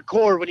were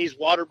hardcore when he's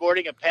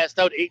waterboarding a passed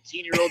out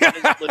 18-year-old on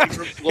his living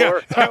room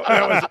floor.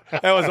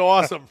 that was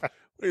awesome.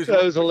 He was,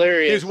 That was he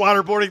hilarious. was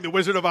waterboarding the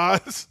Wizard of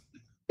Oz.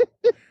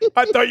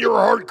 I thought you were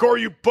hardcore,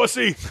 you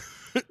pussy.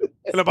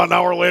 And about an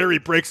hour later, he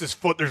breaks his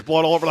foot. There's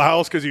blood all over the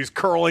house because he was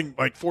curling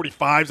like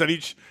 45s on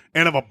each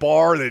end of a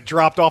bar. They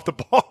dropped off the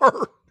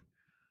bar.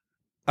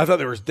 I thought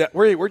there was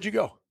where'd you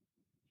go?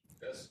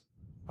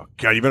 Oh,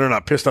 God, you better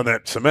not pissed on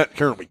that cement.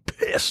 Karen will be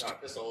pissed.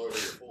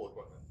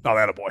 Oh,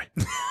 that a boy.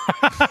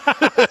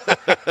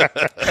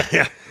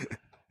 Yeah.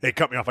 Hey,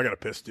 cut me off. I got to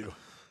piss too.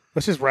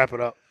 Let's just wrap it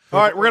up. All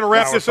right, we're going to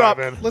wrap Hour this five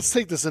up. in. Let's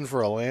take this in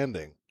for a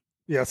landing.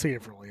 Yeah, let's take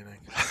it for a landing.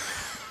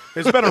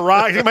 It's been a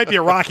rock. It might be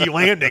a rocky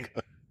landing.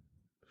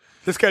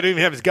 This guy didn't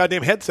even have his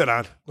goddamn headset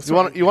on.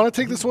 You want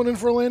to take this one in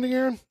for a landing,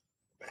 Aaron?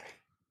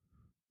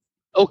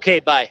 Okay,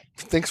 bye.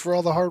 Thanks for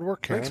all the hard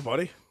work, Karen. Thanks,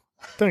 buddy.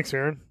 Thanks,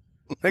 Aaron.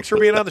 Thanks for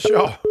being on the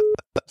show.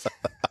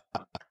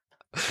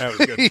 That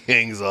was good. He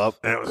hangs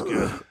up. That was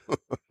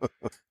good.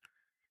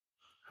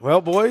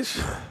 Well, boys,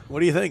 what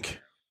do you think?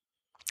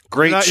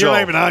 Great You're show.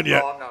 not even on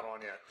yet. I'm not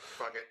on yet.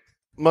 Fuck it.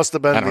 Must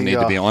have been. I don't need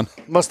to be on.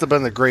 Must have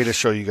been the greatest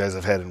show you guys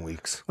have had in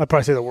weeks. I'd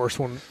probably say the worst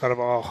one out of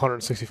all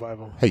 165 of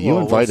them. Hey, you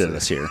Well, invited we'll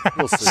us here.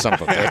 We'll see. Son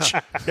of a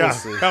bitch. Yeah,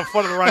 see. have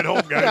fun on the ride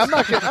home, guys.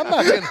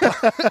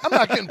 I'm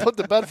not getting put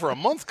to bed for a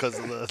month because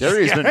of this.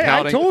 Gary's been Hey, I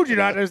pouting. told you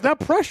not. There's not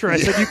pressure. I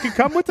said you can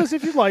come with us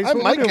if you like. I That's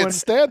what might we're doing. get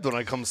stabbed when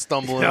I come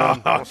stumbling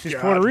in. Oh, She's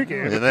God. Puerto Rican.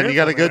 And then you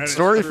got a That good is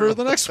story true. for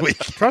the next week.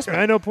 Trust me,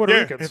 I know Puerto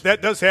Yeah, Ricans. if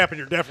that does happen,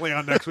 you're definitely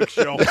on next week's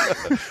show.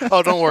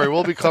 Oh, don't worry.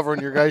 We'll be covering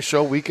your guys'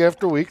 show week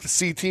after week. The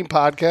C Team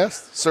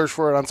Podcast. Search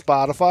for it on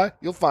Spotify.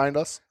 You'll find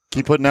us.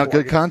 Keep putting out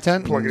good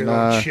content. Plugging and, it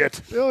on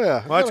shit. Oh,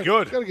 yeah. Well, that's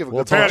good. Gotta give a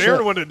We'll good talk Pat shit.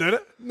 Aaron wouldn't have done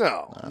it.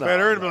 No. Pat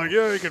Aaron would be like,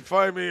 yeah, you can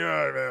find me.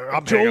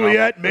 I'm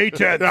Joliet, May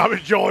 10th. I'm in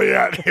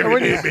Joliet. If you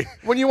When need you, me.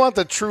 when you want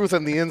the truth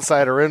and the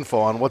insider info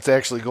on what's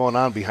actually going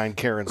on behind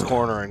Karen's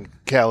Corner and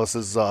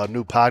Callus's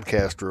new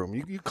podcast room,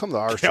 you come to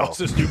our show.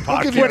 Callus's new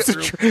We'll give you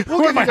podcast the- room.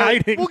 What am I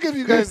hiding? We'll give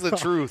you guys the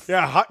truth.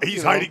 Yeah,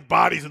 he's hiding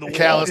bodies in the wall.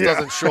 Callus Yeah.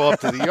 doesn't show up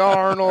to the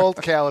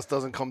Arnold. Callus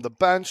doesn't come to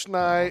bench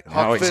night. Now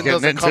Huck he's Finn getting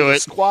doesn't into come to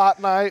it. squat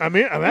night. I'm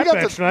We at got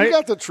bench the, night. We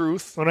got the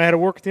truth. When I had to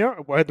work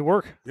I had to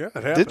work. Yeah, it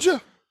happens. Did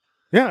you?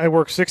 Yeah, I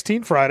worked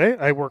 16 Friday.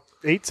 I worked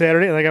 8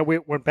 Saturday, and I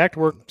went back to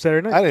work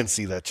Saturday night. I didn't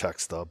see that check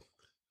stub.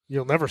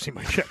 You'll never see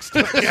my checks.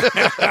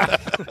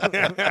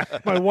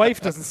 My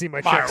wife doesn't see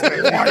my checks. wife.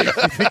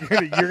 You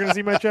think you're going to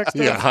see my checks?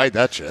 You gotta hide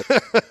that shit.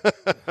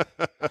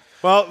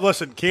 Well,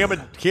 listen, Cam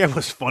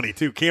was funny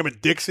too. Cam and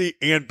Dixie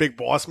and Big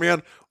Boss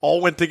Man all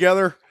went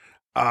together.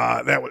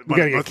 That was We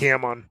got to get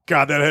Cam on.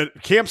 God,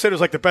 Cam said it was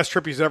like the best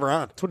trip he's ever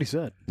on. That's what he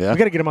said. Yeah. We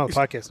got to get him on the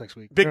podcast next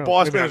week. Big No,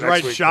 Boss maybe Man not was next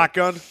riding week,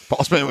 shotgun.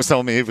 Bossman was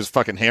telling me he was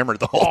fucking hammered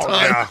the whole Oh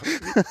time.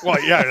 yeah.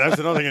 Well, yeah, that's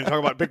another thing to talk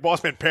about. Big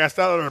Boss Man passed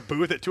out at our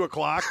booth at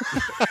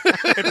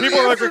 2:00, and people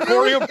are like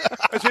recording him.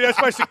 I said, "That's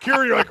my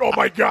security." Like, oh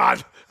my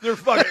god, they're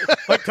fucking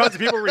like tons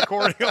of people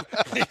recording him.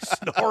 He's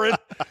snoring.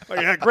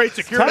 Like, yeah, great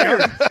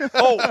security.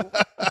 Oh,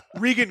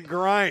 Regan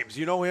Grimes,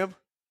 you know him?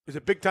 He's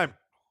a big time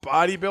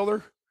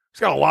bodybuilder. He's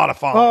got a lot of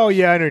followers. Oh,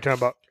 yeah, I know what you're talking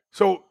about.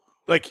 So,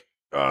 like,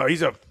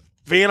 he's a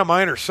fan of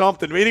mine or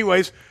something.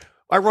 Anyways,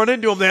 I run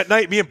into him that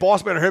night. Me and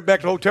Boss Man are heading back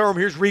to the hotel room.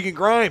 Here's Regan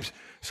Grimes.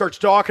 Starts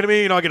talking to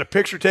me. I get a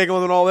picture taken with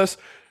him and all this.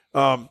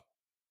 And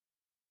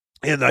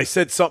I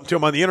said something to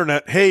him on the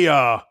internet. Hey,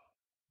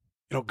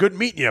 good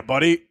meeting you,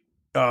 buddy.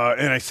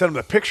 And I sent him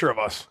the picture of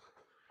us.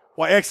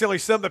 Well, I accidentally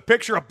sent him the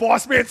picture of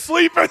Boss Man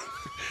sleeping.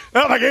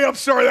 And I'm like, hey, I'm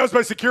sorry. That was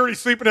my security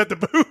sleeping at the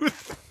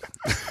booth.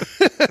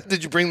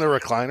 Did you bring the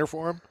recliner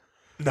for him?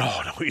 No,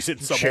 he's in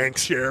some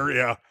Shanks. chair.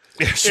 Yeah.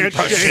 Yeah, And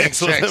Shanks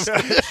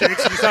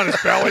he's on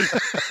his belly,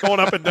 going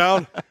up and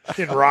down.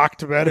 Getting rocked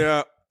to bed.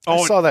 Yeah. I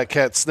Oh, saw that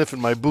cat sniffing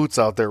my boots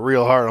out there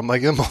real hard. I'm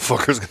like, that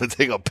motherfucker's going to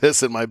take a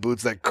piss in my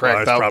boots, that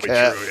cracked that's out probably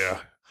cat. true,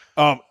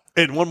 yeah.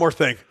 And one more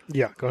thing.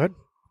 Yeah, go ahead.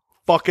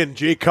 Fucking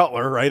Jay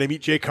Cutler, right? I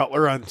meet Jay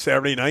Cutler on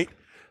Saturday night.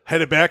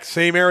 Headed back,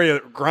 same area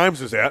that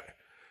Grimes was at.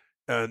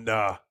 And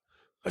I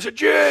said,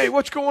 Jay,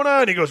 what's going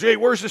on? He goes, hey,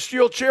 where's the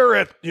steel chair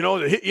at?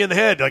 That hit you in the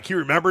head. Like, he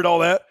remembered all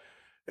that.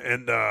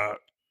 And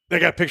they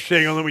got a picture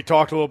taken, and then we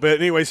talked a little bit.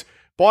 Anyways,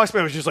 Boss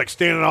Man was just like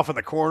standing off in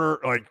the corner.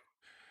 Like,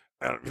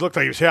 he looked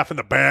like he was half in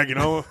the bag,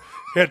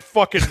 He had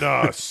fucking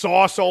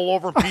sauce all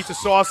over him, pizza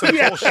sauce on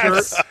his whole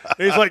shirt.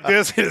 And he's like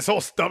this, and his whole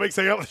stomach's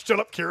hanging out with a shut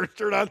up Karen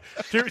shirt on.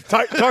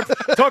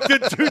 Tucked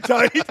in too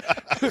tight.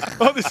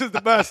 Oh, this is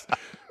the best.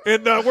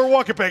 And we're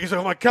walking back. He's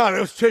like, oh my God,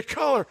 that was Jay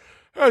Cutler.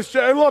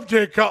 I love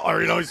Jay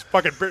Cutler. He's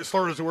fucking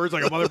slurring his words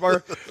like a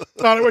motherfucker.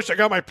 God, I wish I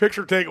got my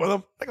picture taken with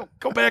him. I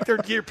go back there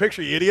and get your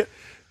picture, you idiot.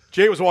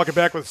 Jay was walking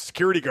back with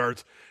security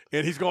guards,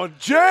 and he's going,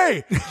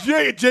 Jay!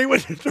 And Jay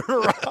went to turn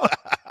around.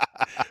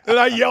 And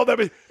I yelled at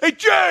him, hey,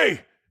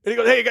 Jay! And he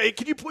goes, hey,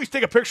 can you please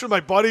take a picture of my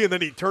buddy? And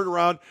then he turned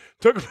around,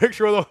 took a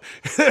picture of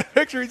the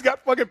picture. He's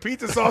got fucking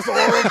pizza sauce all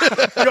over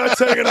him. Guys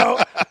hanging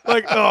out.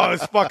 Like, oh,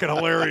 it's fucking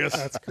hilarious.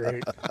 That's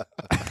great.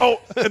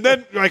 Oh, and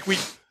then like we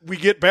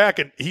get back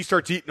and he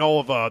starts eating all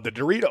of the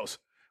Doritos.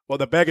 Well,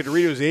 the bag of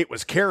Doritos he ate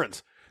was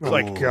Karen's.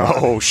 Like,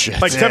 Oh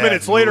shit! like 10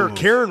 minutes later,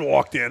 Karen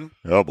walked in.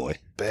 Oh boy!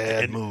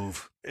 Bad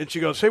move. And she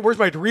goes, hey, where's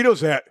my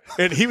Doritos at?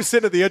 And he was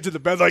sitting at the edge of the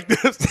bed like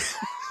this.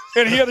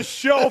 And he had a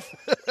shelf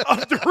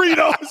of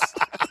Doritos.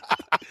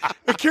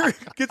 And Karen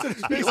gets in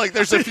his face Like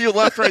there's a few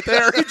left right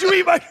there. did you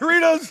eat my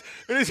Doritos?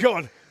 And he's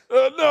going,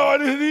 no, I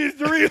didn't eat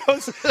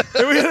Doritos.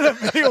 And we ended up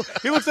video.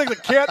 He looks like the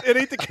cat that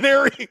ate the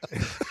canary.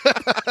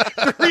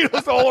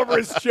 Doritos all over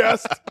his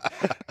chest.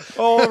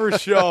 All over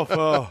his shelf.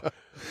 Oh,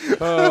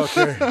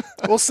 okay.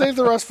 We'll save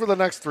the rest for the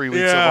next 3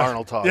 weeks of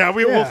Arnold talk. Yeah,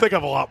 we'll think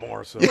of a lot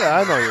more. So Yeah,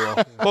 I know you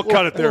will. we'll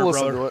cut it there, We'll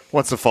listen brother. to it.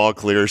 Once the fog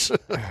clears.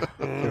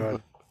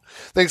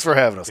 Thanks for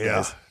having us, Yeah.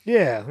 guys.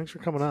 Yeah, thanks for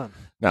coming on.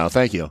 No,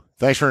 thank you.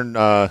 Thanks for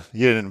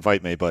you didn't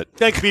invite me, but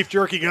Thanks, beef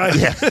jerky guys.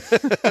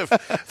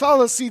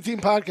 Follow the C Team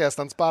Podcast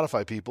on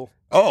Spotify, people.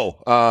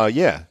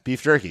 yeah,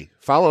 beef jerky.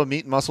 Follow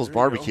Meat and Muscles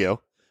Barbecue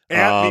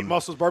At Meat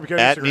Muscles Barbecue. on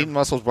at Instagram. Meat and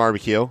Muscles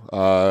Barbecue. Yeah,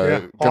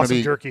 Gonna awesome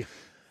be jerky.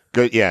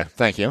 good. Yeah,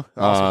 thank you.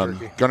 Awesome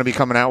jerky. Going to be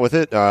coming out with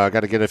it. Got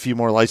to get a few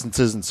more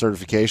licenses and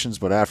certifications,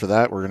 but after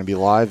that, we're going to be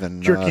live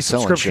and Jerky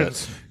selling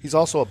subscriptions. shit. He's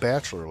also a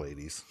bachelor,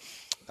 ladies.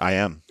 I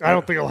am. I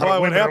don't think a lot Why,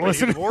 of what women are happened? You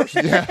listening. divorced?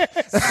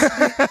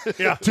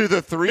 Yeah. To the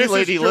three Mrs.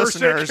 lady Jursic.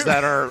 listeners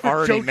that are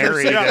already Joe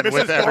married Jursic. Yeah, and with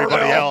Mrs.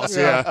 everybody Barbell. else.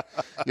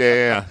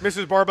 Yeah.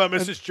 Mrs. Barba,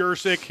 Mrs.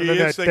 Jursic. He And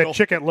then is that single.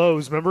 chick at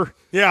Lowe's, remember?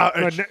 Yeah.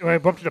 When I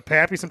bumped into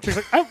Pappy, some chick's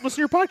like, "Oh, listen to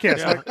your podcast."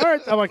 Yeah. I'm like, all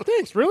right. I'm like,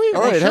 thanks, really?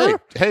 All Are you right,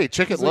 sure? hey,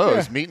 Chicken like,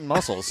 Lowe's, yeah. Meat and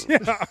Muscles.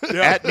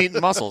 Yeah. At Meat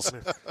and Muscles.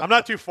 I'm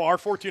not too far,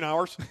 14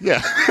 hours.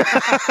 Yeah.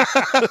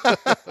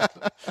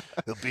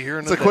 He'll be here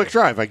in It's a quick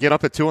drive. I get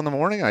up at 2 in the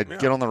morning. I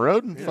get on the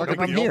road and fucking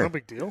No I'm big deal. here. No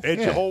big deal. Edge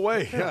the whole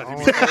way. Yeah.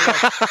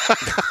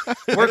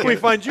 Oh, Where can we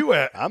find you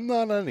at? I'm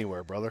not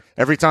anywhere, brother.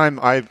 Every time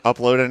I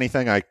upload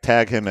anything, I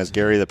tag him as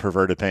Gary the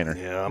Perverted Painter.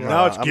 Yeah, I'm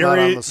Now it's I'm Gary,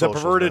 not on the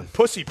socials, perverted man.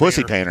 pussy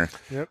Pussy painter.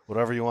 Painter.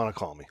 Whatever you want to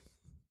call me.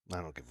 I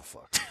don't give a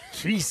fuck.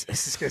 Jesus,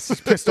 this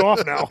guy's pissed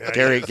off now.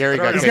 Gary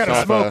got He's kicked got to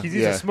off. smoke. He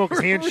needs yeah. to smoke. His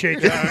hand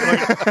shaking.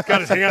 Like,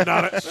 got his hand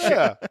on it.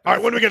 Yeah. All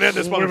right, when are we going to end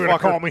this When are you gonna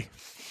motherfucker? call me?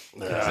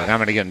 He's like, I'm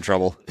going to get in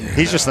trouble.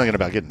 He's just thinking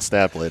about getting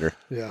stabbed later.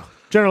 Yeah.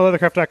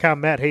 GeneralLeathercraft.com.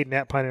 Matt Hayden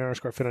at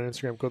Pioneer_Fit on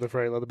Instagram. Go there for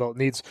any leather belt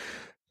needs.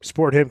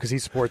 Support him because he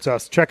supports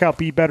us. Check out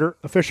Be Better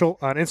Official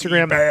on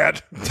Instagram.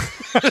 Bad.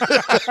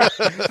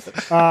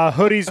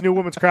 Hoodies, new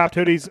women's craft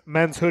hoodies,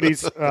 men's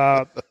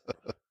hoodies.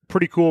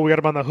 Pretty cool. We got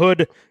them on the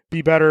hood.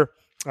 Be Better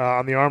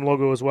on the arm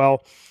logo as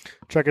well.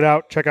 Check it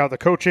out. Check out the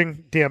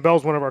coaching. Dan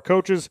Bell's one of our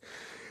coaches.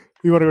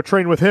 You want to go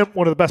train with him,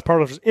 one of the best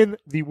parlors in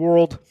the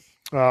world.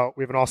 We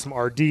have an awesome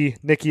RD,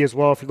 Nikki, as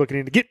well. If you're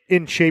looking to get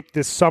in shape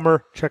this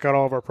summer, check out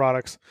all of our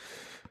products.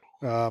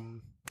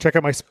 Check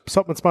out my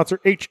supplement sponsor,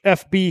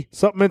 HFB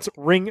Supplements.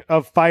 Ring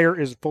of Fire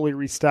is fully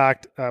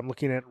restocked. I'm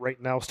looking at it right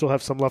now. Still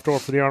have some left over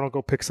for the Arnold.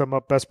 Go pick some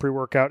up. Best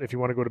pre-workout if you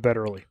want to go to bed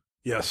early.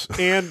 Yes.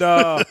 And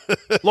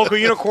Local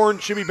Unicorn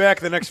should be back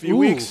in the next few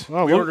weeks.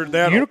 Oh, We ordered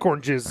that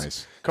Unicorn Jizz.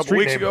 Nice. a couple Street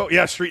weeks name. ago.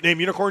 Yeah, street name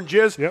Unicorn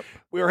Jizz. Yep.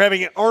 We are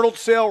having an Arnold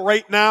sale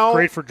right now.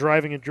 Great for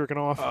driving and jerking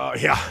off.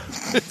 Yeah.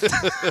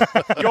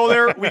 Go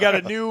there. We got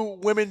a new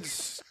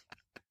women's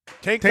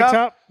tank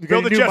top? You got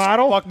Build a the new chest.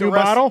 model? Fuck the New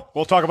rest. model?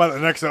 We'll talk about it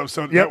in the next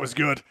episode. Yep. That was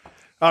good.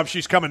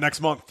 She's coming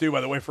next month, too,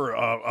 by the way, for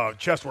a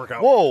chest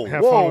workout. Whoa,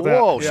 Have fun with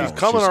that. whoa. Yeah. She's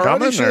coming She's already?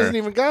 coming, She or- hasn't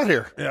even got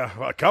here.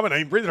 Yeah, coming. I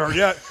ain't breathing hard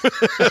yet.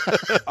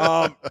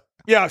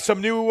 Yeah, some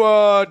new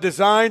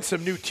designs,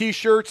 some new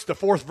T-shirts. The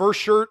fourth verse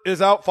shirt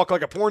is out. Fuck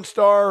like a porn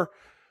star.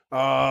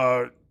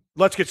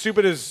 Let's Get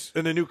Stupid is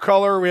in a new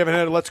color. We haven't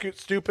had a Let's Get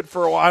Stupid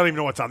for a while. I don't even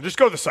know what's on. Just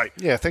go to the site.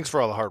 Yeah, thanks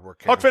for all the hard work,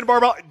 Karen. Huck Finn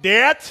Barbell.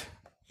 Dat.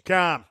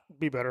 Com.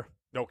 Be better.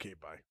 Okay,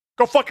 bye.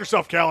 Go fuck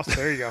yourself, Callis.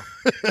 There you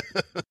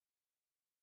go.